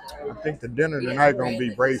 I think the dinner tonight gonna be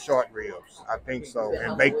braised short ribs. I think so,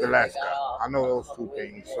 and baked Alaska. I know those 2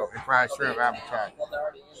 things. So, and fried shrimp appetizer.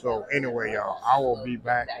 So anyway, y'all, I will be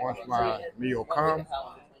back once my meal comes,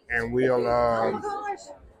 and we'll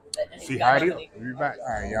see how it is. We'll be back.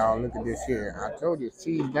 All right, y'all, look at this here. I told you,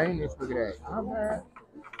 cheese Danish. Look at that.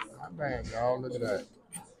 Not bad, y'all. Look at that.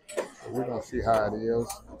 So we're gonna see how it is.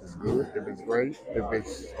 If it's good, if it's great, if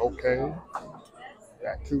it's okay.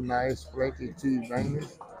 Got 2 nice flaky cheese Danish.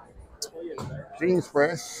 Jeans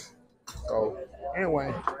fresh. So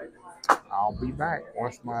anyway, I'll be back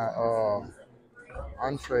once my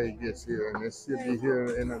entree gets here, and it should be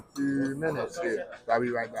here in a few minutes here. So I'll be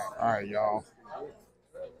right back. All right, y'all.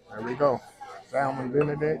 There we go. Salmon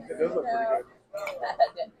Benedict.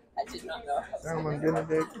 Salmon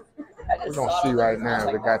Benedict. We're gonna see right now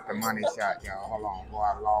if they got the money shot, y'all. Hold on, before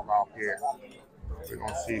I log off here. We're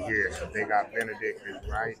gonna see here if they got Benedict is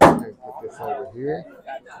right. Let's put this over here.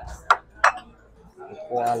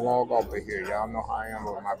 Before I log off of here, y'all know how I am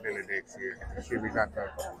with my Benedicts here. See, we got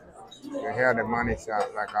they have the money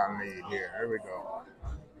shot like I need here. Here we go.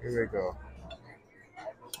 Here we go.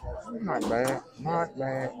 Not bad. Not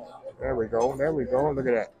bad. There we go. There we go. Look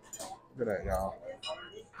at that. Look at that, y'all.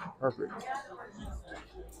 Perfect.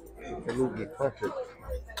 Absolutely perfect.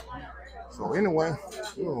 So anyway,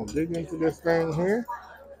 we're gonna dig into this thing here,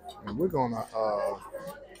 and we're gonna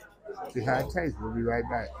see how it tastes. We'll be right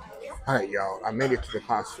back. All right, y'all. I made it to the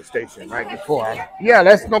pasta station right before yeah,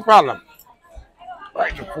 that's no problem.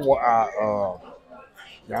 Right before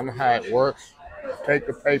y'all know how it works. Take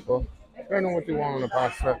the paper, depending on what you want on the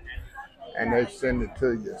pasta, and they send it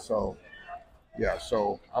to you. So yeah,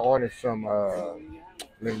 so I ordered some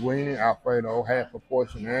linguine, Alfredo, half a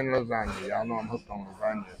portion, and lasagna. Y'all know I'm hooked on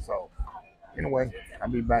lasagna. So anyway, I'll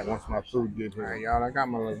be back once my food gets here. Y'all, I got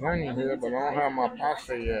my lasagna here, but I don't have my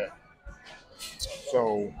pasta yet.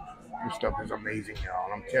 So this stuff is amazing,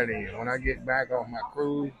 y'all. I'm telling you, when I get back off my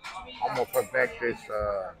cruise, I'm gonna perfect this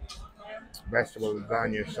vegetable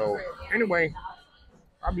lasagna. So anyway,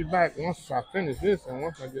 I'll be back once I finish this and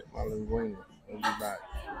once I get my linguine. I'll be back.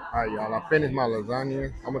 All right, y'all. I finished my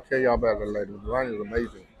lasagna. I'm gonna tell y'all about it later. Lasagna is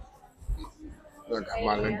amazing. I got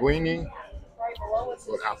my linguine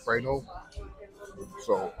with Alfredo.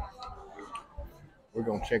 So we're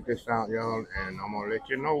gonna check this out, y'all, and I'm gonna let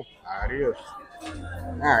you know how it is.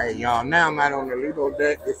 All right, y'all. Now I'm out on the Lido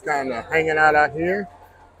deck, just kind of hanging out here.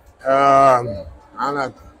 I'm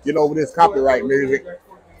gonna get over this copyright music,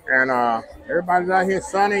 and everybody's out here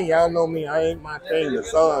sunny. Y'all know me. I ain't my thing. The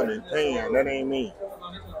sun and tan. That ain't me.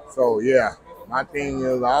 So yeah, my thing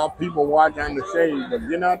is all people watch on the shade, but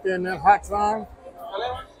getting out there in that hot sun,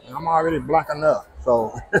 I'm already black enough.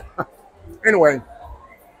 So anyway,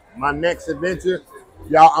 my next adventure,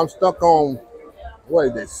 y'all, I'm stuck on, what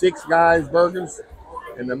is it, Six Guys Burgers?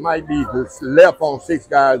 And there might be this left on Six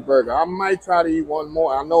Guys Burger. I might try to eat one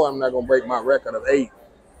more. I know I'm not going to break my record of 8.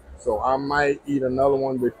 So I might eat another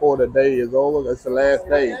one before the day is over. That's the last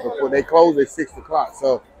day. Before they close at 6 o'clock.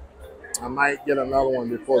 So I might get another one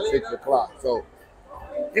before 6 o'clock. So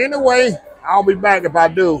anyway, I'll be back if I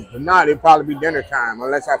do. If not, it'll probably be dinner time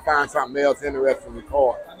unless I find something else interesting to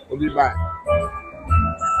record. We'll be back.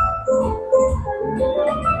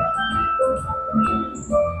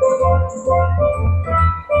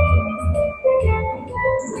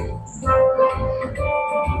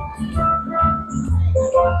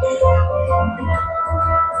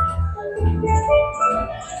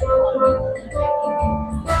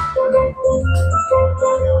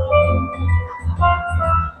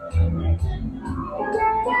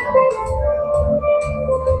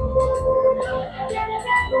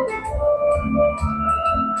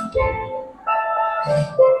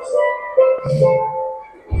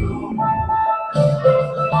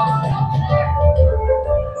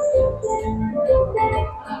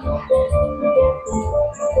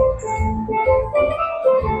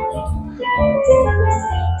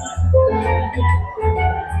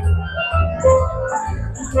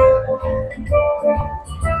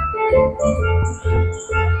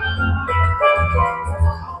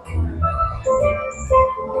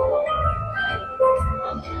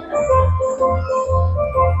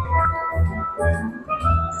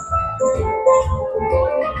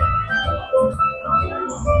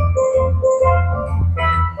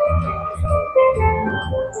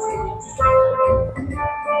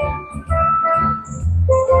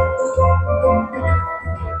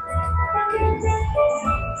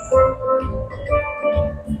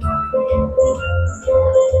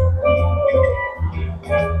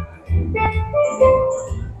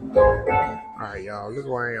 Alright, y'all, look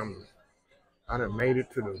where I am. I done made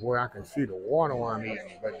it to where I can see the water while I'm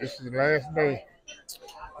eating, but this is the last day.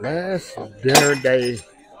 Last dinner day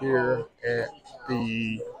here at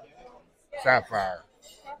the Sapphire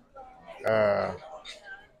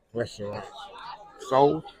restaurant.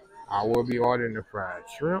 So I will be ordering the fried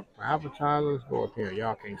shrimp for appetizers. Go up here,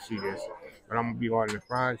 y'all can't see this, but I'm gonna be ordering the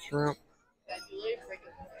fried shrimp,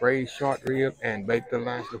 braised short rib, and baked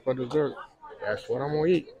Alaska for dessert. That's what I'm gonna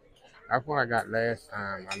eat. That's what I got last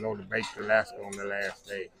time. I know the baked Alaska on the last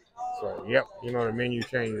day. So yep, you know the menu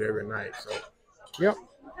changes every night. So yep.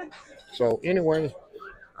 So anyway,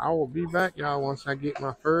 I will be back, y'all, once I get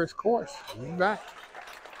my first course. I'll be back.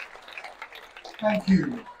 Thank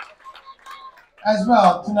you. As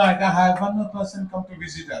well, tonight I have one more person come to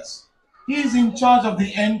visit us. He is in charge of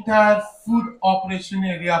the entire food operation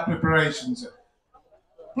area preparations.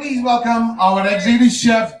 Please welcome our executive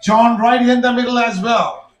chef, John, right here in the middle as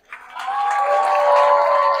well.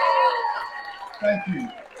 Thank you.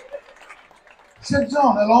 Chef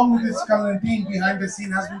John, along with his culinary team behind the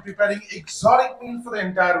scene, has been preparing exotic meals for the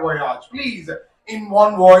entire voyage. Please, in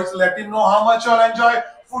one voice, let him know how much you'll enjoy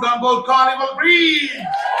food on board Carnival Breeze.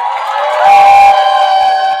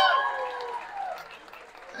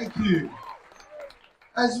 Thank you.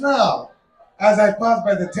 As well, as I pass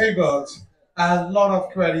by the tables, a lot of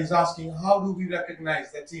queries asking how do we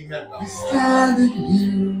recognize the team members. Standing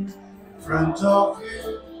here front of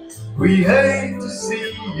you. We hate to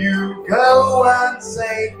see you go and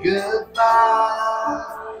say goodbye.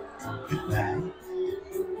 Goodbye.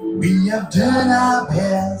 We have done our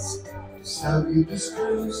best to sell you the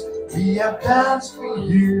screws. We have danced for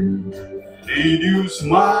you, made you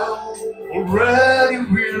smile. Already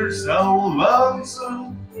we're so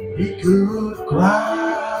lonesome we could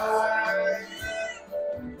cry.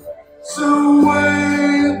 So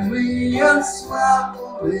wake me and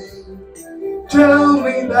smile away. Tell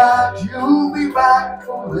me that you'll be back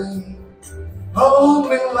for me. Hold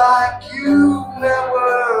me like you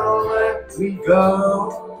never let me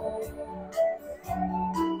go.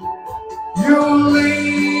 You're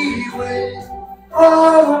leaving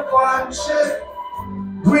all one ship.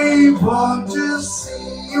 We want to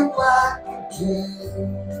see you back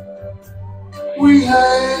again. We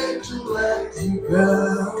hate to let you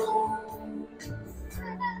go.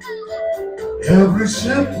 Every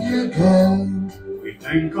ship you go, we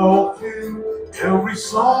think of you. Every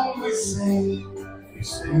song we sing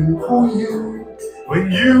for you.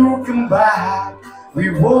 When you come back, we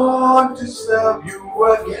want to serve you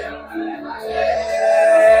again.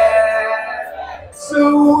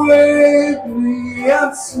 So wake me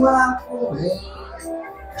and smile for me.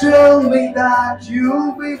 Tell me that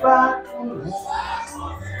you'll be back for me.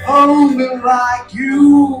 Hold me like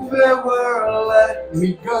you never let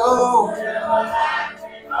me go.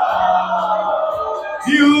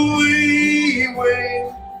 You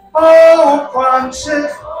leaving all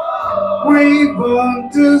punches. We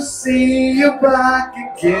want to see you back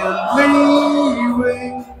again.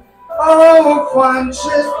 Leaving all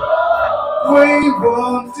punches. We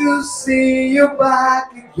want to see you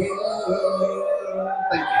back again.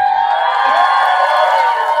 Thank you.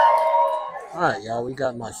 All right, y'all, we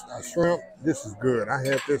got my shrimp. This is good. I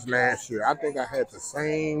had this last year. I think I had the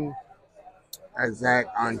same exact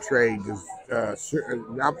entree,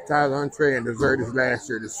 appetizer, entree, and dessert as last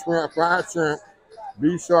year. The shrimp, fried shrimp,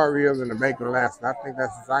 beef short ribs, and the bacon elastic. I think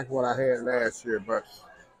that's exactly what I had last year, but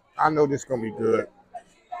I know this is going to be good.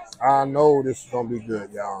 I know this is going to be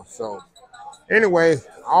good, y'all. So, anyway,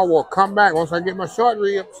 I will come back once I get my short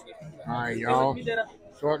ribs. All right, y'all.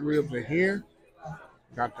 Short ribs are here.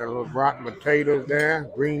 Got the little rotten potatoes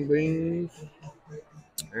there, green beans,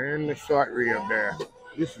 and the short rib there.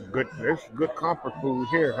 This is good. This is good comfort food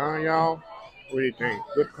here, huh, y'all? What do you think?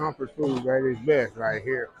 Good comfort food right is best right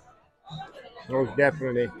here. Most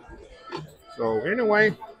definitely. So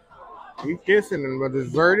anyway, eat this, and my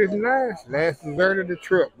dessert is nice. Last dessert of the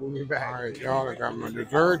trip. We'll be back. All right, y'all. I got my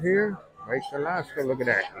dessert here. Baked Alaska. Look at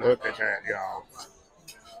that. Look at that, y'all.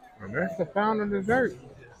 And that's the final dessert.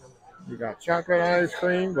 We got chocolate ice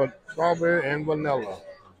cream, but strawberry and vanilla.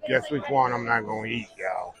 Guess which one I'm not gonna eat,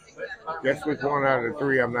 y'all. Guess which one out of the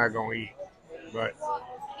three I'm not gonna eat. But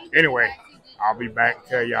anyway, I'll be back and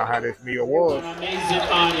tell y'all how this meal was. An amazing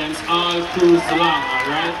audience all cruise along,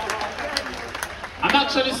 alright? I'm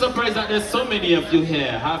actually surprised that there's so many of you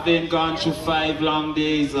here, having gone through 5 long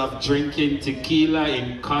days of drinking tequila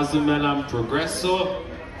in Cozumel and Progreso.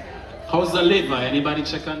 How's the liver? Anybody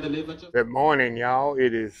check on the liver? Good morning, y'all.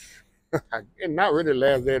 It is not really the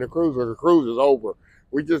last day of the cruise, but the cruise is over.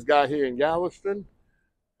 We just got here in Galveston.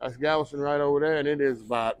 That's Galveston right over there, and it is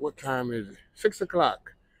about, what time is it? 6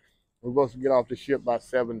 o'clock. We're supposed to get off the ship by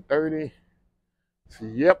 7:30. So,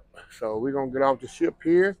 yep, so we're going to get off the ship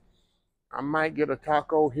here. I might get a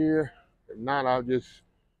taco here. If not, I'll just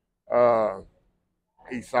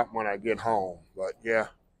eat something when I get home. But, yeah,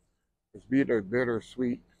 it's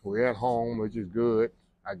bittersweet. We're at home, which is good,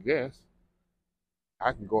 I guess.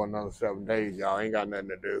 I can go another 7 days, y'all. Ain't got nothing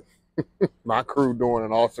to do. My crew doing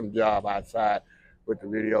an awesome job outside with the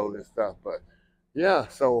videos and stuff. But, yeah,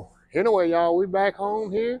 so anyway, y'all, we back home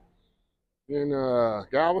here in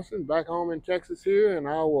Galveston, back home in Texas here. And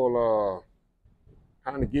I will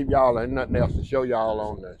kind of give y'all nothing else to show y'all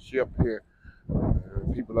on the ship here.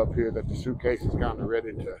 People up here that the suitcase is kind of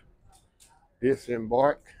ready to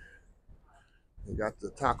disembark. We got the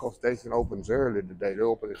taco station opens early today. They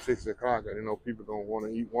open at 6 o'clock. I know people gonna want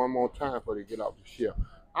to eat one more time before they get off the ship.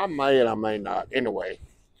 I may, I may not. Anyway,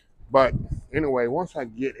 but anyway, once I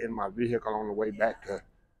get in my vehicle on the way back to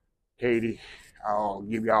KATY, I'll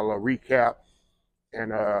give y'all a recap.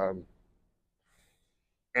 And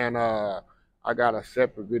I got a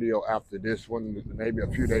separate video after this one. Maybe a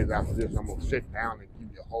few days after this, I'm gonna sit down and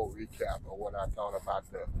give you a whole recap of what I thought about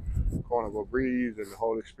the Carnival Breeze and the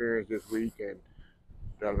whole experience this week. And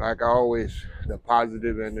like always, the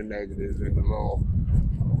positive and the negatives and the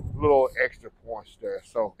little extra points there.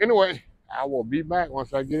 So anyway, I will be back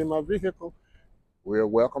once I get in my vehicle. We're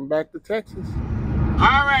welcome back to Texas.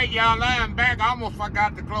 All right, y'all, I am back. I almost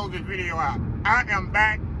forgot to close this video out. I am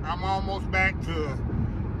back. I'm almost back to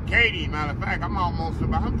KATY. Matter of fact, I'm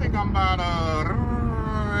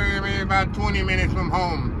about 20 minutes from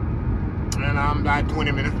home. And I'm about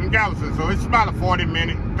 20 minutes from Galveston. So it's about a 40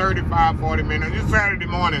 minute, 35, 40 minutes. It's Saturday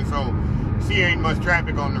morning, so see ain't much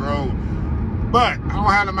traffic on the road. But I don't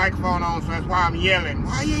have the microphone on, so that's why I'm yelling.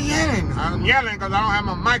 Why are you yelling? I'm yelling because I don't have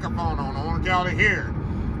my microphone on. I want y'all to hear.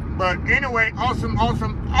 But anyway, awesome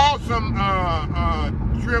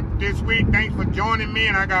trip this week. Thanks for joining me.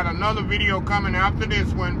 And I got another video coming after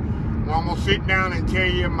this one. Where I'm going to sit down and tell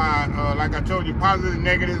you my, like I told you, positives and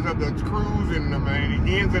negatives of the cruise and the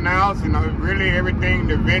ins and outs and really everything,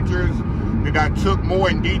 the adventures that I took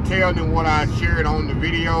more in detail than what I shared on the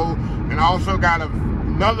video. And I also got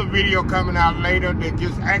another video coming out later that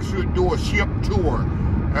just actually do a ship tour.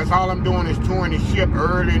 That's all I'm doing is touring the ship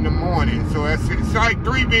early in the morning. So it's like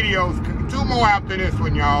 3 videos, 2 more after this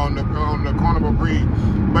one, y'all, on the Carnival Breeze.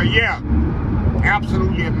 But yeah,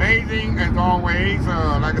 absolutely amazing as always.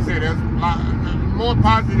 Like I said, there's a lot more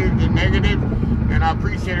positive than negative, and I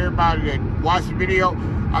appreciate everybody that watched the video.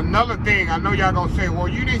 Another thing, I know y'all gonna say, well,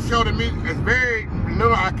 you didn't show the music. It's very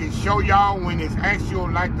little I can show y'all when it's actual,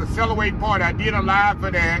 like the Celebrate part. I did a live for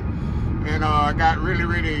that, and I got really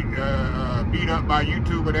beat up by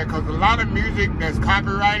YouTube for that, because a lot of music that's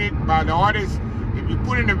copyrighted by the artist, if you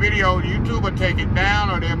put in the video, YouTube will take it down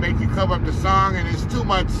or they'll make you cover up the song, and it's too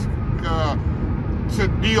much to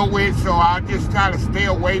deal with. So I just try to stay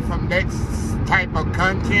away from that type of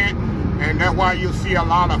content, and that's why you'll see a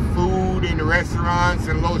lot of food in the restaurants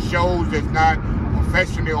and little shows that's not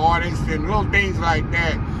professional artists and little things like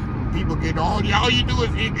that. People get, all you do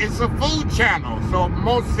is eat. It's a food channel, so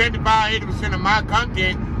most 75–80% of my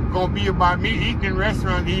content gonna be about me eating in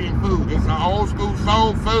restaurants, eating food. It's an old school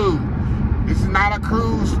soul food. This is not a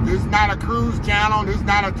cruise. This is not a cruise channel. This is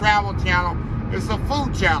not a travel channel. It's a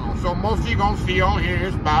food channel. So most of you gonna see on here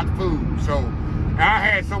is about food. So I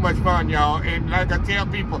had so much fun, y'all. And like I tell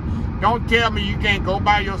people, don't tell me you can't go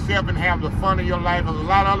by yourself and have the fun of your life. There's a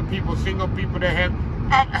lot of other people, single people that have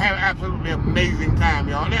absolutely amazing time,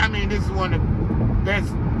 y'all. I mean, this is one of the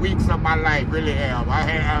best weeks of my life, really have. I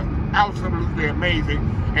had absolutely amazing,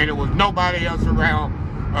 and there was nobody else around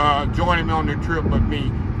joining me on the trip but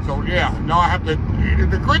me. So yeah, no, I have to.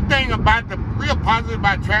 The good thing about the real positive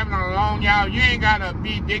about traveling alone, y'all, you ain't gotta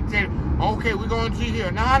be dictated. Okay, we're going to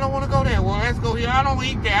here. No, I don't want to go there. Well, let's go here. I don't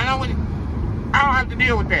eat there. I don't have to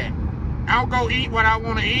deal with that. I'll go eat what I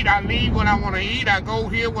want to eat. I leave when I want to eat. I go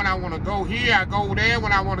here when I want to go here. I go there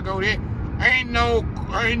when I want to go there. Ain't no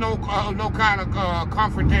kind of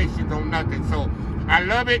confrontations on nothing. So I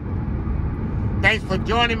love it. Thanks for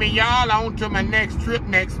joining me, y'all. On to my next trip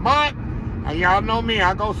next month. And y'all know me,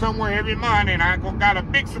 I go somewhere every month, and I got a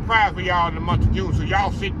big surprise for y'all in the month of June. So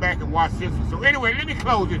y'all sit back and watch this one. So anyway, let me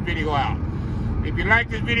close this video out. If you like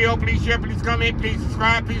this video, please share, please comment, please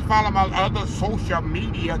subscribe, please follow my other social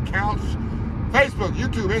media accounts. Facebook,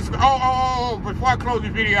 YouTube, Instagram. Before I close this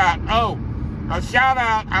video out, a shout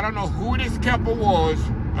out, I don't know who this couple was.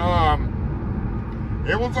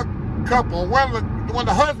 It was a couple. Well,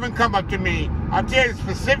 the husband come up to me. I'll tell you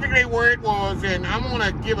specifically where it was, and I'm going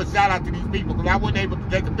to give a shout out to these people because I wasn't able to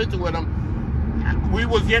take a picture with them. We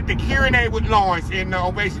was at the Q&A with Lawrence in the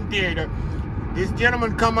Ovation Theater. This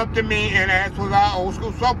gentleman come up to me and asked, was our old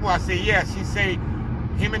school softball? I said, yes. He said,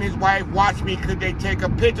 him and his wife watched me. Could they take a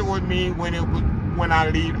picture with me when I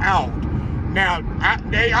leave out? Now,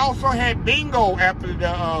 they also had bingo after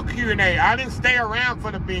the Q&A. I didn't stay around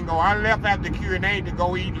for the bingo. I left after Q&A to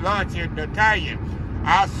go eat lunch at the Italian.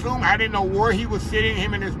 I assume, I didn't know where he was sitting,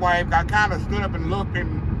 him and his wife. I kind of stood up and looked,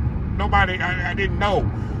 and nobody, I didn't know.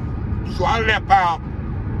 So I left out.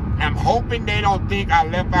 I'm hoping they don't think I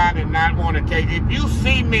left out and not want to take. If you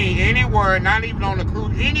see me anywhere, not even on the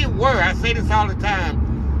cruise, anywhere, I say this all the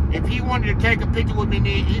time, if he wanted to take a picture with me,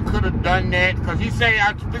 he could have done that. Because he said,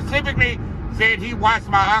 I specifically said he watched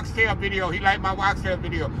my oxtail video. He liked my oxtail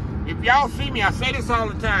video. If y'all see me, I say this all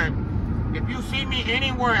the time, if you see me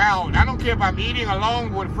anywhere out, I don't care if I'm eating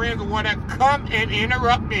alone with friends or whatever, come and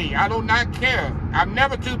interrupt me. I do not care. I'm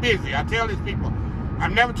never too busy. I tell these people,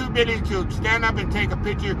 I'm never too busy to stand up and take a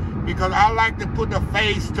picture because I like to put a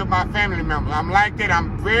face to my family members. I'm like that.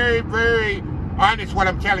 I'm very, very honest what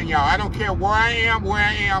I'm telling y'all. I don't care where I am,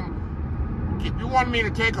 If you want me to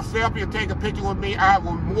take a selfie or take a picture with me, I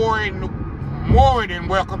will more than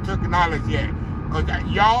welcome to acknowledge that. Because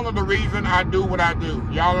y'all are the reason I do what I do.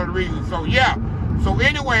 Y'all are the reason. So yeah. So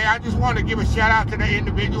anyway, I just want to give a shout out to the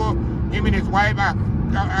individual, him and his wife. I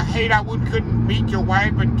hate I couldn't meet your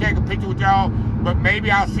wife and take a picture with y'all. But maybe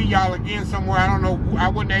I'll see y'all again somewhere. I don't know. I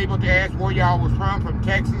wasn't able to ask where y'all was from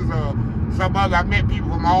Texas or some other. I met people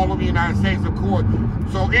from all over the United States, of course.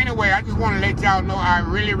 So anyway, I just want to let y'all know I'm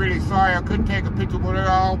really, really sorry I couldn't take a picture with her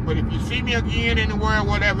all. But if you see me again anywhere or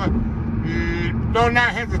whatever, do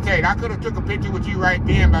not hesitate. I could have took a picture with you right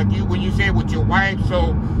then, but you when you said with your wife,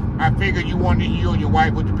 so I figured you wanted you and your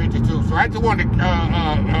wife with the picture too. So I just wanted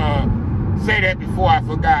to say that before I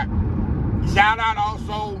forgot. Shout out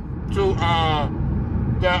also to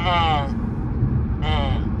the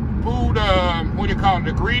food, what do you call it,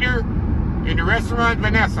 the greeter in the restaurant,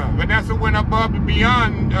 Vanessa. Vanessa went above and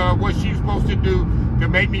beyond what she's supposed to do to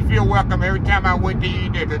make me feel welcome every time I went to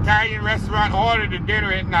eat at the Italian restaurant, ordered the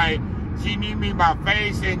dinner at night. She knew me my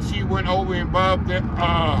face, and she went over and above the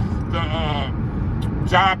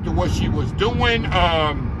job to what she was doing.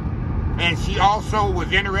 And she also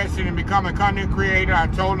was interested in becoming a content creator. I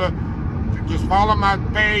told her, just follow my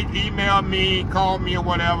page, email me, call me or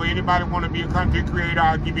whatever. Anybody want to be a content creator,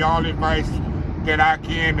 I'll give you all the advice that I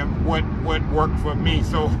can and what worked for me.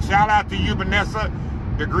 So shout out to you, Vanessa,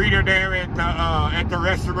 the greeter there at the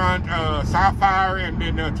restaurant, Sapphire, and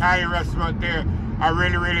then the Italian restaurant there. I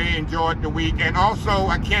really, really enjoyed the week. And also,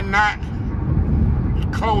 I cannot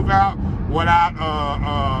close out without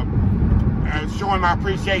showing my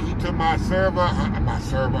appreciation to my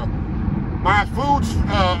foods.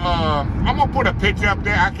 I'm gonna put a picture up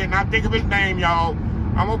there. I cannot think of his name, y'all.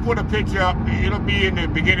 I'm gonna put a picture up. It'll be in the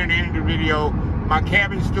beginning and end of the video. My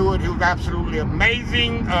cabin steward, he was absolutely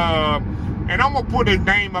amazing. And I'm gonna put his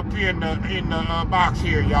name up here in the box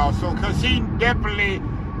here, y'all. So, cause he definitely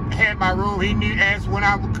had my room. He asked when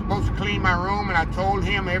I was supposed to clean my room, and I told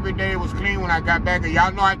him every day it was clean when I got back. And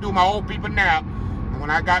y'all know I do my old people nap. And when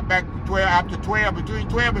I got back after 12, between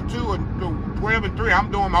 12 and 2 and 12 and 3,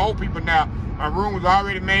 I'm doing my old people nap. My room was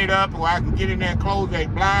already made up where I can get in there, close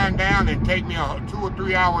that blind down, and take me a 2 or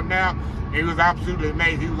 3 hour nap. It was absolutely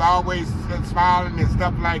amazing. He was always smiling and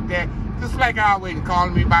stuff like that. Just like always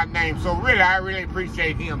calling me by name. So really, I really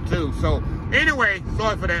appreciate him too. So anyway,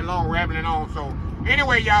 sorry for that long rambling on. So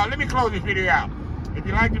anyway, y'all, let me close this video out. If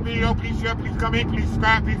you like the video, please share, please comment, please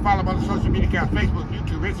subscribe, please follow my social media accounts, Facebook,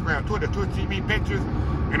 YouTube, Instagram, Twitter, Twitch TV, Pinterest,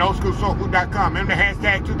 and oldschoolsoulfood.com. Remember the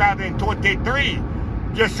hashtag 2023.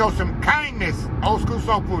 Just show some kindness, Old School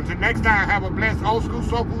Soul Food. Until next time, have a blessed Old School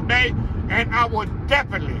Soul Food day, and I will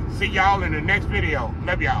definitely see y'all in the next video.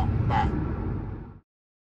 Love y'all. Bye.